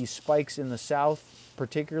 unfortunately, these spikes in the South,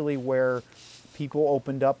 particularly where people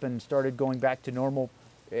opened up and started going back to normal.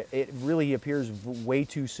 It really appears way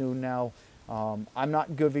too soon now. I'm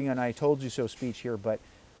not giving an "I told you so" speech here, but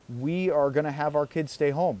we are going to have our kids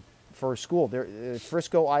stay home for school.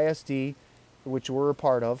 Frisco ISD, which we're a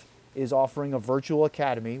part of, is offering a virtual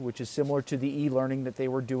academy, which is similar to the e-learning that they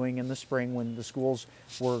were doing in the spring when the schools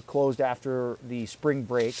were closed after the spring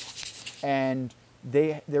break. And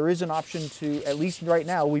there is an option to, at least right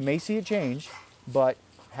now, we may see it change, but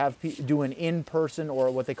do an in-person or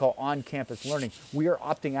what they call on-campus learning. We are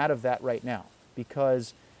opting out of that right now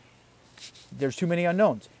because there's too many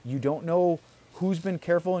unknowns. You don't know who's been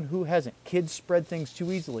careful and who hasn't. Kids spread things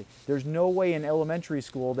too easily. There's no way in elementary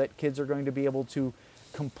school that kids are going to be able to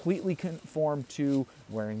completely conform to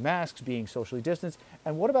wearing masks, being socially distanced.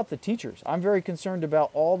 And what about the teachers? I'm very concerned about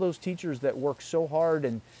all those teachers that work so hard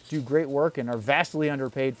and do great work and are vastly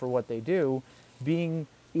underpaid for what they do, being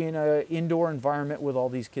in an indoor environment with all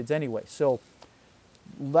these kids anyway. So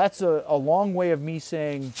that's a long way of me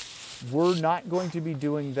saying we're not going to be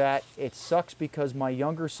doing that. It sucks because my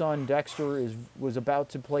younger son, Dexter, was about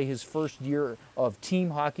to play his first year of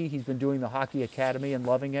team hockey. He's been doing the hockey academy and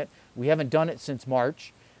loving it. We haven't done it since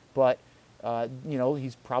March, but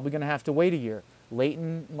he's probably going to have to wait a year.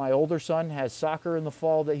 Leighton, my older son, has soccer in the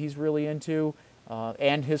fall that he's really into,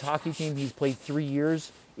 and his hockey team. He's played 3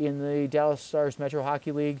 years in the Dallas Stars Metro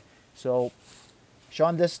Hockey League. So,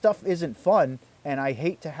 Sean, this stuff isn't fun, and I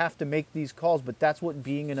hate to have to make these calls, but that's what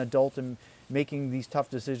being an adult and making these tough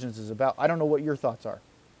decisions is about. I don't know what your thoughts are.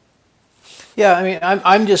 Yeah, I mean,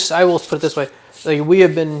 I will put it this way. Like, we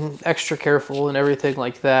have been extra careful and everything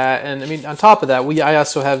like that. And I mean, on top of that, I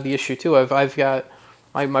also have the issue too. I've got,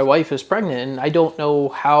 my wife is pregnant, and I don't know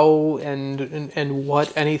how and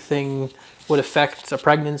what anything would affect a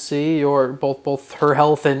pregnancy or both her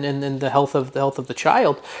health and the health of the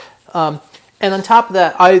child. And on top of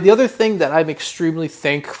that, the other thing that I'm extremely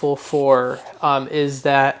thankful for is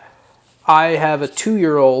that I have a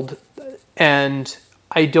 2-year-old, and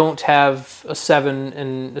I don't have a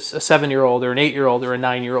 7-year-old or an 8-year-old or a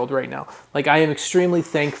 9-year-old right now. Like, I am extremely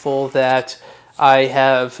thankful that I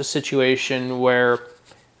have a situation where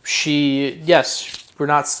we're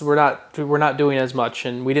not doing as much,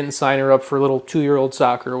 and we didn't sign her up for little 2-year-old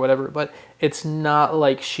soccer or whatever, but it's not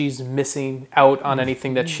like she's missing out on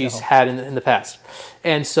anything that she's had in the past.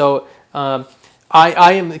 And so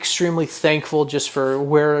I am extremely thankful just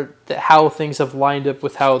for how things have lined up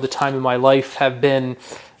with how the time in my life have been,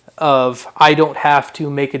 of I don't have to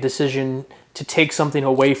make a decision to take something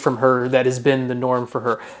away from her that has been the norm for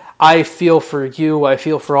her. I feel for you, I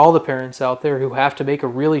feel for all the parents out there who have to make a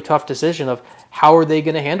really tough decision of how are they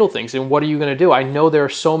going to handle things and what are you going to do. I know there are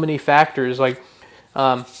so many factors,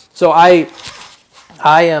 so I'm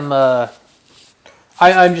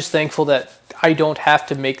just thankful that I don't have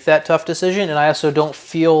to make that tough decision, and I also don't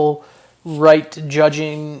feel right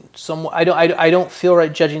judging someone. I don't feel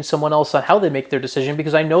right judging someone else on how they make their decision,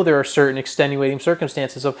 because I know there are certain extenuating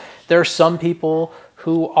circumstances. There are some people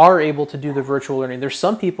who are able to do the virtual learning. There's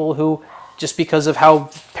some people who, just because of how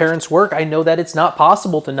parents work, I know that it's not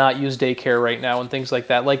possible to not use daycare right now and things like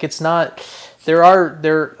that. Like, it's not.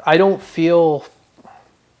 I don't feel.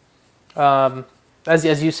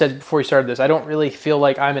 As you said before we started this, I don't really feel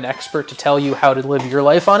like I'm an expert to tell you how to live your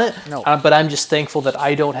life on it. No. But I'm just thankful that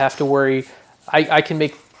I don't have to worry.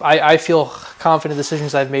 I feel confident in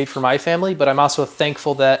decisions I've made for my family, but I'm also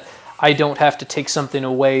thankful that I don't have to take something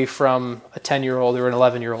away from a 10-year-old or an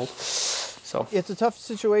 11-year-old. So it's a tough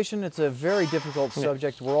situation. It's a very difficult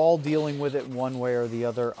subject. We're all dealing with it one way or the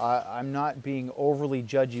other. I'm not being overly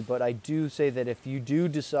judgy, but I do say that if you do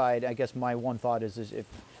decide, I guess my one thought is if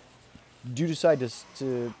do decide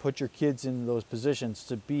to put your kids in those positions,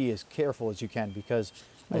 to be as careful as you can, because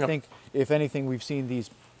I think, if anything, we've seen these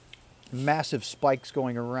massive spikes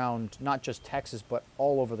going around, not just Texas, but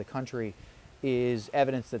all over the country, is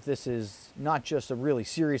evidence that this is not just a really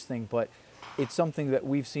serious thing, but it's something that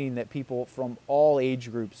we've seen that people from all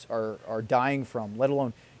age groups are dying from, let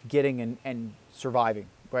alone getting and surviving,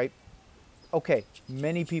 right? Okay,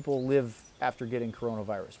 many people live after getting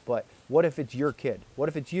coronavirus, but what if it's your kid? What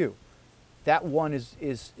if it's you? that one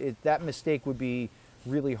that mistake would be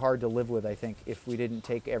really hard to live with, I think, if we didn't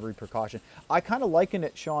take every precaution. I kind of liken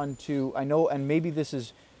it, Sean, to, I know, and maybe this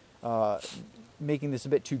is making this a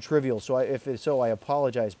bit too trivial, so if it's so, I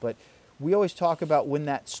apologize, but we always talk about when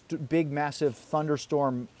that big, massive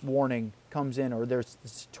thunderstorm warning comes in, or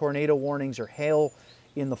there's tornado warnings or hail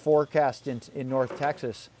in the forecast in North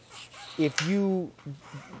Texas. If you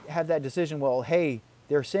have that decision, well, hey,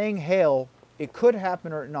 they're saying hail, it could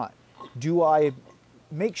happen or not. Do I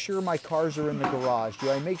make sure my cars are in the garage?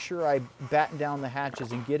 Do I make sure I batten down the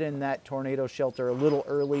hatches and get in that tornado shelter a little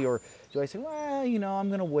early? Or do I say, well, I'm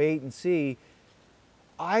going to wait and see?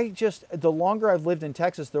 The longer I've lived in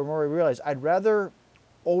Texas, the more I realize I'd rather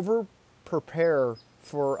over prepare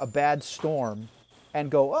for a bad storm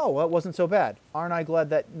and go, oh, well, it wasn't so bad. Aren't I glad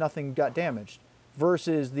that nothing got damaged?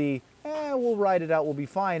 Versus we'll ride it out, we'll be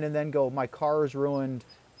fine, and then go, my car is ruined.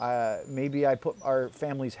 Maybe I put our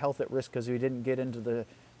family's health at risk because we didn't get into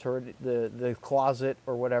the closet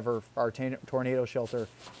or whatever, our tornado shelter.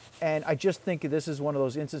 And I just think this is one of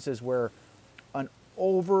those instances where an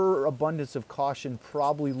overabundance of caution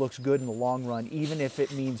probably looks good in the long run, even if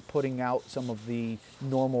it means putting out some of the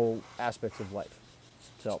normal aspects of life.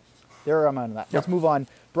 So there I'm on that. Let's move on.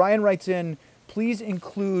 Brian writes in, please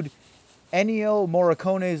include Ennio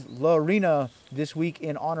Morricone's La Arena this week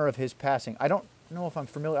in honor of his passing. I don't know if I'm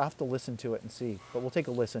familiar. I'll have to listen to it and see, but we'll take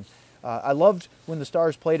a listen. I loved when the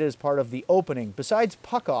Stars played it as part of the opening. Besides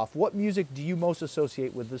Puck Off, what music do you most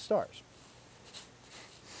associate with the Stars?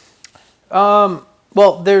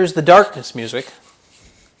 Well, there's the Darkness music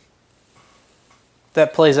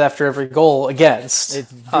that plays after every goal against.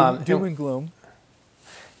 It's doom and gloom.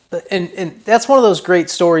 And that's one of those great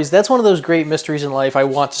stories. That's one of those great mysteries in life I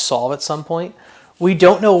want to solve at some point. We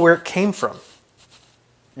don't know where it came from.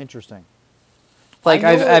 Interesting. Like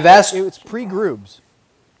I've asked. It's pre-Groobs.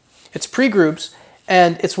 It's pre-Groobs,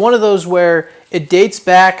 and it's one of those where it dates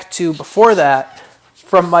back to before that.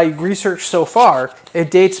 From my research so far,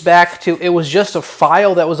 it dates back to it was just a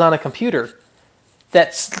file that was on a computer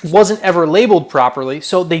that wasn't ever labeled properly.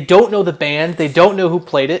 So they don't know the band, they don't know who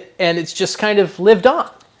played it, and it's just kind of lived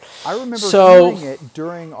on. I remember hearing it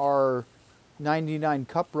during our 99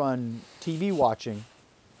 Cup Run TV watching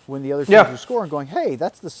when the other teams were scoring, going, hey,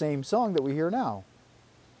 that's the same song that we hear now.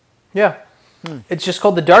 Yeah. It's just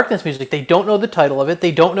called the Darkness music. They don't know the title of it.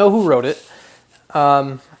 They don't know who wrote it.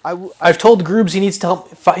 I've told Groobs he needs to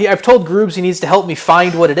help. I've told Groobs he needs to help me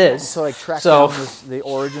find what it is. So track down the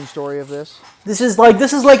origin story of this. This is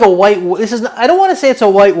like a white. I don't want to say it's a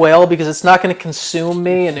white whale because it's not going to consume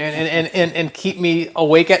me and keep me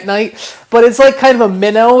awake at night. But it's like kind of a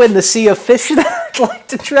minnow in the sea of fish that I'd like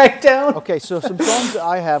to track down. Okay, so some songs that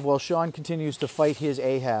I have while Sean continues to fight his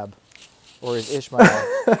Ahab or his Ishmael.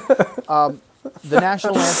 The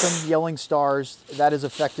national anthem, Yelling Stars, that has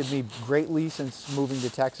affected me greatly since moving to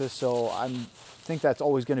Texas, so I think that's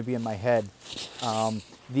always going to be in my head.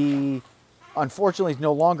 Unfortunately, it's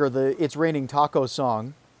no longer the It's Raining Tacos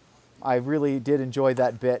song. I really did enjoy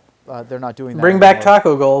that bit. They're not doing that Bring anymore. back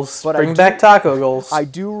taco goals. But Bring back taco goals. I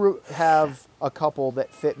do have a couple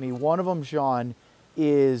that fit me. One of them, Sean,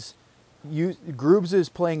 is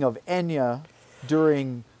Groobs' playing of Enya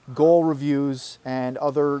during goal reviews and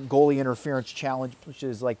other goalie interference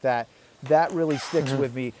challenges like that. That really sticks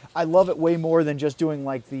with me. I love it way more than just doing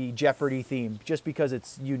like the Jeopardy theme, just because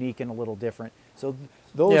it's unique and a little different. So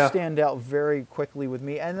those stand out very quickly with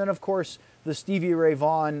me. And then, of course, the Stevie Ray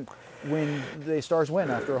Vaughan when the Stars win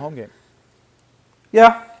after a home game.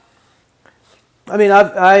 Yeah. I mean,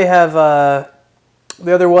 I have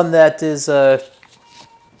the other one that is that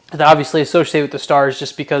obviously associated with the Stars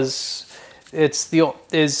just because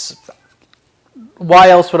why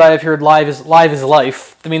else would I have heard Live is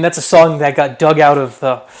Life? I mean, that's a song that got dug out of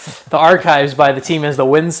the archives by the team as the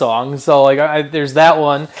win song. So there's that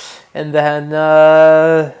one, and then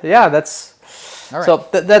that's all right. So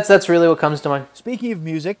that's really what comes to mind. Speaking of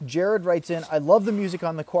music, Jared writes in, I love the music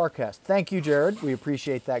on the Quarcast. Thank you, Jared. We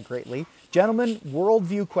appreciate that greatly. Gentlemen,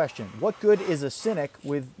 worldview question: what good is a cynic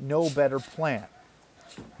with no better plan?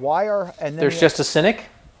 There's just a cynic?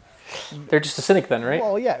 They're just a cynic then, right?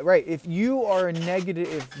 Well, yeah, right. If you are a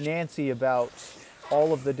negative Nancy about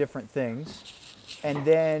all of the different things,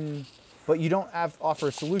 but you don't offer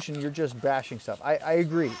a solution, you're just bashing stuff. I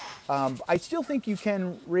agree. I still think you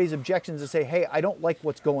can raise objections and say, hey, I don't like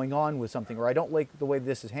what's going on with something, or I don't like the way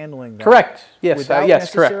this is handling that. Correct. Yes. Without yes.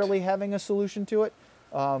 necessarily Correct. having a solution to it.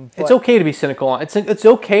 It's okay to be cynical on. It's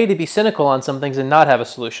okay to be cynical on some things and not have a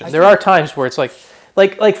solution. There are times where it's like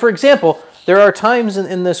for example. There are times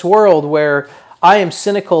in this world where I am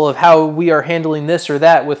cynical of how we are handling this or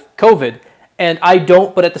that with COVID, And I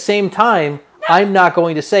don't, but at the same time, I'm not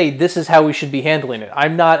going to say this is how we should be handling it.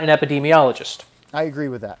 I'm not an epidemiologist. I agree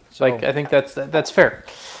with that. So, Like, I think that's fair.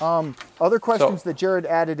 other questions that Jared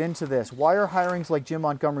added into this. Why are hirings like Jim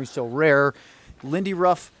Montgomery so rare? Lindy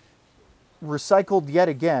Ruff recycled yet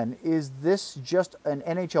again. Is this just an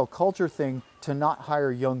NHL culture thing to not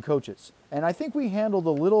hire young coaches? And I think we handled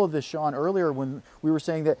a little of this, Sean, earlier when we were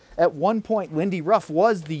saying that at one point Lindy Ruff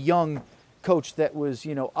was the young coach that was,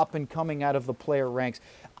 up and coming out of the player ranks.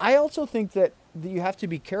 I also think that you have to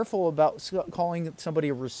be careful about calling somebody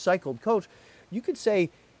a recycled coach. You could say,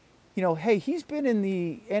 hey, he's been in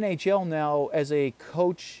the NHL now as a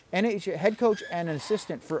coach, head coach and an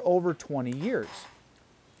assistant for over 20 years.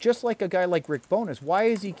 Just like a guy like Rick Bowness. Why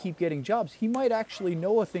does he keep getting jobs? He might actually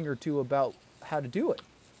know a thing or two about how to do it.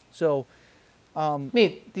 So, I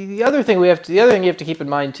mean, the other thing you have to keep in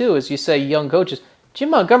mind too is you say young coaches. Jim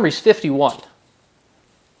Montgomery's 51.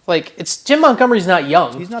 Like, Jim Montgomery's not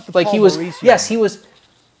young. He's not the like Paul he was. Maurice Yes, young. he was.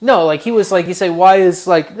 No, like he was. Like you say, why is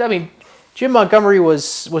Jim Montgomery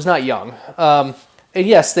was not young. And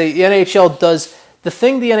yes, the NHL does the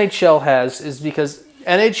thing. The NHL has is because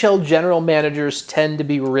NHL general managers tend to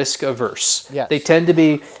be risk averse. Yes. They tend to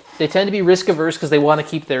be risk averse because they want to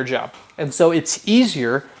keep their job, and so it's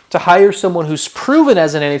easier to hire someone who's proven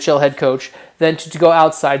as an NHL head coach than to go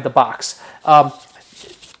outside the box.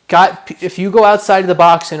 If you go outside of the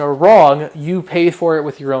box and are wrong, you pay for it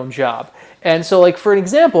with your own job. And so, like, for an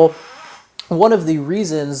example, one of the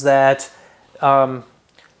reasons that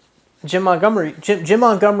Jim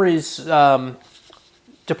Montgomery's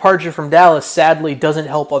departure from Dallas sadly doesn't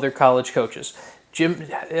help other college coaches.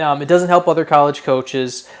 It doesn't help other college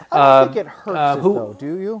coaches. I don't think it hurts it, though,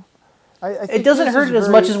 do you? I think it doesn't this hurt is it as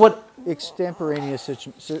very much as what... extemporaneous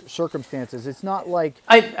circumstances. It's not like,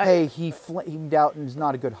 I- hey, he flamed out and is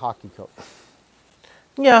not a good hockey coach.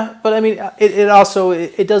 Yeah, but I mean, it also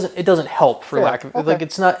doesn't help for Fair. lack of Okay. like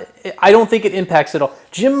it's not. I don't think it impacts at all.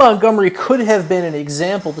 Jim Montgomery could have been an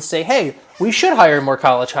example to say, hey, we should hire more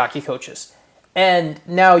college hockey coaches, and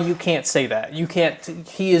now you can't say that. You can't.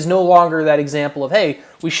 He is no longer that example of, hey,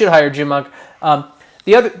 we should hire Jim Montgomery.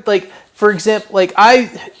 The other, like, for example, like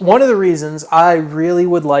one of the reasons I really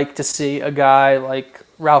would like to see a guy like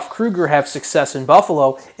Ralph Kruger have success in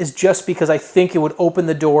Buffalo is just because I think it would open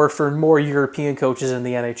the door for more European coaches in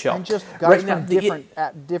the NHL. And just guys now, from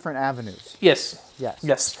different avenues. Yes. Yes.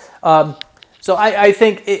 Yes. So I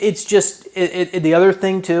think it's just the other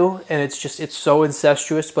thing too, and it's so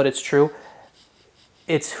incestuous, but it's true.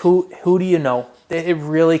 It's who do you know? It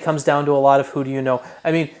really comes down to a lot of who do you know.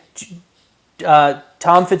 I mean,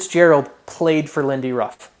 Tom Fitzgerald played for Lindy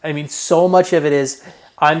Ruff. I mean, so much of it is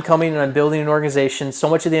I'm coming and I'm building an organization. So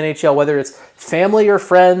much of the NHL, whether it's family or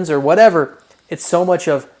friends or whatever, it's so much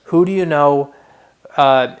of who do you know,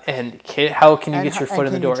 and how can you get your foot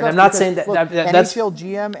in the door. And I'm not saying that, look, that's NHL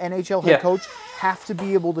GM, NHL head Yeah. coach have to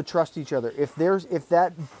be able to trust each other. If there's a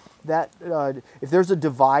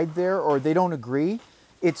divide there or they don't agree,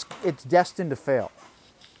 it's destined to fail.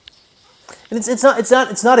 And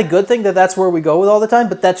it's not a good thing that's where we go with all the time,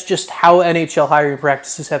 but that's just how NHL hiring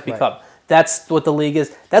practices have become. Right. That's what the league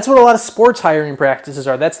is. That's what a lot of sports hiring practices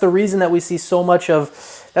are. That's the reason that we see so much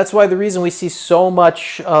of. That's why the reason we see so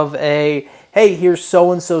much of a, hey, here's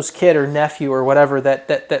so and so's kid or nephew or whatever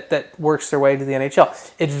that works their way into the NHL.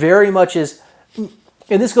 It very much is,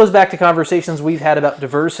 and this goes back to conversations we've had about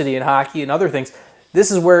diversity in hockey and other things.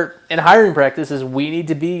 This is where in hiring practices we need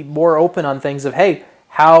to be more open on things of, hey,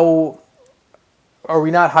 how are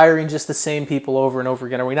we not hiring just the same people over and over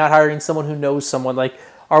again? Are we not hiring someone who knows someone? Like,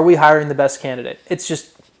 are we hiring the best candidate? It's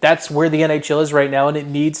just, that's where the NHL is right now, and it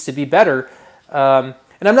needs to be better. And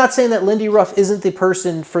I'm not saying that Lindy Ruff isn't the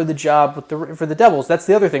person for the job for the Devils. That's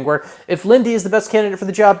the other thing, where if Lindy is the best candidate for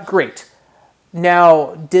the job, great.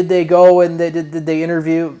 Now, did they go and did they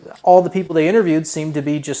interview? All the people they interviewed seemed to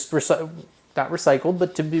be just, not recycled,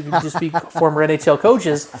 but to be former NHL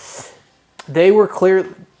coaches. They were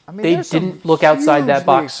clear. I mean, They there's some didn't look outside that hugely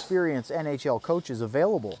box. experienced NHL coaches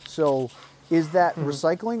available. So is that Mm-hmm.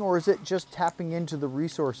 recycling or is it just tapping into the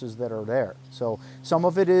resources that are there? So some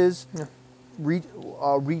of it is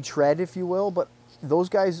retread, if you will, but those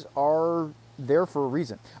guys are there for a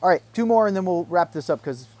reason. All right, two more and then we'll wrap this up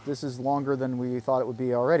because this is longer than we thought it would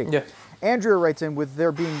be already. Yeah. Andrea writes in, with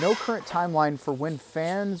there being no current timeline for when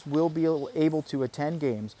fans will be able to attend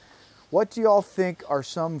games, what do y'all think are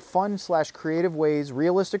some fun/creative ways,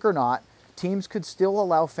 realistic or not, teams could still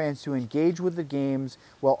allow fans to engage with the games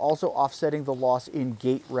while also offsetting the loss in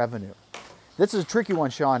gate revenue? This is a tricky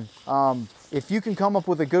one, Sean. If you can come up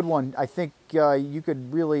with a good one, I think you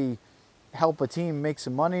could really help a team make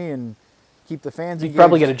some money and keep the fans You'd engaged.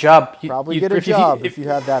 probably get a job. Probably get a job if you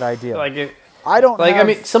have that idea. Like, I don't. like have, I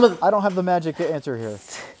mean, some of the, I don't have the magic answer here.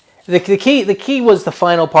 the key was the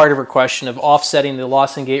final part of her question of offsetting the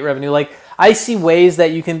loss in gate revenue. Like, I see ways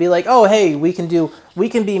that you can be like, oh, hey, we can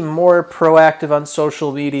be more proactive on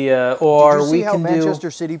social media, or Did you see we how can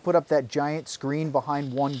Manchester City put up that giant screen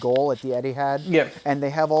behind one goal at the Etihad? Yeah. And they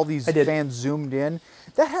have all these I did. fans zoomed in.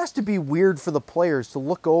 That has to be weird for the players to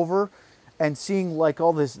look over and seeing like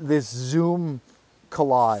all this Zoom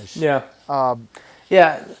collage. Yeah.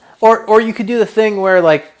 Yeah. Or you could do the thing where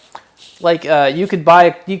like you could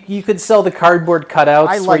buy you could sell the cardboard cutouts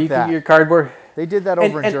I like where you that. could get your cardboard. They did that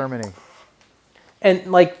over in And- Germany.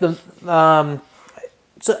 And like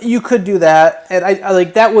so you could do that, and I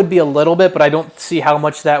like that would be a little bit, but I don't see how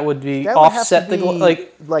much that would be That would offset have to the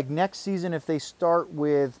be, like next season if they start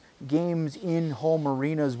with games in home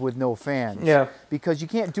arenas with no fans. Yeah. Because you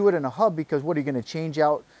can't do it in a hub because what are you going to change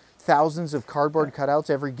out thousands of cardboard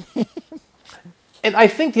cutouts every game? And I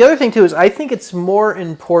think the other thing too is I think it's more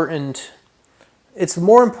important. It's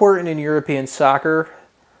more important in European soccer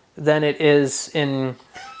than it is in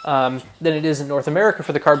North America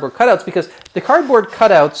for the cardboard cutouts, because the cardboard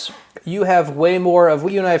cutouts, you have way more of,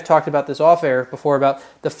 you and I have talked about this off air before, about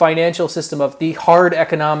the financial system of the hard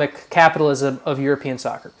economic capitalism of European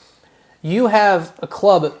soccer. You have a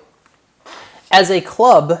club, if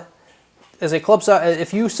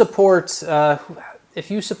you support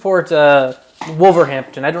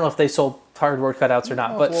Wolverhampton, I don't know if they sold cardboard cutouts or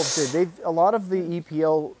not, but Wolves did. A lot of the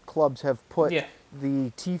EPL clubs have put Yeah.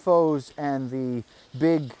 the tifos and the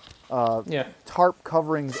big yeah. tarp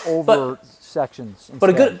coverings over sections.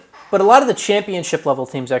 But instead. a lot of the championship level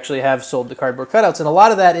teams actually have sold the cardboard cutouts, and a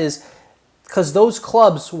lot of that is because those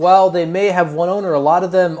clubs, while they may have one owner, a lot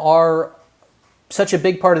of them are such a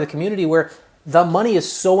big part of the community where the money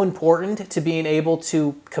is so important to being able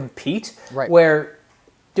to compete. Right. Where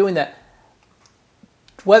doing that,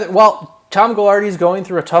 while Tom Goulardi is going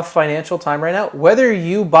through a tough financial time right now, whether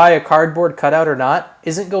you buy a cardboard cutout or not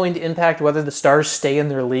isn't going to impact whether the Stars stay in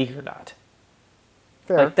their league or not.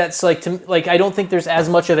 Fair. Like that's like I don't think there's as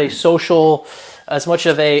much of a social, as much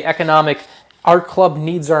of a economic. Our club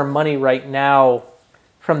needs our money right now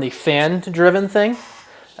from the fan-driven thing,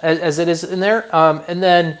 as it is in there. And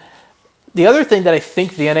then the other thing that I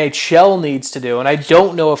think the NHL needs to do, and I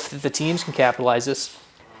don't know if the teams can capitalize this,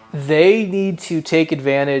 they need to take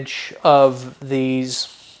advantage of this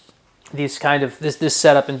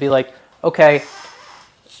setup and be like, okay,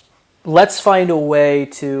 let's find a way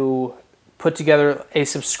to put together a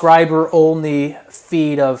subscriber-only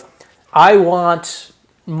feed of, I want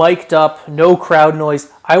mic'd up, no crowd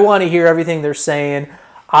noise. I want to hear everything they're saying.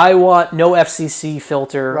 I want no FCC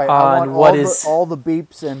filter Right. I on want all the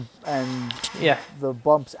beeps and Yeah. the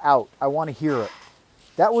bumps out. I want to hear it.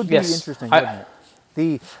 That would be Yes. interesting, wouldn't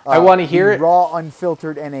it? I wanna hear the it. raw,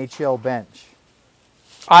 unfiltered NHL bench.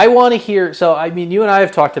 I want to hear, so I mean, you and I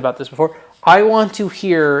have talked about this before. I want to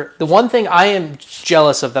hear, the one thing I am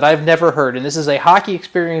jealous of that I've never heard, and this is a hockey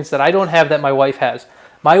experience that I don't have that my wife has.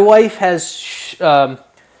 My wife has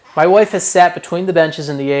sat between the benches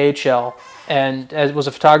in the AHL and was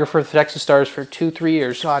a photographer for the Texas Stars for 2-3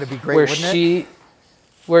 years. God, it'd be great, wouldn't it?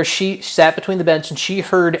 Where she sat between the bench and she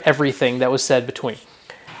heard everything that was said between.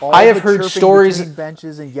 All I have the heard chirping stories. between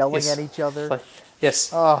benches and yelling Yes. at each other.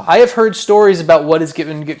 Yes, I have heard stories about what is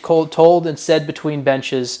told and said between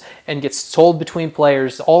benches and gets told between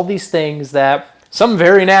players. All these things that some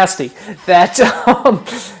very nasty that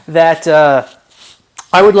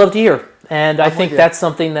I would love to hear, and I think you. that's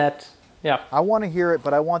something that I want to hear it,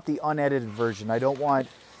 but I want the unedited version. I don't want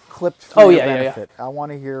clipped for your yeah. benefit. I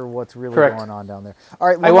want to hear what's really Correct. going on down there. All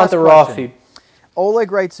right, I one want last the raw question. feed.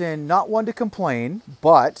 Oleg writes in, not one to complain,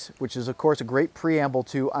 but, which is of course a great preamble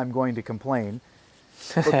to I'm going to complain,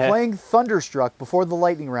 but playing Thunderstruck before the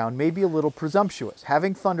lightning round may be a little presumptuous.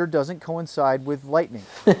 Having thunder doesn't coincide with lightning.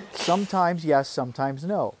 Sometimes yes, sometimes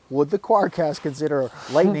no. Would the Quarcast consider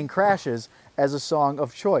Lightning Crashes as a song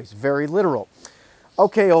of choice? Very literal.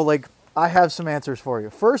 Okay, Oleg, I have some answers for you.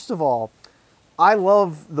 First of all, I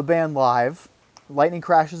love the band live. Lightning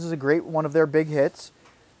Crashes is a great one of their big hits.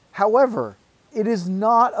 However, it is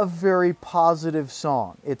not a very positive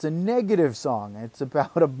song. It's a negative song. It's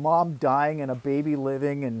about a mom dying and a baby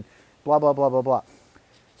living and blah, blah, blah, blah, blah.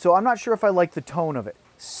 So I'm not sure if I like the tone of it.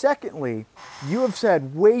 Secondly, you have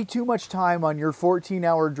said way too much time on your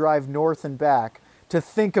 14-hour drive north and back to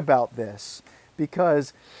think about this,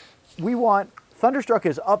 because we want, Thunderstruck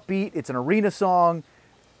is upbeat, it's an arena song.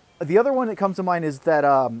 The other one that comes to mind is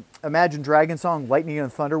that Imagine Dragons song, Lightning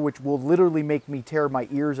and Thunder, which will literally make me tear my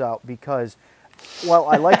ears out because Well,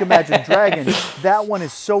 I like Imagine Dragons. That one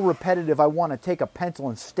is so repetitive, I want to take a pencil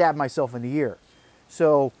and stab myself in the ear.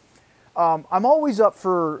 So I'm always up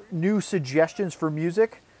for new suggestions for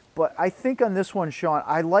music, but I think on this one, Sean,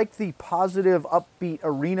 I like the positive, upbeat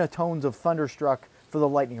arena tones of Thunderstruck for the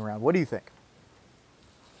lightning round. What do you think?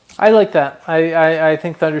 I like that. I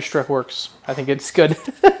think Thunderstruck works. I think it's good.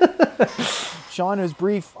 Sean is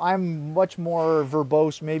brief. I'm much more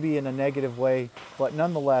verbose, maybe in a negative way, but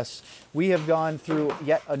nonetheless, we have gone through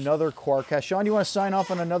yet another Kwarcast. Sean, you want to sign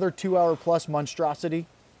off on another 2-hour plus monstrosity?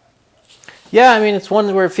 Yeah, I mean, it's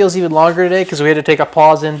one where it feels even longer today because we had to take a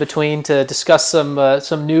pause in between to discuss some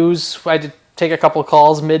news. I had to take a couple of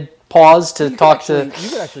calls mid-pause to talk to... You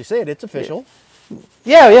could actually say it. It's official.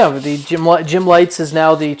 Yeah. The Jim Lights is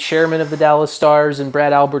now the chairman of the Dallas Stars, and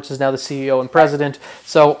Brad Alberts is now the CEO and president.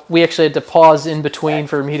 So we actually had to pause in between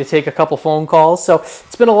for me to take a couple phone calls. So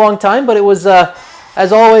it's been a long time, but it was,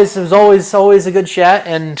 as always, it was always a good chat,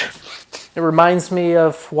 and it reminds me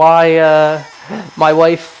of why my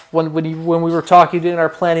wife, when we were talking in our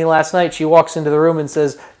planning last night, she walks into the room and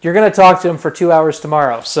says, "You're going to talk to him for 2 hours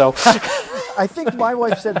tomorrow." So I think my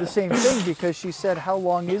wife said the same thing because she said, "How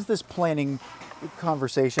long is this planning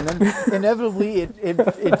conversation?" And inevitably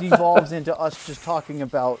it devolves into us just talking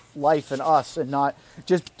about life and us, and not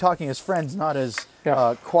just talking as friends, not as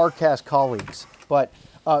Kwarcast colleagues. But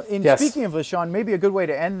speaking of this, Sean, maybe a good way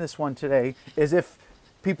to end this one today is, if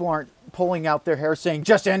people aren't pulling out their hair saying,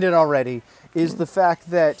 "Just end it already," is the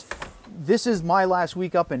fact that this is my last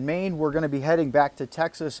week up in Maine. We're going to be heading back to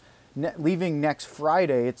Texas, leaving next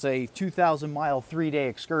Friday. It's a 2,000-mile, 3-day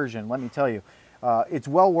excursion, let me tell you. It's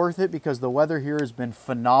well worth it because the weather here has been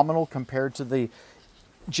phenomenal compared to the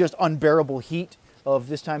just unbearable heat of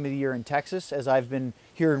this time of the year in Texas, as I've been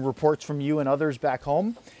hearing reports from you and others back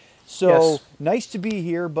home. So nice to be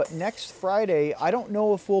here, but next Friday, I don't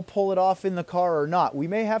know if we'll pull it off in the car or not. We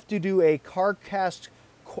may have to do a Kwarcast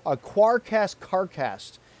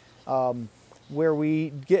CarCast, where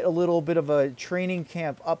we get a little bit of a training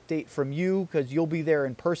camp update from you, because you'll be there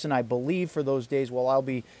in person, I believe, for those days, while I'll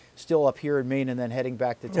be still up here in Maine and then heading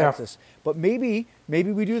back to Texas. But maybe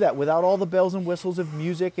we do that without all the bells and whistles of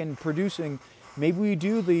music and producing. Maybe we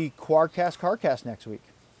do the Kwarcast CarCast next week.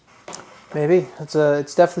 maybe it's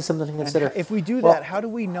definitely something to consider. And if we do that, how do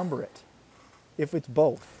we number it? If it's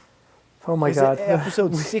both. Oh my Is God. it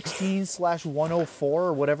episode 16/104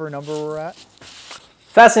 or whatever number we're at?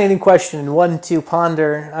 Fascinating question, one to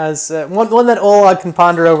ponder, as one that Ola can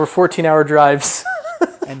ponder over 14-hour drives.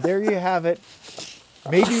 And there you have it.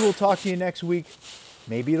 Maybe we'll talk to you next week.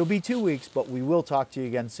 Maybe it'll be 2 weeks, but we will talk to you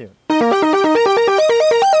again soon.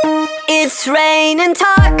 It's raining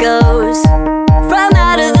tacos from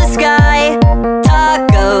out of the sky.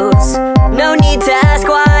 Tacos, no need to ask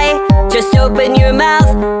why. Just open your mouth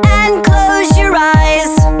and close your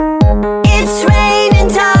eyes. It's raining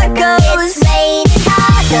tacos. It's raining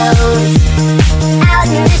tacos out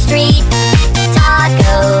in the street.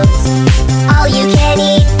 Tacos, all you can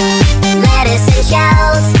eat. Lettuce and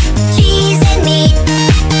shells, cheese and meat.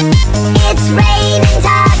 It's raining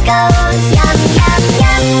tacos. Yum, yum,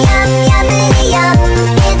 yum, yum, yummity yum.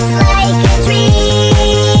 It's like a dream.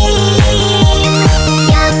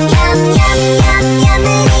 Yum, yum, yum, yum,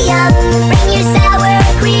 yummity yum. Bring your sour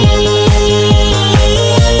cream.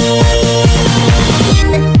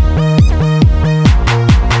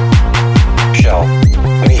 Shell,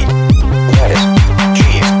 meat, lettuce,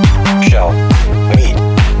 cheese. Shell, meat,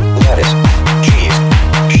 lettuce, cheese.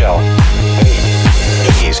 Shell, meat,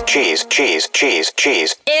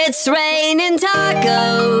 cheese. It's raining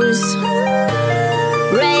tacos.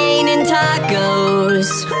 Raining tacos.